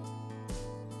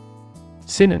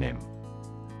 Synonym: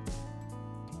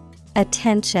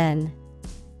 Attention,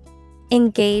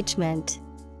 engagement,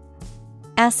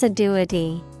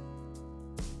 assiduity.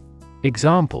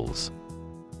 Examples: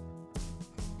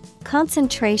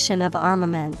 concentration of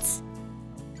armaments.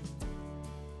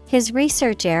 His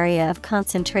research area of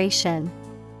concentration.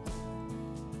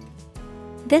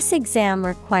 This exam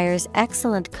requires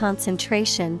excellent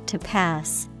concentration to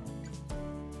pass.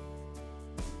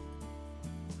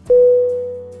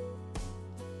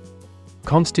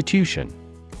 Constitution.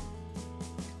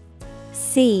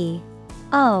 CONSTITUTION.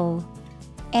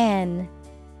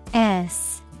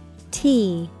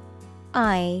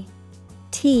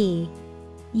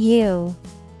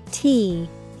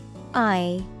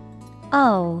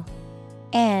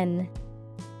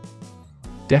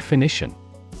 Definition: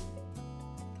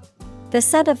 the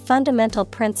set of fundamental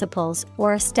principles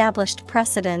or established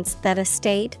precedents that a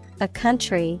state, a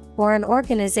country, or an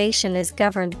organization is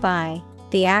governed by,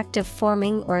 the act of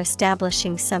forming or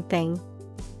establishing something.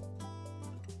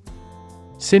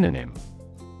 Synonym: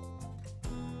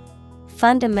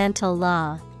 fundamental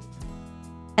law,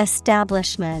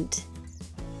 establishment,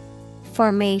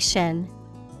 formation.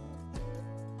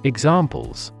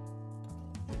 Examples: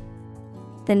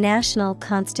 the national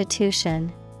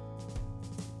constitution.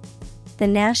 The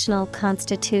national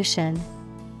constitution.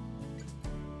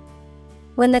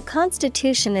 When the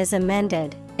Constitution is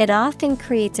amended, it often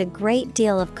creates a great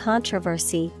deal of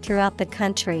controversy throughout the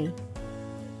country.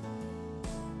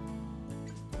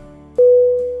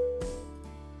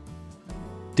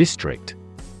 District.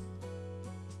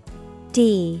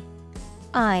 DISTRICT.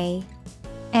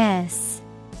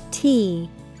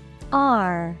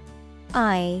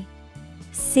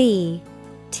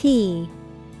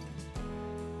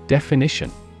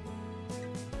 Definition: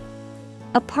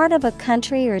 a part of a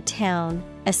country or town,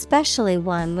 especially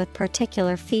one with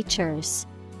particular features.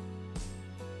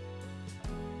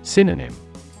 Synonym: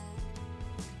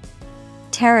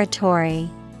 territory,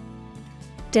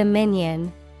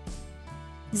 dominion,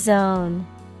 zone.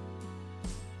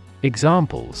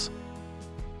 Examples: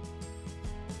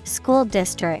 school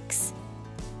districts,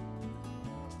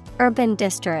 urban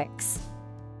districts.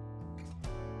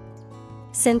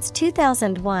 Since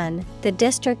 2001, the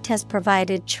district has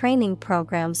provided training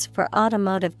programs for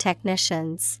automotive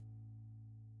technicians.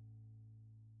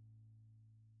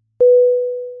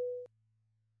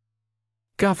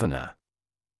 Governor.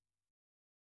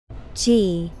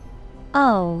 GOVERNOR.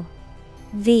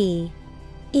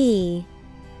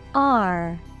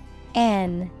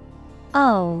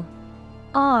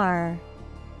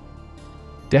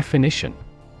 Definition: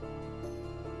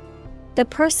 the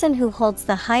person who holds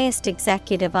the highest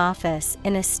executive office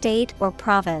in a state or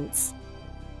province.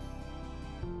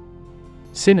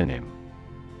 Synonym: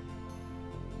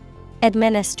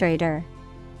 administrator,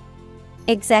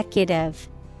 executive,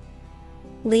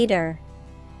 leader.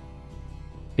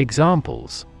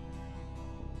 Examples: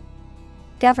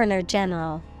 governor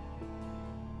general,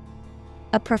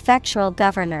 a prefectural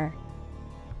governor.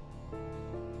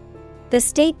 The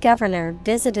state governor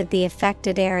visited the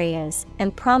affected areas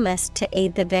and promised to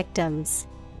aid the victims.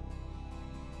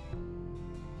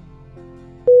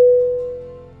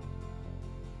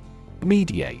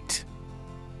 Mediate.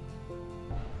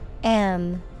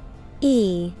 MEDIATE.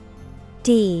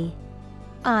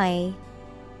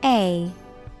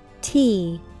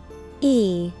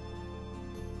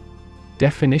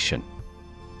 Definition: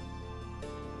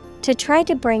 to try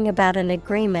to bring about an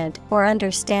agreement or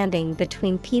understanding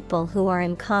between people who are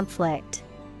in conflict.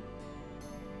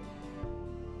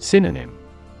 Synonym: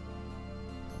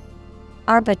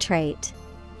 arbitrate,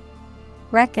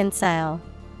 reconcile,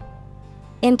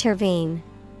 Intervene.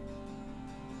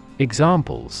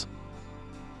 Examples: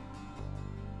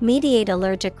 Mediate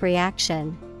allergic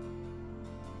reaction.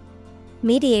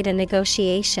 Mediate a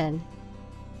negotiation.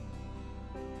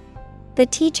 The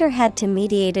teacher had to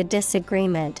mediate a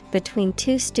disagreement between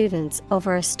two students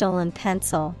over a stolen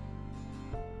pencil.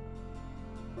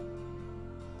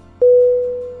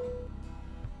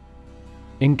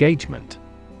 Engagement.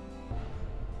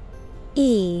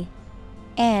 E-N-G-A-G-E-M-E-N-T.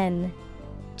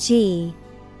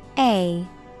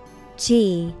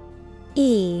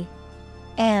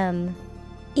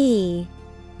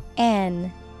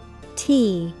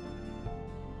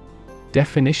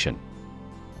 Definition: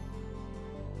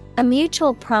 A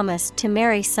mutual promise to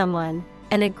marry someone,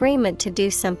 an agreement to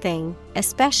do something,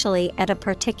 especially at a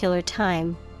particular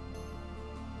time.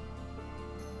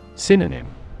 Synonym: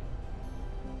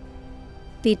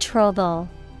 Betrothal,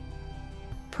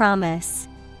 promise,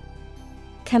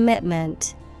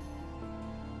 commitment.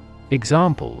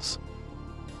 Examples: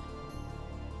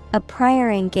 A prior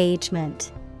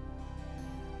engagement.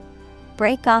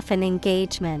 Break off an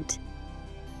engagement.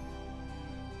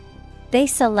 They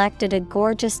selected a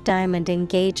gorgeous diamond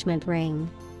engagement ring.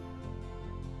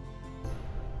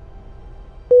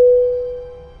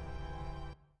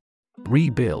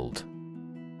 Rebuild.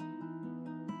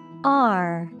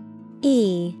 R-E-B-U-I-L-D.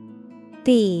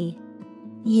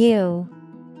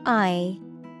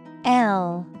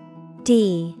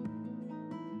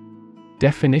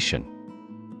 Definition: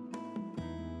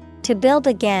 To build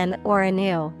again or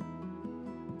anew.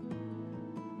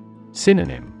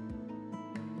 Synonym: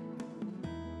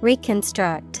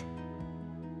 Reconstruct,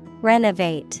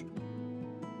 renovate,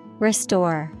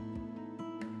 restore.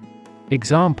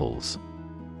 Examples: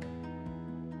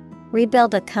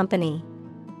 Rebuild a company.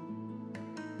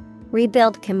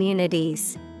 Rebuild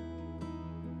communities.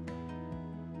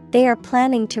 They are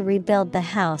planning to rebuild the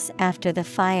house after the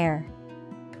fire.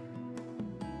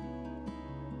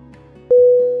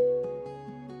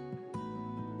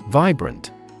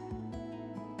 Vibrant.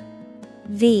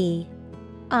 V-I-B-R-A-N-T.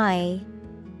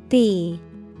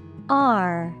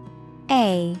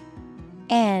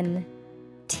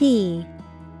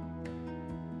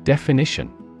 Definition: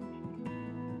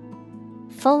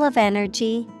 Full of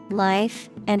energy, life,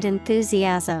 and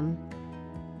enthusiasm.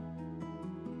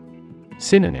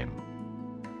 Synonym: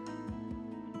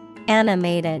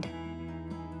 Animated,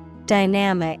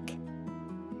 dynamic,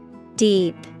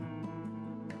 deep.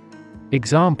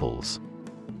 Examples: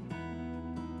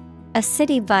 A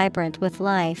city vibrant with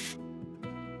life.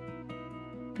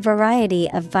 Variety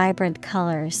of vibrant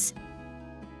colors.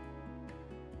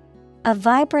 A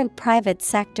vibrant private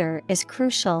sector is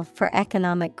crucial for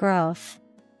economic growth.